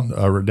downtown,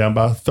 down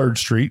by 3rd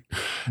Street.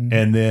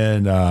 And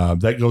then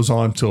that goes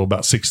on till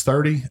about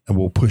 6:30, and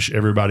we'll push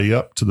everybody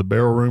up to the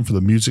Barrel Room for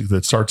the music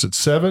that starts at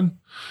 7.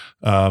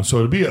 So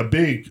it'll be a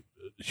big,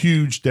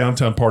 huge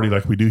downtown party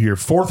like we do here.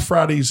 Fourth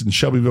Fridays in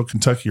Shelbyville,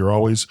 Kentucky are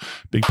always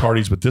big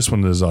parties, but this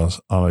one is on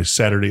a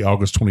Saturday,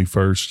 August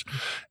 21st.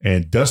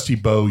 And Dusty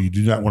Bow, you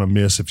do not want to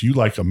miss. If you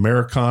like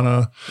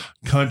Americana,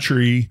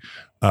 country,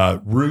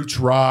 roots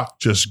rock,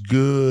 just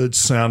good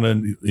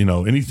sounding,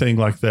 anything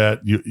like that,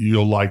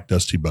 you'll like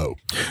Dusty Bow.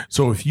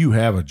 So if you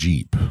have a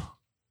Jeep,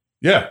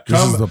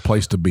 this is the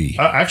place to be.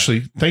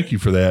 Actually, thank you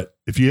for that.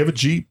 If you have a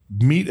Jeep,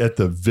 meet at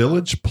the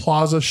Village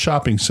Plaza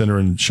Shopping Center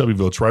in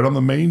Shelbyville. It's right on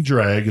the main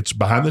drag. It's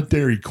behind the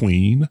Dairy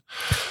Queen.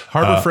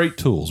 Harbor Freight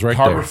Tools, right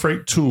Harbor there.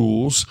 Freight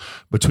Tools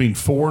between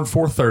 4 and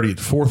 4:30. At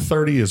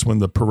 4:30 is when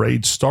the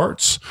parade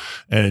starts,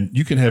 and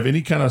you can have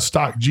any kind of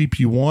stock Jeep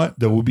you want.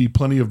 There will be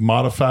plenty of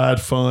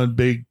modified, fun,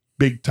 big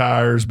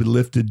tires, be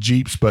lifted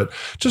Jeeps, but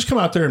just come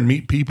out there and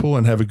meet people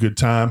and have a good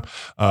time.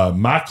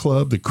 My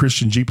club, the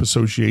Christian Jeep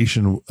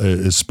Association,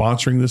 is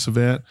sponsoring this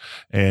event,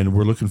 and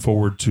we're looking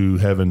forward to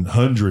having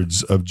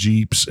hundreds of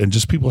Jeeps and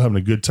just people having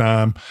a good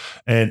time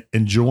and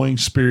enjoying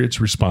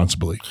spirits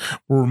responsibly.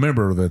 Well,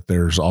 remember that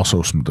there's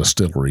also some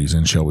distilleries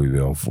in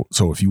Shelbyville.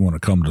 So if you want to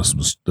come to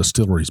some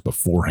distilleries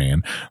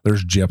beforehand,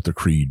 there's Jephthah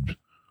Creed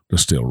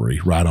Distillery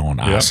right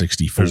on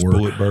I-64. There's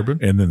Bullet Bourbon.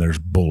 And then there's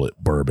Bullet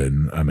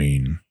Bourbon. I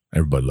mean,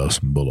 everybody loves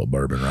some Bullet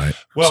Bourbon, right?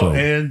 Well,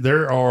 and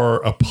there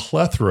are a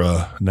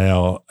plethora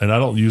now, and I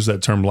don't use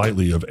that term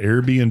lightly, of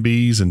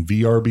Airbnbs and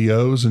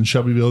VRBOs in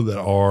Shelbyville that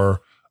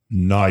are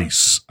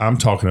nice. I'm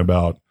talking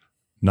about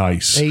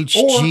nice.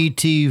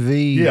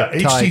 HGTV.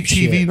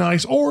 HGTV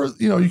nice. Or,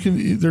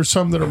 there's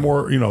some that are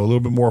more, a little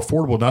bit more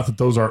affordable. Not that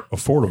those aren't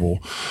affordable.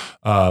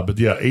 But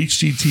yeah,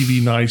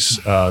 HGTV nice.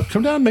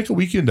 Come down and make a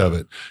weekend of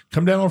it.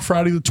 Come down on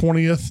Friday the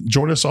 20th.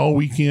 Join us all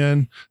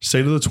weekend.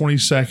 Stay to the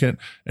 22nd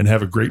and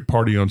have a great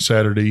party on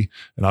Saturday.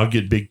 And I'll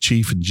get Big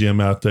Chief and Jim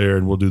out there,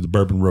 and we'll do the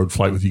Bourbon Road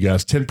Flight with you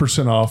guys.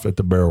 10% off at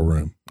the Barrel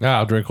Room.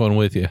 I'll drink one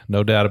with you.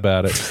 No doubt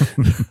about it.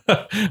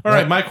 All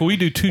right, Michael, we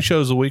do 2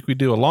 shows a week. We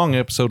do a long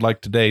episode like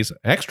today's,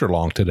 extra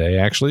long today,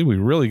 actually. We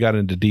really got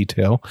into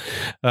detail.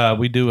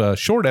 We do a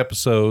short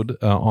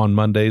episode on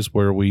Mondays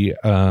where we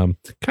kind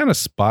of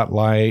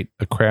spotlight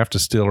a craft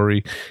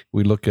distillery.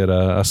 We look at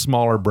a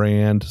smaller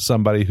brand,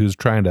 somebody who's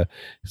trying to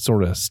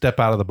sort of step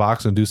out of the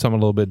box and do something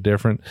a little bit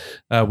different.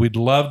 We'd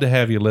love to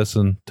have you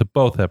listen to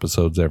both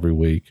episodes every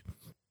week.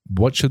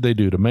 What should they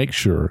do to make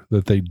sure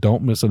that they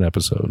don't miss an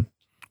episode?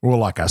 Well,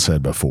 like I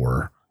said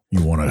before,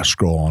 you want to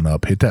scroll on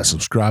up, hit that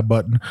subscribe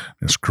button,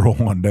 and scroll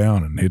on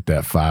down and hit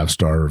that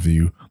 5-star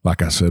review.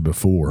 Like I said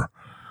before,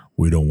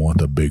 we don't want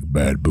the big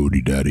bad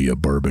booty daddy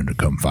of bourbon to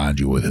come find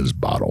you with his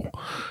bottle.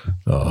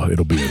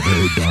 It'll be a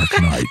very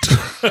dark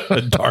night.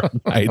 A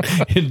dark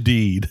night,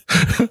 indeed.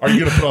 Are you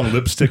going to put on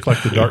lipstick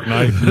like the Dark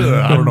Knight?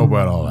 I don't know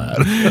about all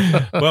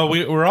that. Well,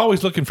 we're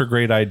always looking for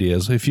great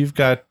ideas. If you've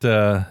got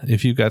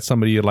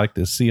somebody you'd like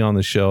to see on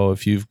the show,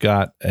 if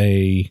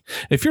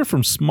you're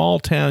from small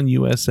town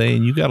USA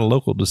and you've got a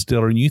local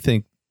distiller and you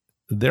think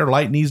their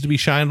light needs to be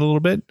shined a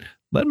little bit,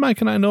 let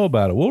Mike and I know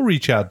about it. We'll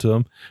reach out to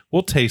them.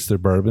 We'll taste their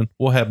bourbon.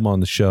 We'll have them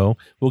on the show.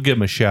 We'll give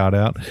them a shout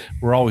out.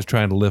 We're always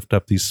trying to lift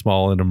up these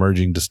small and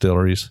emerging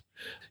distilleries.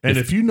 And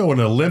if you know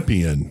an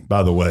Olympian,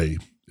 by the way,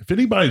 if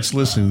anybody's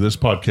listening to this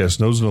podcast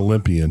knows an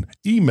Olympian,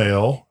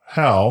 email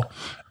Hal,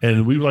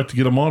 and we would like to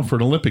get them on for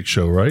an Olympic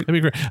show, right? That'd be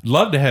great. I'd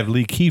love to have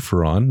Lee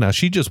Kiefer on. Now,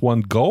 she just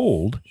won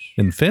gold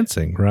in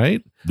fencing,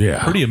 right?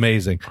 Yeah. Pretty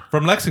amazing.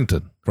 From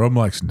Lexington.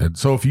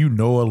 So if you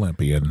know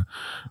Olympian,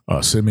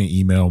 send me an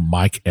email,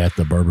 Mike at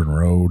the Bourbon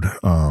Road.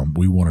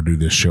 We want to do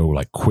this show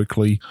like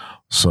quickly.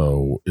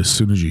 So as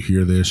soon as you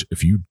hear this,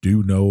 if you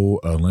do know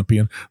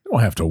Olympian, they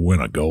don't have to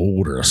win a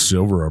gold or a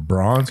silver or a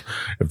bronze.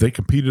 If they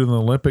competed in the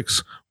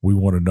Olympics, we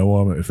want to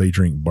know them. If they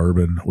drink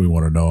bourbon, we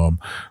want to know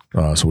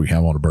them. So we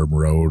have them on the Bourbon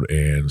Road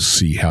and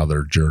see how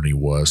their journey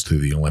was to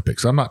the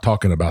Olympics. I'm not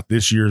talking about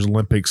this year's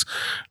Olympics.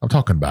 I'm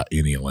talking about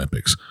any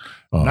Olympics.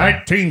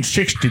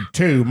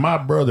 1962, my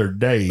brother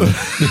Dave.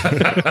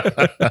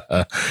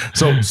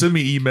 So send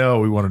me email.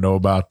 We want to know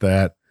about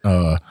that.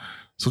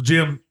 So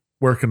Jim,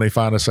 where can they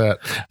find us at?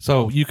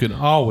 So you can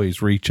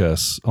always reach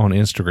us on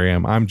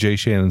Instagram. I'm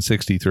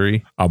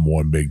JShannon63. I'm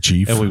One Big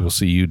Chief. And we will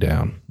see you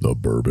down the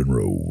Bourbon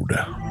Road.